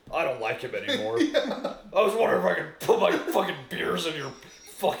I don't like him anymore. I was wondering if I could put my fucking beers in your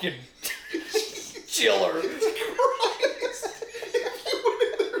fucking chiller. Christ. If you went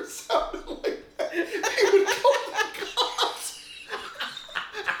in there and sounded like that, they would call the cops.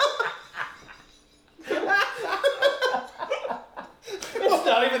 It's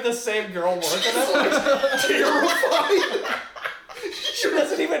not even the same girl working it. Terrified. She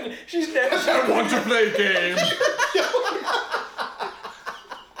doesn't even. She's never. I want to play game.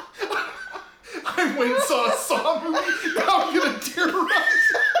 I went and saw a Saw movie. Now I'm gonna terrorize.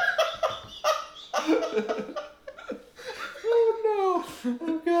 Oh no!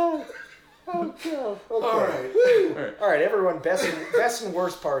 Oh god! Oh god! Okay. All right. All right, everyone. Best and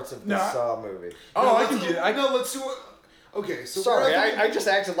worst parts of the No. Saw movie. Oh, No, I let's can do- do that. No, let's do it. Okay, so Sorry, we're at the, I just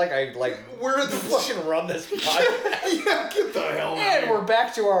acted like I we're at the fucking run this podcast. yeah, get the hell out. And we're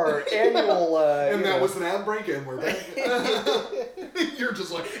back to our annual. And that was an ad break, and we're back. You're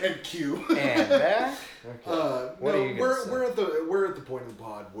just like, and cue. And back. Okay. What no, are you gonna say? we're at the point of the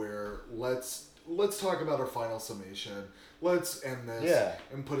pod where let's talk about our final summation. Let's end this. Yeah.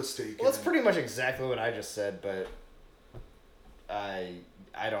 And put a stake. Well, that's in it. pretty much exactly what I just said, but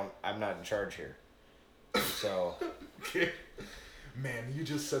I'm not in charge here. So Okay. Man, you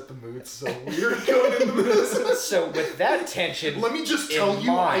just set the mood so weird going into this. so with that tension, Let me just in tell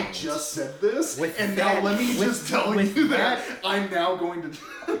you, I mind, just said this, With and that- now let me with- just tell with you that that- I'm now going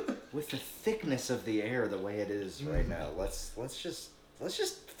to. with the thickness of the air the way it is right now, let's just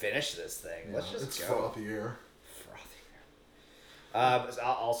finish this thing. Let's just it's go. frothy air. Frothy.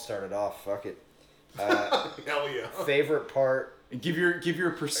 I'll start it off. Fuck it. Hell yeah. Favorite part. Give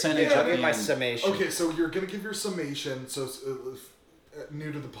your percentage Yeah, at give the my end. summation. Okay, so you're gonna give your summation. So new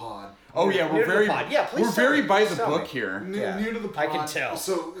to the pod. Oh yeah, New we're to the very pod. Yeah, please we're tell very me. by the Tell book me. here. New, Yeah, new to the pod. I can tell.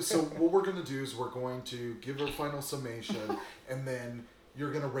 So what we're gonna do is we're going to give our final summation, and then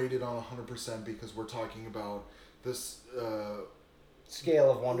you're gonna rate it on 100% because we're talking about this.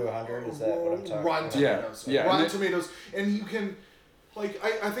 Scale of 1 to 100. Is that what I'm talking Rotten about? Tomatoes. Yeah, Rotten and it- Tomatoes, and you can. Like,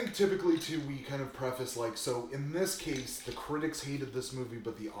 I think typically, too, we kind of preface, like, so in this case, the critics hated this movie,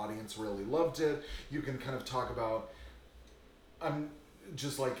 but the audience really loved it. You can kind of talk about,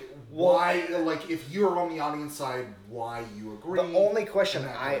 just like, why, like, if you're on the audience side, why you agree. The only question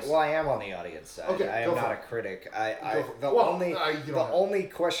and that I kind of I am on the audience side. Okay, I go am for not it. a critic. Go for it. The Well, only you the don't have- only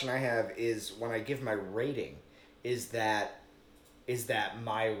question I have is when I give my rating, is that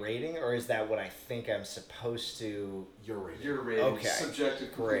my rating or is that what I think I'm supposed to? Your rating. Your rating. Okay.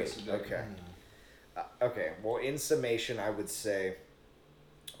 Subjective. Great. Subjective. Okay. Okay. Well, in summation, I would say,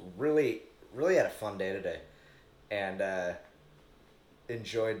 really had a fun day today, and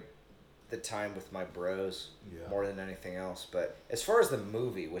enjoyed the time with my bros Yeah. more than anything else. But as far as the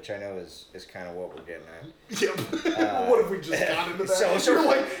movie, which I know is kind of what we're getting at. Yep. What if we just got into that? So You're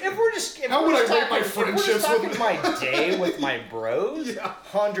like, if we're just how would I rate my if we're just friendships talking with- my day with my bros, Yeah.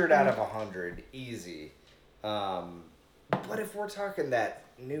 100 out of 100, easy. But if we're talking that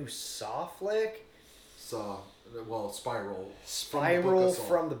new Saw flick, Spiral.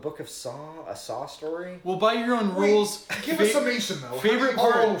 from the Book of Saw, a Saw story. Well, by your own rules, Give a summation, though. favorite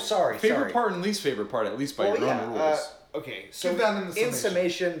How do you- part. sorry. Favorite part and least favorite part, at least by Well, your yeah. own rules. Okay, so Give that in the in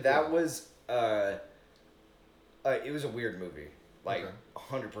summation. summation, that was it was a weird movie. Like Okay.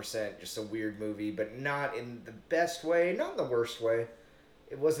 100% just a weird movie, but not in the best way, not in the worst way.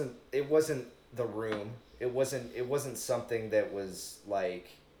 It wasn't The Room. It wasn't something that was like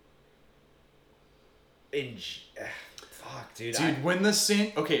fuck, dude. Dude, when the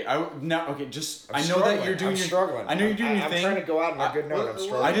scene, okay, just I'm I know that you're struggling. doing I'm your, struggling. I know you're doing your I'm thing. trying to go out on a good note. I'm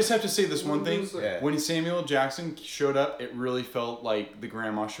struggling. I just have to say this one thing. Yeah. When Samuel Jackson showed up, it really felt like the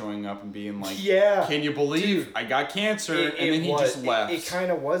grandma showing up and being like, Yeah. can you believe I got cancer?" and then he just left. It kind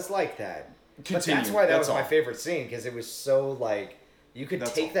of was like that. But Continue, that's why that that's was my all. favorite scene because it was so like you could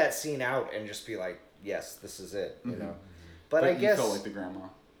That's take all. that scene out and just be like, yes, this is it, you know. but I you guess felt like the grandma.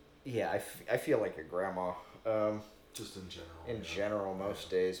 yeah, I feel like a grandma Just in general. in general most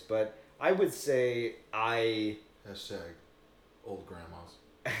days, but I would say Hashtag old grandmas.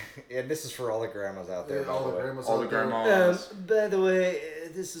 and this is for all the grandmas out there. Yeah, by all the the way. grandmas All out the there. grandmas. By the way,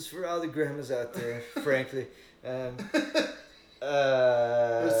 this is for all the grandmas out there. Frankly,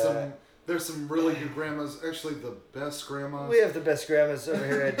 There's some really good grandmas. Actually, the best grandmas. we have the best grandmas over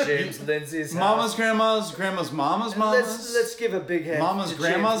here at James Lindsay's Mama's house. grandma's mama's mamas. Let's give a big hand Mama's to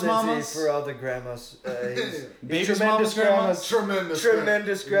grandma's James Lindsay mamas? for all the grandmas. He's Baby's tremendous mama's grandmas?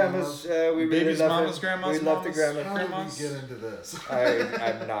 Tremendous grandmas. We really Baby's love mama's it. grandmas, We love the mamas? grandmas. How did grandmas? we get into this?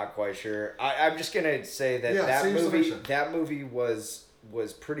 I'm not quite sure. I'm just gonna say that Yeah, say your summation. that movie was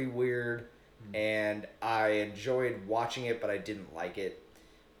pretty weird, Hmm. and I enjoyed watching it, but I didn't like it.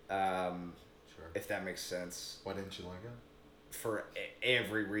 Sure. If that makes sense. Why didn't you like it? For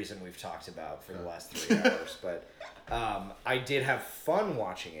every reason we've talked about for the Okay. last 3 hours, but I did have fun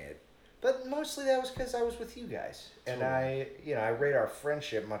watching it. But mostly that was because I was with you guys, and I rate our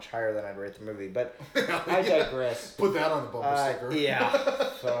friendship much higher than I'd rate the movie. But I digress. Put that on the bumper sticker. Yeah,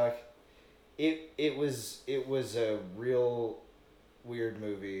 fuck. It was a real weird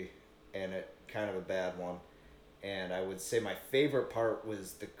movie, and it kind of a bad one. And I would say my favorite part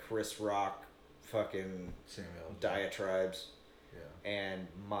was the Chris Rock fucking Samuel. diatribes. Yeah. And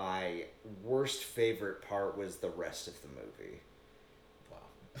my worst favorite part was the rest of the movie. Wow.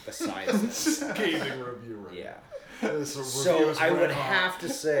 Besides this. Scathing review, right? Yeah. This review So is I red would hot. have to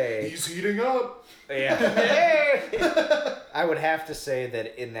say, He's heating up. yeah. Hey! I would have to say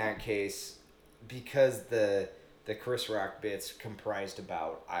that in that case, because the Chris Rock bits comprised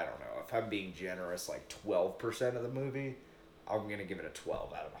about, I don't know, if I'm being generous, like 12% of the movie, I'm gonna give it a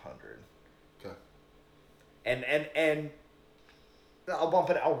 12 out of 100. Okay. And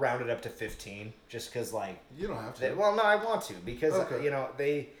I'll round it up to 15, just because like. You don't have to. Well, no, I want to because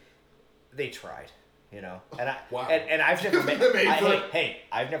Okay. they tried, and I Wow. and I've never made.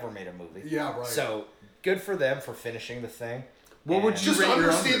 I've never made a movie. Yeah, right. So good for them for finishing the thing. What would And- you Just rate your own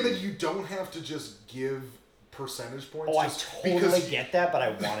understand movie? that you don't have to just give percentage points. Oh, I just totally because get that, but I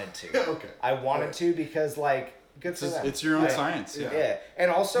wanted to. Okay. I wanted Right. to because like good for them. It's your own Right. science. Yeah. Yeah, and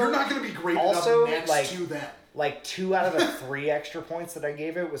also You're not going to be graded also, up next like- to them. like 2 out of the 3 extra points that I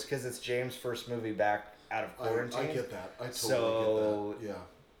gave it was because it's James' first movie back out of quarantine. I get that. I totally So- get that.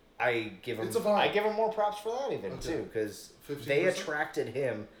 Yeah. I give him It's a vibe. I give him more props for that even Okay. too because 15%? they attracted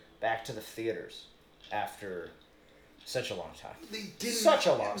him back to the theaters after such a long time. They didn't. Such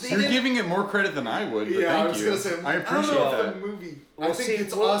a long they You're didn't- giving it more credit than I would, but Yeah, thank I was you. gonna say. I appreciate don't know that. if the movie. I We'll think see,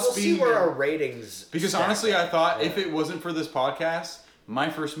 it's we'll us see being where there. our ratings. Because stack honestly, up. I thought if Yeah. it wasn't for this podcast, my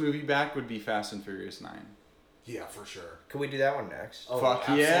first movie back would be Fast and Furious 9. Yeah, for sure. Can we do that one next? Oh, Fuck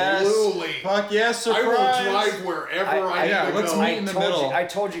absolutely. yes. Fuck yes, I surprise. will drive wherever I yeah, need to let's go. meet in the middle. I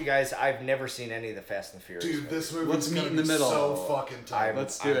told you guys I've never seen any of the Fast and Furious. Dude, this movie Let's is meet gonna in the be middle. so fucking tight. I'm,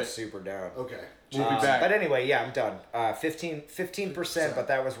 Let's do I'm it. super down. Okay. We'll be back. But anyway, yeah, I'm done. 15%, but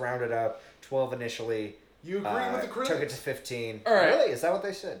that was rounded up. 12 initially. You agree with the Took it critics? to 15. All right. Really? Is that what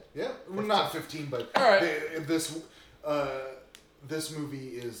they said? Yeah, well, not 15, but All right. this movie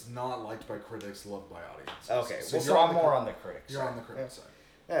is not liked by critics, loved by audiences. Okay, So well, you're so on I'm the more cri- on the critics. You're side. on the critic side.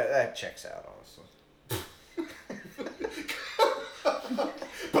 Yeah, that checks out, honestly.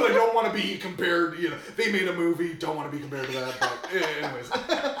 But I don't want to be compared. They made a movie. Don't want to be compared to that. But anyways,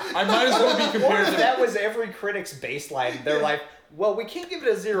 I might as well be What compared if to that was every critic's baseline? They're like, well, we can't give it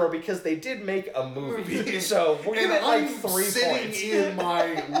a 0 because they did make a movie. So we'll give and it like I'm 3 sitting points. in my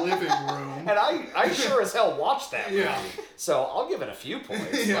living room. And I sure as hell watched that movie. Yeah. So I'll give it a few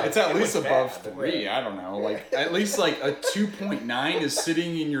points. Yeah. Like, It's at it least was above bad. 3. I don't know. Like at least like a 2.9 is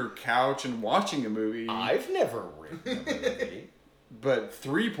sitting in your couch and watching a movie. I've never written a movie. But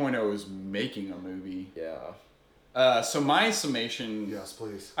 3.0 is making a movie. Yeah. So my summation. Yes,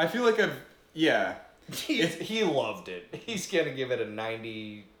 please. I feel like He loved it. He's gonna give it a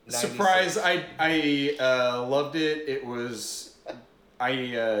 90. surprise. 96. I loved it. It was.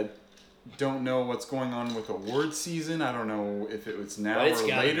 I don't know what's going on with award season. I don't know if it was now But it's or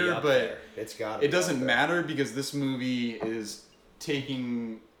gotta be later, up but there. It's got. it doesn't matter because this movie is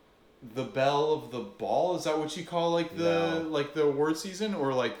taking the belle of the ball. Is that what you call like the the award season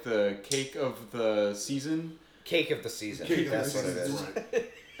or like the cake of the season? Cake of the season. Cake of That's the what it season's is.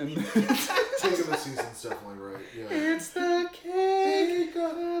 right. And Cake of the season's definitely right. Yeah. it's the cake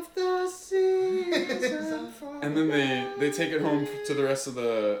of the season. And then they take it home to the rest of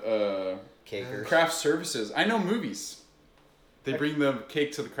the Cakers. craft services. I know movies. They bring the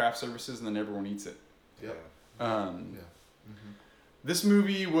cake to the craft services and then everyone eats it. Yep. Yeah. Yeah. This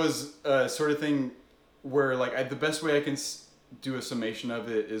movie was a sort of thing where, like, the best way I can do a summation of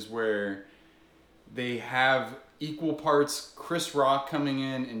it is where they have equal parts Chris Rock coming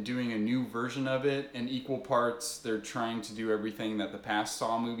in and doing a new version of it, and equal parts they're trying to do everything that the past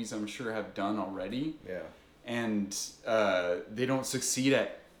Saw movies, I'm sure, have done already. Yeah. And they don't succeed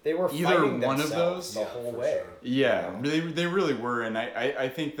at They were either fighting one of themselves those. the Yeah, whole for way. sure. Yeah, they really were, and I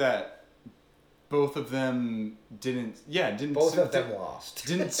think that both of them didn't Both of them lost.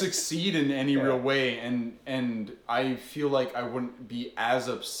 didn't succeed in any Yeah. real way, and I feel like I wouldn't be as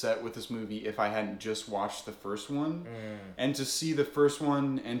upset with this movie if I hadn't just watched the first one. And to see the first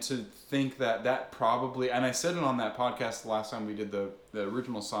one and to think that probably, and I said it on that podcast the last time we did the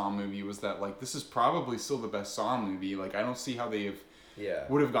original Saw movie, was that like this is probably still the best Saw movie. Like I don't see how they Yeah.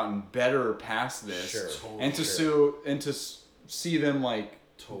 would have gotten better past this. Sure. And to see them like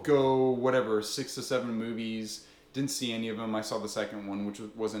Totally. go whatever 6 to 7 movies. Didn't see any of them. I saw the second one, which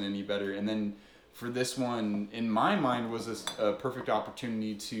wasn't any better. And then for this one, in my mind, was a perfect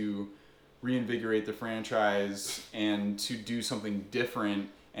opportunity to reinvigorate the franchise and to do something different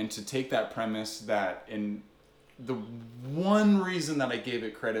and to take that premise that in the one reason that I gave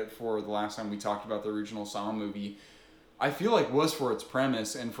it credit for the last time we talked about the original Saw movie, I feel like was for its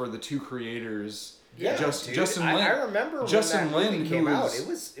premise and for the two creators. Yeah, Justin dude. Lin. I remember Justin when that Lin, movie who came out.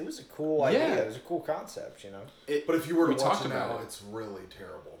 is- It was a cool idea. Yeah. It was a cool concept, you know. But if you were to We watch talked it about now, it. it's really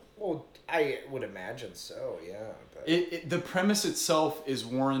terrible. Well, I would imagine so. Yeah. But The premise itself is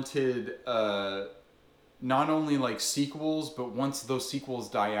warranted not only like sequels, but once those sequels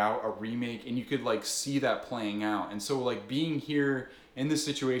die out, a remake, and you could like see that playing out. And so like being here in this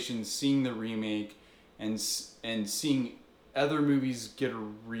situation, seeing the remake, and seeing other movies get a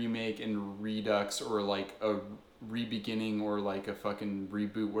remake and redux, or like a re-beginning, or like a fucking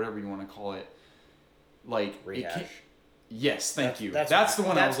reboot, whatever you want to call it. Like Rehash. Yes, thank you. That's That's the what-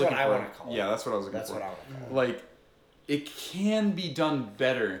 one I that's was looking what I for. wanna call it. Yeah, that's what I was looking That's for. what I want to call it. Like, it can be done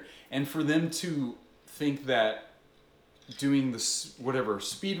better, and for them to think that doing this whatever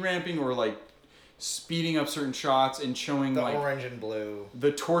speed ramping, or like speeding up certain shots and showing The like orange and blue.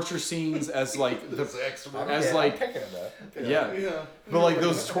 the torture scenes as like the This extra. as Yeah, like I'm picking it up. yeah. Yeah. But like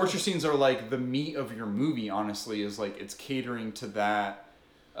those torture scenes are like the meat of your movie. Honestly, is like it's catering to that.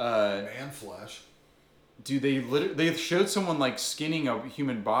 Man flesh. Dude, they showed someone like skinning a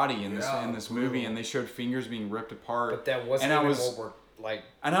human body in this Yeah, in this movie, brutal. and they showed fingers being ripped apart. But that wasn't and I even was, what we're like.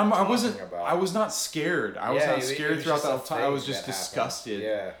 and about. I was not scared. I was Yeah, not it scared was throughout just that a whole time. I was thing just that happened. disgusted.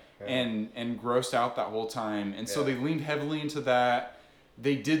 Yeah. And grossed out that whole time. And so Yeah. they leaned heavily into that.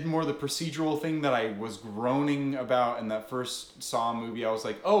 They did more the procedural thing that I was groaning about in that first Saw movie. I was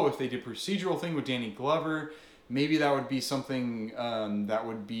like, oh, if they did procedural thing with Danny Glover, maybe that would be something that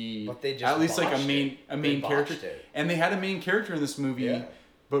would be But they just at least like a botched main They character. botched it. And they had a main character in this movie, Yeah.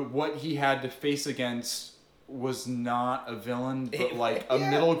 but what he had to face against was not a villain, but like a Yeah.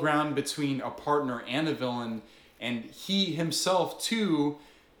 middle ground between a partner and a villain. And he himself too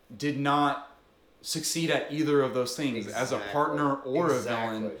did not succeed at either of those things as a Exactly. partner or a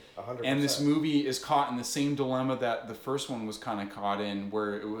Exactly. villain. 100%. And this movie is caught in the same dilemma that the first one was kind of caught in,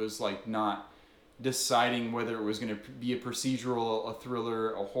 where it was like not deciding whether it was going to be a procedural, a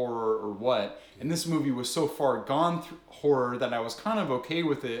thriller, a horror, or what. And this movie was so far gone horror that I was kind of okay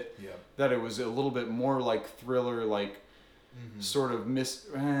with it. Yeah. That it was a little bit more like thriller, like sort of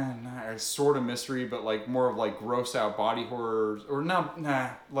not sort of mystery, but like more of like gross out body horror, or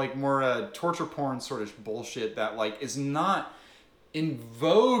like more torture porn sort of bullshit that like is not in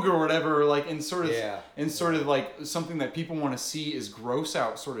vogue or whatever, like in sort of Yeah. sort of like something that people want to see is gross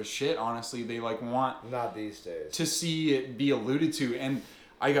out sort of shit. Honestly, they like want Not these days. to see it be alluded to, and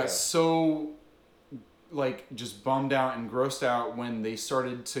I got Yeah. so like just bummed out and grossed out when they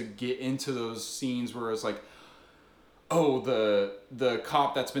started to get into those scenes where it's like, oh, the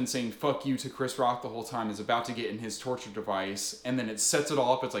cop that's been saying fuck you to Chris Rock the whole time is about to get in his torture device, and then it sets it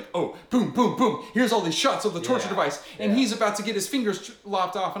all up. It's like, oh, boom, boom, boom, here's all these shots of the torture Yeah, device, and yeah. he's about to get his fingers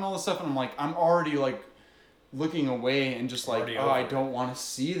lopped off and all this stuff, and I'm like, I'm already like looking away and just like, Already oh, over I it. don't want to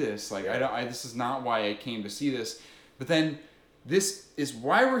see this. Like, Yeah. this is not why I came to see this. But then this is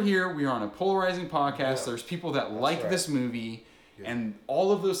why we're here. We are on a polarizing podcast. Yeah. There's people that like right. this movie. Yeah. And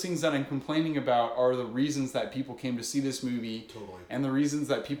all of those things that I'm complaining about are the reasons that people came to see this movie. Totally. And the reasons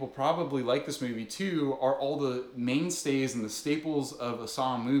that people probably like this movie too are all the mainstays and the staples of a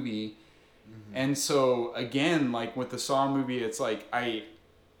Saw movie. And so again, like with the Saw movie, it's like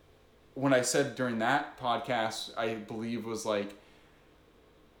when I said during that podcast, I believe was like,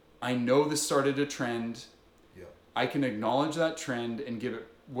 I know this started a trend. Yeah. I can acknowledge that trend and give it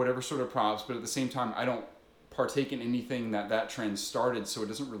whatever sort of props, but at the same time, I don't partake in anything that trend started, so it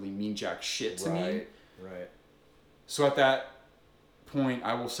doesn't really mean jack shit to me. Right. So at that point,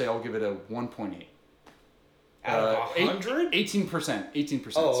 I will say I'll give it a 1.8. Out of 100? 18%.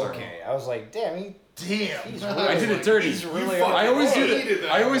 18%. Oh, sorry. okay. I was like, damn, Damn. He's I did it dirty. He's really You I always do hated the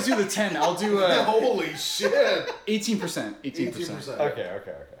that. I always do the 10. I'll do Holy shit. 18%. 18%. 18%. Okay.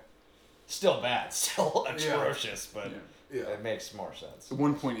 Still bad. Still atrocious, but Yeah. it makes more sense.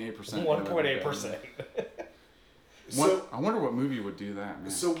 1.8%. 1.8%. So, I wonder what movie would do that, man.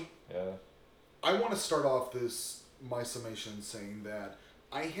 so Yeah. I want to start off my summation saying that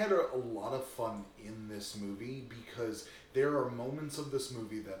I had a lot of fun in this movie because there are moments of this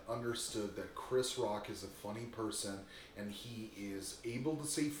movie that understood that Chris Rock is a funny person and he is able to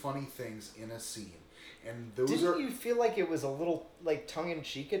say funny things in a scene. And those Didn't are you feel like it was a little like tongue in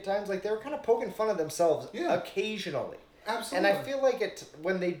cheek at times? Like they were kind of poking fun of themselves occasionally. absolutely. And I feel like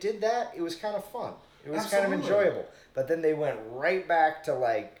when they did that, it was kind of fun. It was kind of Absolutely. enjoyable. But then they went right back to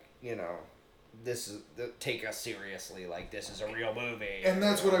like, this is take us seriously. Like this is a real movie. And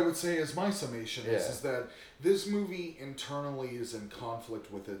that's what I would say as my summation Yeah. is that this movie internally is in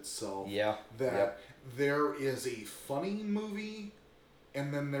conflict with itself. Yeah. That Yep. there is a funny movie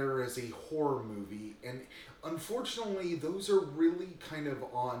and then there is a horror movie. And unfortunately, those are really kind of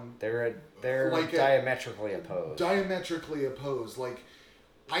on They're like diametrically opposed. diametrically opposed. Like,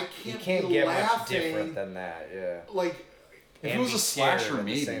 I You can't can't be get laughing. much different than that. Yeah. Like, If it And was be a slasher, scared at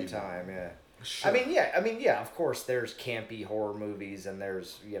maybe. the same time. Yeah. shit. I mean, yeah. Of course, there's campy horror movies and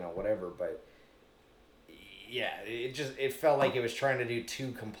there's whatever, but yeah, it felt like it was trying to do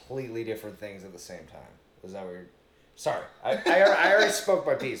two completely different things at the same time. Was that weird? Sorry, I already spoke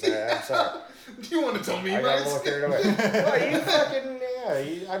my piece. I'm sorry. Do you want to tell me, I got a Max? little carried away. Well, you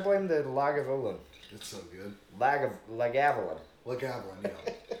fucking I blame the Lagavulin. It's so good. Lagavulin. Like Avalon,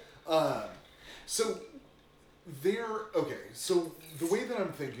 yeah. So so the way that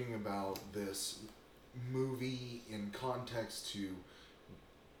I'm thinking about this movie in context to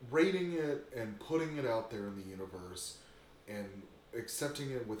rating it and putting it out there in the universe and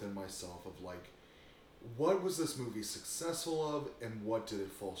accepting it within myself of like, what was this movie successful of and what did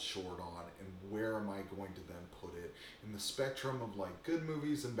it fall short on and where am I going to then put it in the spectrum of like good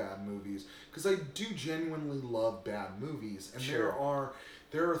movies and bad movies, because I do genuinely love bad movies, and Sure.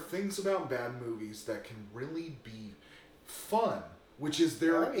 there are things about bad movies that can really be fun, which is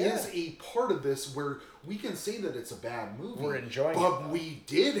there is a part of this where we can say that it's a bad movie, We're enjoying but it, though. we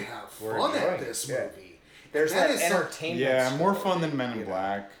did have We're fun enjoying at this it, yeah. movie. There's And that is some- entertainment. Yeah, more story, fun than Men in you know.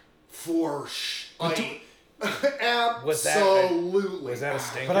 Black. for absolutely. Was that a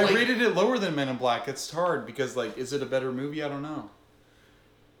stink? But I Like, rated it lower than Men in Black. It's hard because, like, is it a better movie? I don't know.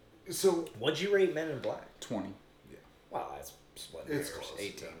 so What'd you rate Men in Black? 20. Wow, that's split It's hairs. close,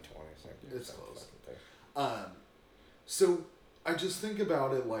 18, yeah. 20. It's same close. fucking thing. So I just think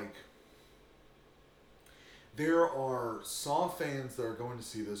about it like there are Saw fans that are going to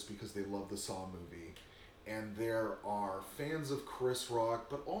see this because they love the Saw movie, and there are fans of Chris Rock,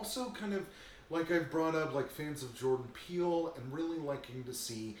 but also kind of like I've brought up, like fans of Jordan Peele and really liking to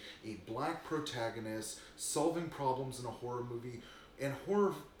see a black protagonist solving problems in a horror movie. And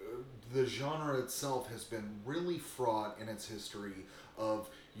horror, the genre itself has been really fraught in its history of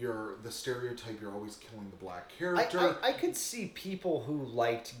the stereotype you're always killing the black character. I could see people who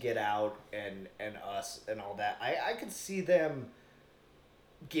liked Get Out and Us and all that. I could see them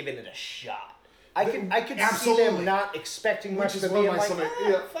giving it a shot. I could see Absolutely. them not expecting much Which to is be what like, my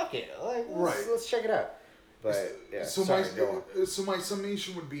summation- fuck it, like, Right. let's check it out. But yeah, so sorry, go on. my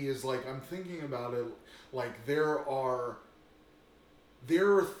summation would be is like I'm thinking about it like there are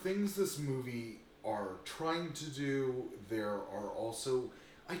things this movie are trying to do. There are also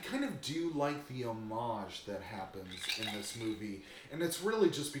I kind of do like the homage that happens in this movie, and it's really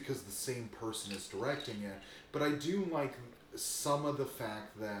just because the same person is directing it. But I do like some of the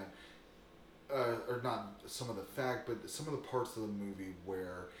fact that or not some of the fact, but some of the parts of the movie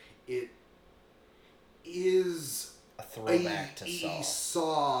where it is A throwback to a Saw.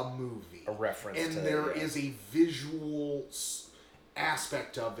 Saw movie. A reference and to there yeah. is a visual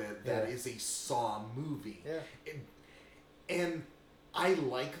aspect of it that Yeah. is a Saw movie. Yeah. And I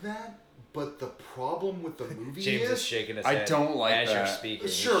like that, but the problem with the movie James is is... shaking his I head. don't like as you're that. speaking.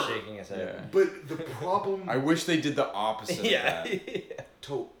 Sure. He's shaking his head. Yeah. But the problem... I wish they did the opposite Yeah. of that.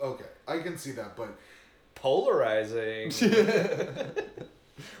 Okay, I can see that, but... Polarizing.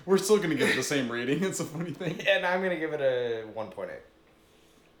 We're still going to give it the same rating. It's a funny thing. And I'm gonna give it a 1.8.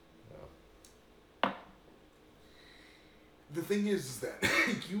 The thing is that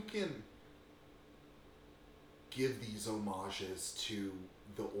you can give these homages to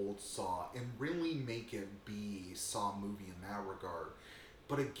the old Saw and really make it be a Saw movie in that regard.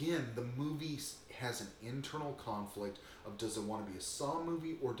 But again, the movie has an internal conflict of does it want to be a Saw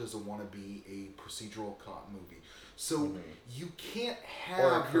movie or does it want to be a procedural cop movie? So you can't Or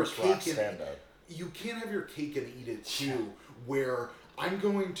a have your Chris Rock cake and stand-up. you can't have your cake and eat it too, where I'm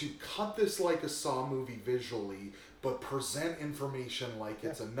going to cut this like a Saw movie visually, but present information like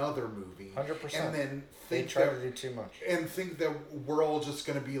it's another movie. 100%. And then They think try that, to do too much. and think that we're all just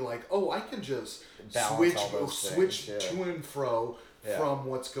going to be like, oh, I can just Balance all those switch things, yeah. to and fro Yeah. from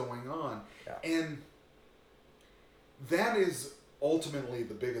what's going on. Yeah. And that is ultimately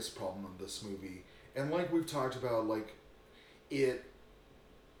the biggest problem of this movie. And like we've talked about, like, it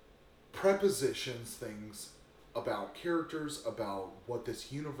prepositions things about characters, about what this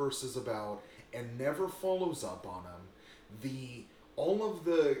universe is about, and never follows up on them. All of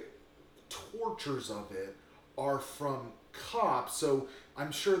the tortures of it are from cops, so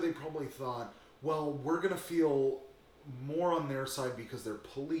I'm sure they probably thought, well, we're going to feel more on their side because they're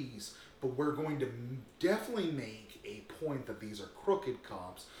police, but we're going to definitely make a point that these are crooked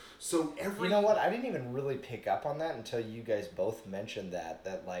cops. So You know what? I didn't even really pick up on that until you guys both mentioned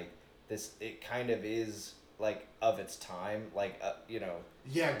that like this, it kind of is like of its time, like you know.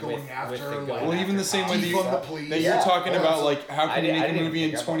 Yeah, going with after the like, going Well, even the same way that, defund the police. that Yeah. you're talking Oh, about, so- like, how I can you didn't- make I a didn't movie in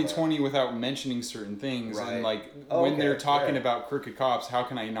pick up on that. 2020 without mentioning certain things? Right. And, like, Oh, when okay. they're talking Yeah. about crooked cops, how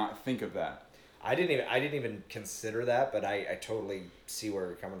can I not think of that? I didn't even consider that, but I totally see where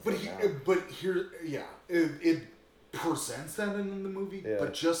you're coming from now. But here, yeah, it presents that in the movie, Yeah.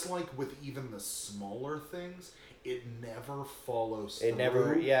 but just like with even the smaller things, it never follows It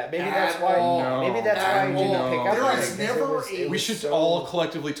never, through yeah. Maybe at that's why. all. No. Maybe that's why you didn't At pick all. up There on it, is 'cause never it a- We was should so- all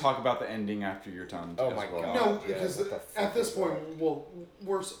collectively talk about the ending after you're done. Oh as my well. God. No, Yeah, because what the fuck at this is point, that? well,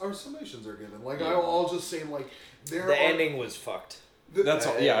 our summations are given. Like, Yeah. I'll just say, like, there The are... ending was fucked. That's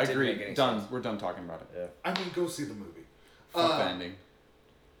all. Yeah, I It didn't make agree. any Done. sense. We're done talking about it. Yeah. I mean, go see the movie. Fuck the ending.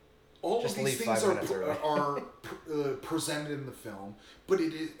 All Just of these leave things 5 minutes early. are presented in the film, but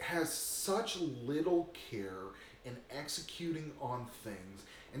it has such little care in executing on things.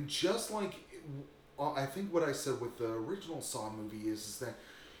 And just like, I think what I said with the original Saw movie is that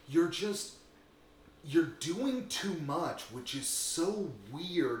you're doing too much, which is so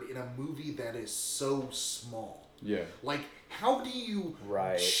weird in a movie that is so small. Yeah. Like, how do you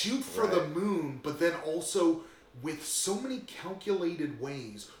Right, shoot for the right. moon, but then also, with so many calculated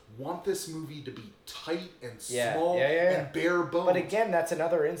ways, want this movie to be tight and Yeah, small yeah. and bare bones? But again, that's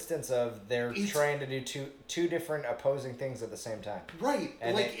another instance of they're It's- trying to do two different opposing things at the same time. right?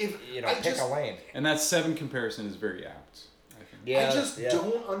 And like, if pick a lane. And that 7 comparison is very apt, I think. Yeah, I just yeah.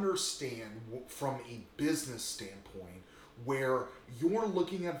 don't understand from a business standpoint where you're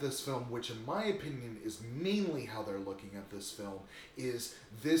looking at this film, which in my opinion is mainly how they're looking at this film, is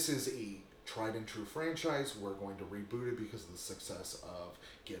this is a tried and true franchise. We're going to reboot it because of the success of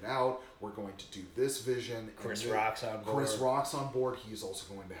Get Out. We're going to do this vision. Chris and Rock's on board. Chris Rock's on board. He's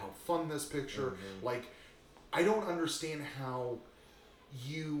also going to help fund this picture. Mm-hmm. Like, I don't understand how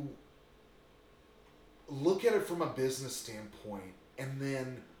you look at it from a business standpoint and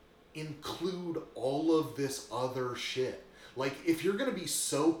then include all of this other shit. Like, if you're going to be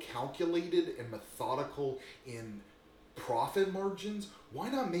so calculated and methodical in profit margins, why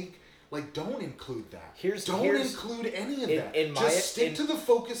not make, like, don't include that. Don't Here's- include any of in- that. in my- Just stick in- to the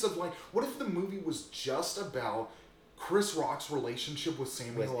focus of, like, what if the movie was just about Chris Rock's relationship with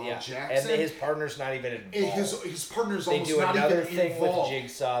Samuel L. Jackson? And his partner's not even And involved. his partner's They almost do not another even thing involved. with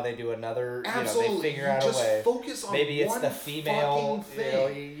Jigsaw. They do another. Absolutely. They figure You out just a way. focus on Maybe it's one the female. fucking You know,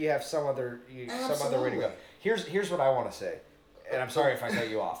 thing. you have some other some other way to go. Absolutely. Here's what I want to say, and I'm sorry if I cut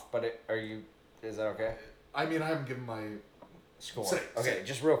you off, but is that okay? I mean, I haven't given my... Score. Say- Okay, say.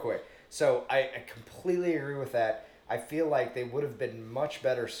 just real quick. So I completely agree with that. I feel like they would have been much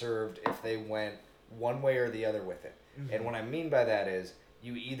better served if they went one way or the other with it. Mm-hmm. And what I mean by that is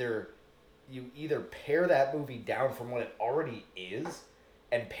you either pare that movie down from what it already is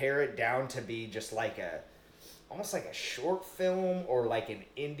and pare it down to be just like almost like a short film or like an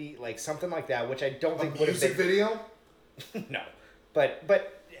indie, like something like that, which I don't A think would have music been video? no. But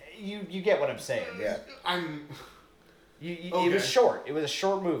you get what I'm saying. Yeah. I'm... It Okay. was short. It was a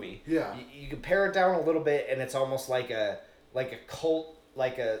short movie. Yeah. You can pare it down a little bit, and it's almost like a cult,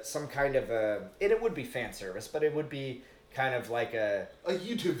 some kind of a. It would be fan service, but it would be kind of like a. A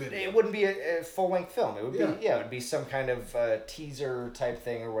YouTube video. It wouldn't be a full length film. It would Yeah. be it would be some kind of teaser type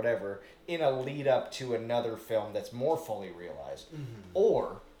thing or whatever in a lead up to another film that's more fully realized,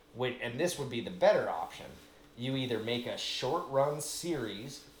 or and this would be the better option. You either make a short run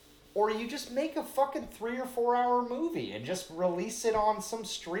series. Or you just make a fucking 3 or 4 hour movie and just release it on some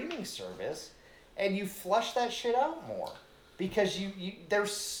streaming service, and you flush that shit out more, because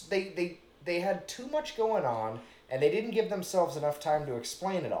they had too much going on and they didn't give themselves enough time to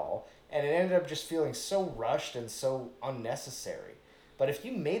explain it all, and it ended up just feeling so rushed and so unnecessary. But if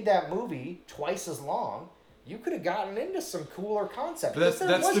you made that movie twice as long, you could have gotten into some cooler concepts. But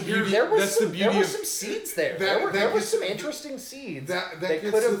that's the beauty- There that's the beauty were of- some seeds there. That there was gets- some interesting seeds that that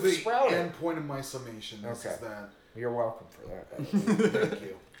gets could to have the sprouted. end point of my summation. Is Okay. that... You're welcome for that. Thank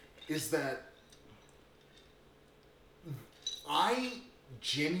you. Is that I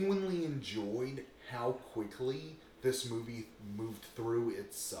genuinely enjoyed how quickly this movie moved through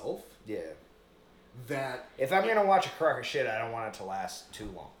itself. Yeah. That If I'm gonna watch a crock of shit, I don't want it to last too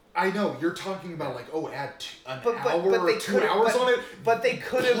long. I know you're talking about, like, add an But hour they or 2 could hours on it. But they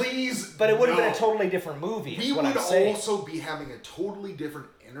could have. Please, But it would have been no. a totally different movie. We Is what would I'm saying. also be having a totally different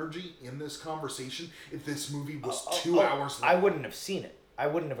energy in this conversation if this movie was 2 hours long. I wouldn't have seen it. I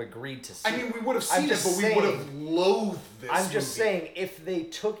wouldn't have agreed to see I mean, it. we would have I'm seen it, just but we would have saying- loathed this I'm just movie. saying,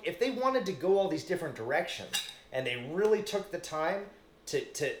 if they wanted to go all these different directions, and they really took the time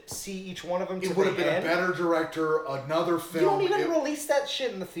to see each one of them to It would have the been end, a better director, another film. you don't even It- release that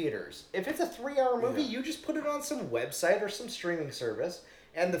shit in the theaters. If it's a 3-hour movie, Yeah. you just put it on some website or some streaming service,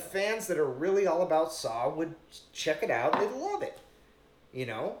 and the fans that are really all about Saw would check it out. They'd love it. You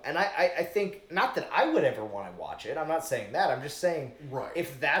know? And I think, not that I would ever want to watch it. I'm not saying that. I'm just saying, Right.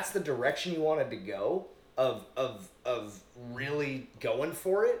 if that's the direction you wanted to go, of really going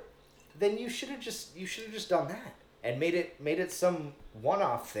for it, then you should have just done that. and made it some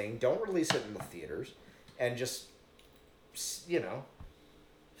one-off thing. Don't release it in the theaters, and just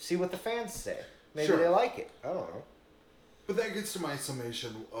see what the fans say. Maybe Sure. they like it. I don't know. But that gets to my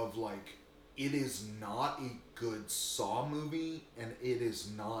summation of like, it is not a good Saw movie, and it is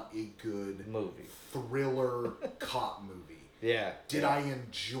not a good Movie. thriller cop movie. Yeah. Did I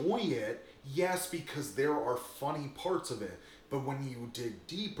enjoy it? Yes, because there are funny parts of it. But when you dig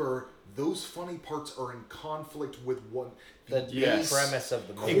deeper, those funny parts are in conflict with what The Yes. premise of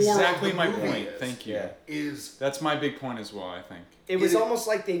the movie. Exactly of the my movie point. is. Thank you. Yeah. is That's my big point as well, I think. It was It- almost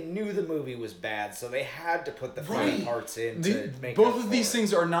like they knew the movie was bad, so they had to put the funny Right. parts in The- to make both up of these for it.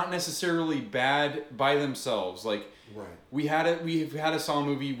 things are not necessarily bad by themselves. Like right. we've had a Saw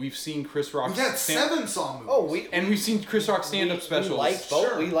movie. We've seen Chris Rock. We've had 7 Saw movies. Oh, we've seen Chris Rock stand-up we specials. like both.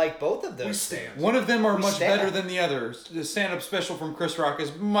 Sure. We like both of those. We stand. One of them are We much stand. better than the others. The stand-up special from Chris Rock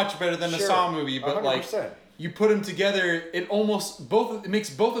is much better than the Sure. Saw movie, but like 100%. you put them together, it makes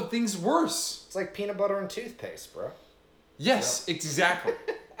both of things worse. It's like peanut butter and toothpaste, bro. Yes, exactly.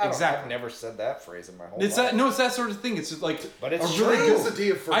 I've Exactly. never said that phrase in my whole It's life. that no, it's that sort of thing. It's just like But it's a true. really It's good. a day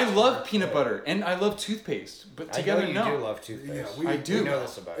of first I love time. peanut butter and I love toothpaste, but together I know you no. do love toothpaste. Yeah, I we do. We know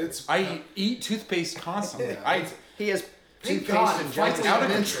this about you. It's I eat toothpaste constantly. Yeah, He has Thank toothpaste God, and it jelly. It's finally out of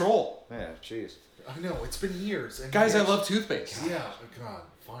admits it. control. Yeah, jeez. I know, it's been years. And Guys, I yes. love toothpaste. Yeah, God,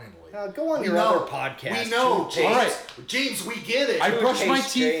 finally. Go on We your know. other podcast. We know, Toothpaste. James. All right. James, we get it. I brush my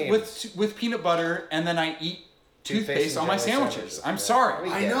Toothpaste teeth with peanut butter and then I eat toothpaste and on my jelly sandwiches. I'm Yeah. sorry.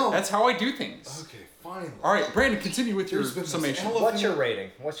 I know. That's how I do things. Okay, finally. All right, Brandon, continue with your There's been this summation. elephant- What's your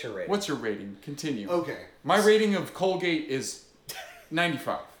rating? What's your rating? What's your rating? Continue. Okay. My rating of Colgate is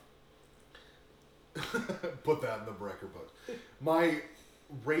 95. Put that in the record book. My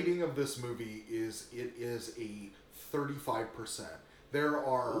rating of this movie is a 35%. There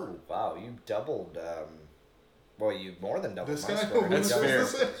are Ooh, wow, you doubled. Well, you more than doubled This my guy- score. That's You doubled fair. my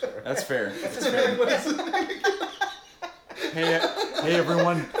score. That's fair. what is it? Hey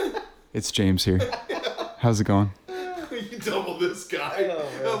everyone. It's James here. How's it going? You double this guy. Oh,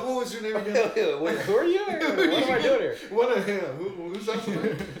 man. What was your name again? Wait, who are you? What am I doing here? What a him. Who's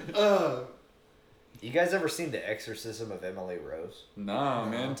that? You guys ever seen The Exorcism of Emily Rose? Nah,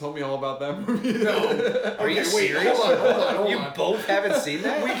 man. Tell me all about that movie. No. Are you Okay, wait, serious? hold You on. both haven't seen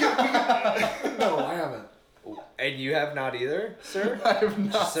that? No, I haven't. And you have not either, sir? I have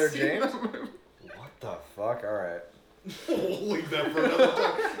not Sir seen James? that movie. What the fuck? All right. We'll leave that for another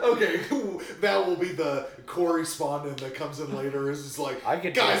time. Okay, that will be the correspondent that comes in later. Is just like, I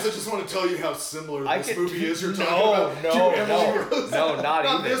could guys, do- I just want to tell you how similar I this could- movie is. You're No, talking about no, to Emily no. Rose. No, not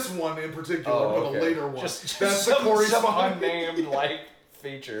even. this one in particular, Oh, but okay. a later one. Just That's the some correspondent. unnamed like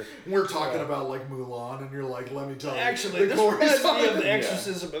feature. We're talking about like Mulan, and you're like, let me tell you. Actually, the this reminds me of correspondent. The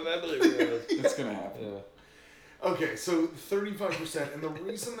Exorcism of Emily Rose. It's gonna happen. Okay, so 35%, and the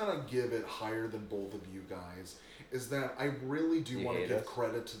reason that I give it higher than both of you guys is that I really do You want to hate give us?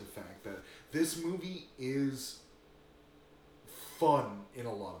 credit to the fact that this movie is fun in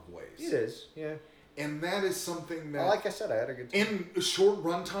a lot of ways. It is, yeah. And that is something that, Like I said, I had a good time. and short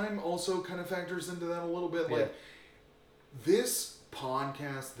runtime also kind of factors into that a little bit. Yeah. Like, this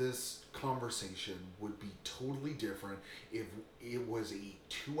podcast, this conversation would be totally different if it was a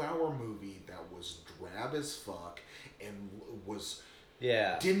 2-hour movie that was drab as fuck and was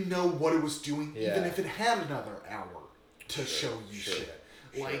Yeah. didn't know what it was doing, even Yeah. if it had another hour to show you shit.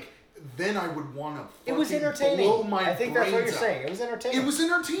 Like, then I would want to. It was entertaining. Blow my I think that's what you're brains out. saying. It was entertaining. It was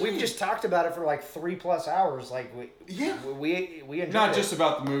entertaining. We've just talked about it for like 3+ hours. Like Yeah. we enjoyed Not it. just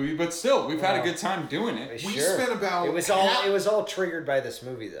about the movie, but still, we've had a Wow. good time doing it. We Sure. spent about It was all triggered by this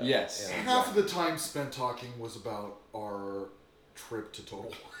movie though. Yes. Yeah. half of the time spent talking was about our trip to Total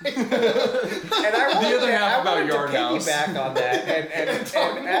Wine. And I wanted other to, half I about wanted Yard to House. piggyback on that and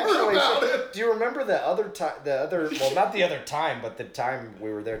talk more actually, about so, do you remember the other time? Well, not the other time, but the time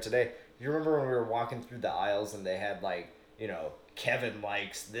we were there today. You remember when we were walking through the aisles and they had like, Kevin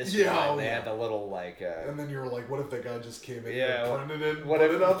likes this Yeah, one. oh, They yeah. had the little like. And then you were like, what if that guy just came in Yeah, and printed it and What put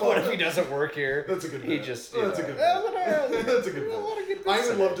if it up? what on if he it? doesn't work here? That's a good He bit. just That's a good bit. That's a good bit. I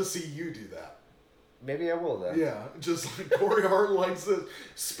would love to see you do that. Maybe I will then. Yeah, just like Corey Hart likes the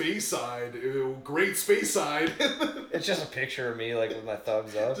Space Side. Ew, great Space Side. It's just a picture of me like with my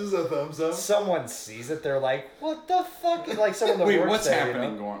thumbs up. Just a thumbs up. Someone sees it, they're like, "What the fuck?" Like someone that Wait, works what's there,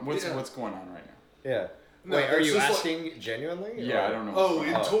 happening? You know? What's Yeah. going on right now? Yeah. No, Wait, are it's you just asking genuinely? Yeah, or- I don't know. Oh, what's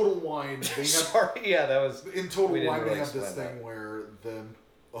in going on. Total Wine, they have Sorry, yeah, that was. in Total We didn't Wine really they have this explain thing that. where the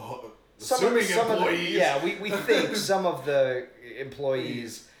Some of, assuming some of the, employees yeah, we think some of the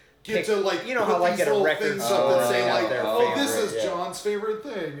employees get pick- to like you know put how like these at a little record things store up that they say have like, their oh, this favorite, is yeah. John's favorite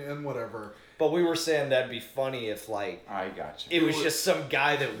thing and whatever. But we were saying that'd be funny if like I got you. it was just some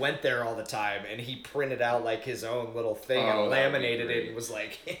guy that went there all the time and he printed out like his own little thing Oh, and that would be laminated it great. and was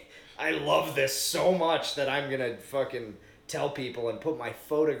like, I love this so much that I'm gonna fucking tell people and put my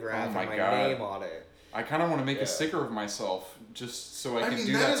photograph Oh my and my God. name on it. I kind of want to make Yeah. a sticker of myself just so I can mean,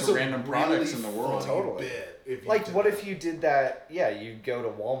 do that is to a random really products in the world. funny Totally. bit if you Like, did what that. if you did that? Yeah, you go to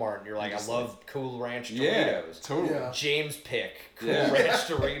Walmart and you're like, I Just love Cool Ranch Yeah, Doritos. totally. Yeah. James Pick Cool Yeah. Ranch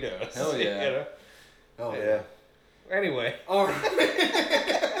Doritos. Hell yeah. You know? Oh, Yeah. Anyway, All right.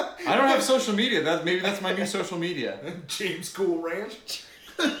 I don't have social media. Maybe that's my new social media. James Cool Ranch.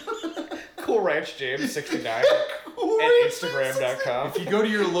 Cool Ranch James 69 Cool at Ranch Instagram.com. If you go to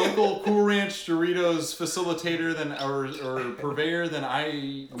your local Cool Ranch Doritos facilitator, then or purveyor, then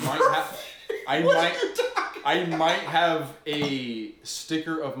I might have a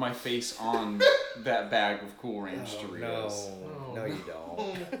sticker of my face on that bag of Cool Ranch Oh, Doritos. no, no, you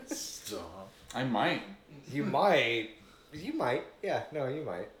don't. Stop. I might. You might. You might. Yeah, no, you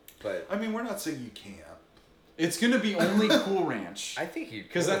might. But I mean, we're not saying you can't. It's gonna be only Cool Ranch I think you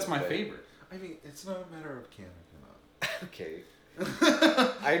because could, that's my but- favorite. I mean, it's not a matter of can or Okay.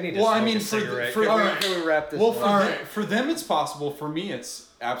 I need to Well, I smoke mean, a for the- cigarette. for- Can we- alright. can we wrap this Well, up? for, All them, right. for them it's possible. For me, it's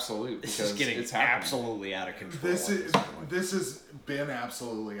absolute This because is getting it's happening. absolutely out of control. This at is point. this has been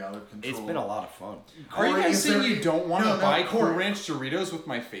absolutely out of control. It's been a lot of fun. Are you Corey, guys is saying there- you don't want to No, buy Corey. Cool Ranch Doritos with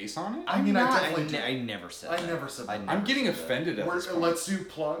my face on it? I mean, I definitely do. I never said I that. never said that. never I'm getting said that. offended at this point. Let's do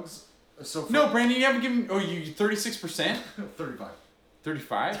plugs. So for No, Brandon, you haven't given. Oh, you 36%, 35.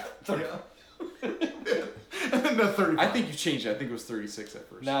 35. Yeah. No, 35. I think you changed it. I think it was 36 at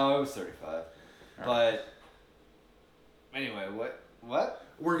first. No, it was 35. But anyway, what?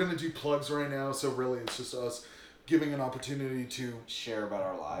 We're gonna do plugs right now. So really, it's just us giving an opportunity to, Share about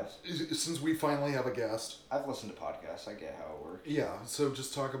our lives. since we finally have a guest. I've listened to podcasts. I get how it works. Yeah. So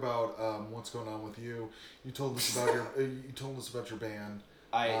just talk about what's going on with you. You told us about your you told us about your band.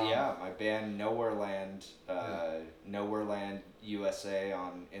 My band Nowhere Land, Yeah. Nowhere Land USA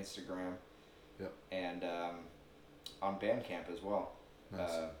on Instagram. Yep. And on Bandcamp as well.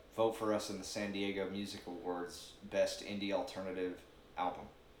 Nice. Vote for us in the San Diego Music Awards Best Indie Alternative Album,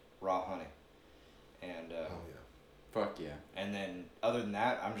 Raw Honey. And Hell yeah. Fuck yeah. and then other than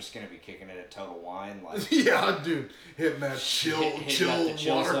that, I'm just gonna be kicking it at Total Wine, like Yeah, dude, hitting that hitting chill up the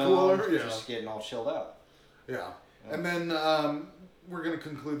chill water zone, cooler. Yeah. just getting all chilled out. Yeah. And then we're going to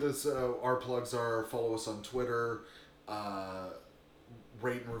conclude this. Our plugs are follow us on Twitter,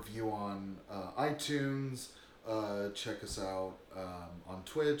 rate and review on iTunes, check us out on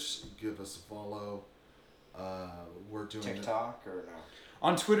Twitch, give us a follow. We're doing TikTok or no?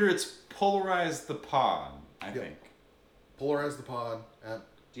 On Twitter, it's Polarize the Pod, I Yep. think. Polarize the Pod at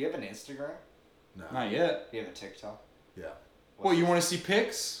Do you have an Instagram? no. Not yet. Do you have a TikTok? Yeah. Well, you want to see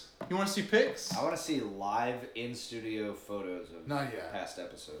pics? You want to see pics? I want to see live in studio photos of Not yet. past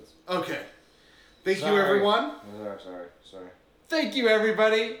episodes. Okay. Thank you, Sorry. everyone. Sorry. Thank you,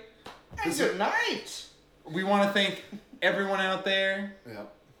 everybody. This Good is- night. We want to thank everyone out there Yeah.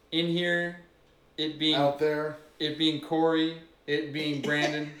 in here. It being Out there. Corey, it being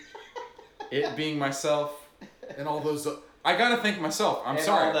Brandon, it being myself. And all those. I gotta thank myself. I'm And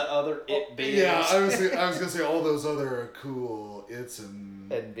sorry. all the other it beings. Yeah, I was gonna say all those other cool it's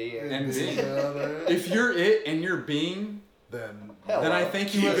and And being. And being. other- If you're it and you're being, then Hell, then I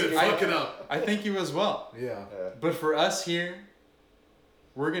thank you keep as it fucking up. I thank you as well. Yeah. But for us here,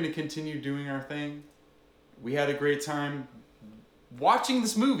 we're gonna continue doing our thing. We had a great time watching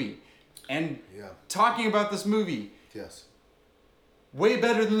this movie and Yeah. talking about this movie. Yes. Way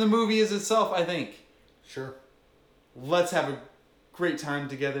better than the movie is itself, I think. Sure. Let's have a great time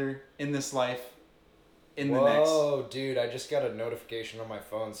together in this life. In the next. Whoa, dude! I just got a notification on my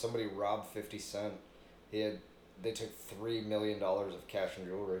phone. Somebody robbed 50 Cent. They took $3 million of cash and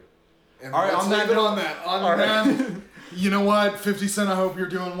jewelry. And All right, let's on that leave it note- on that. On All that. right. You know what? 50 Cent, I hope you're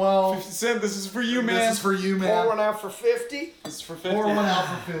doing well. 50 Cent, this is for you, man. This is for you, Pour man. one out for 50. This is for 50. Pour one out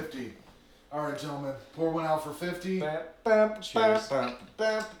for 50. All right, gentlemen. Pour one out for 50. Cheers. How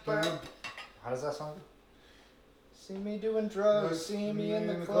does that sound? See me doing drugs, Drugs, see me in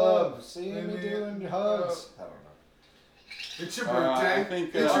the club, club, see see me me doing in hugs. I don't know. It's your I birthday.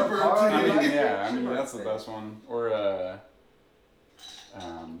 think It's your birthday. I mean, It's yeah, your that's the birthday. best one. Or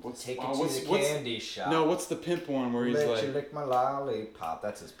what's Take it oh, to what's, the what's candy shop. no, what's the pimp one where he's Let like, you lick my lollipop.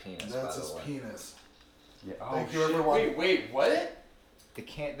 That's his penis. That's by his the way. penis. yeah, Thank you, shit. everyone. Wait, what?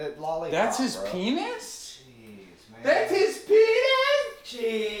 The lollipop. That's his bro. penis? Jeez, man. That's his penis?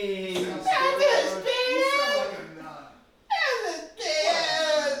 Jeez.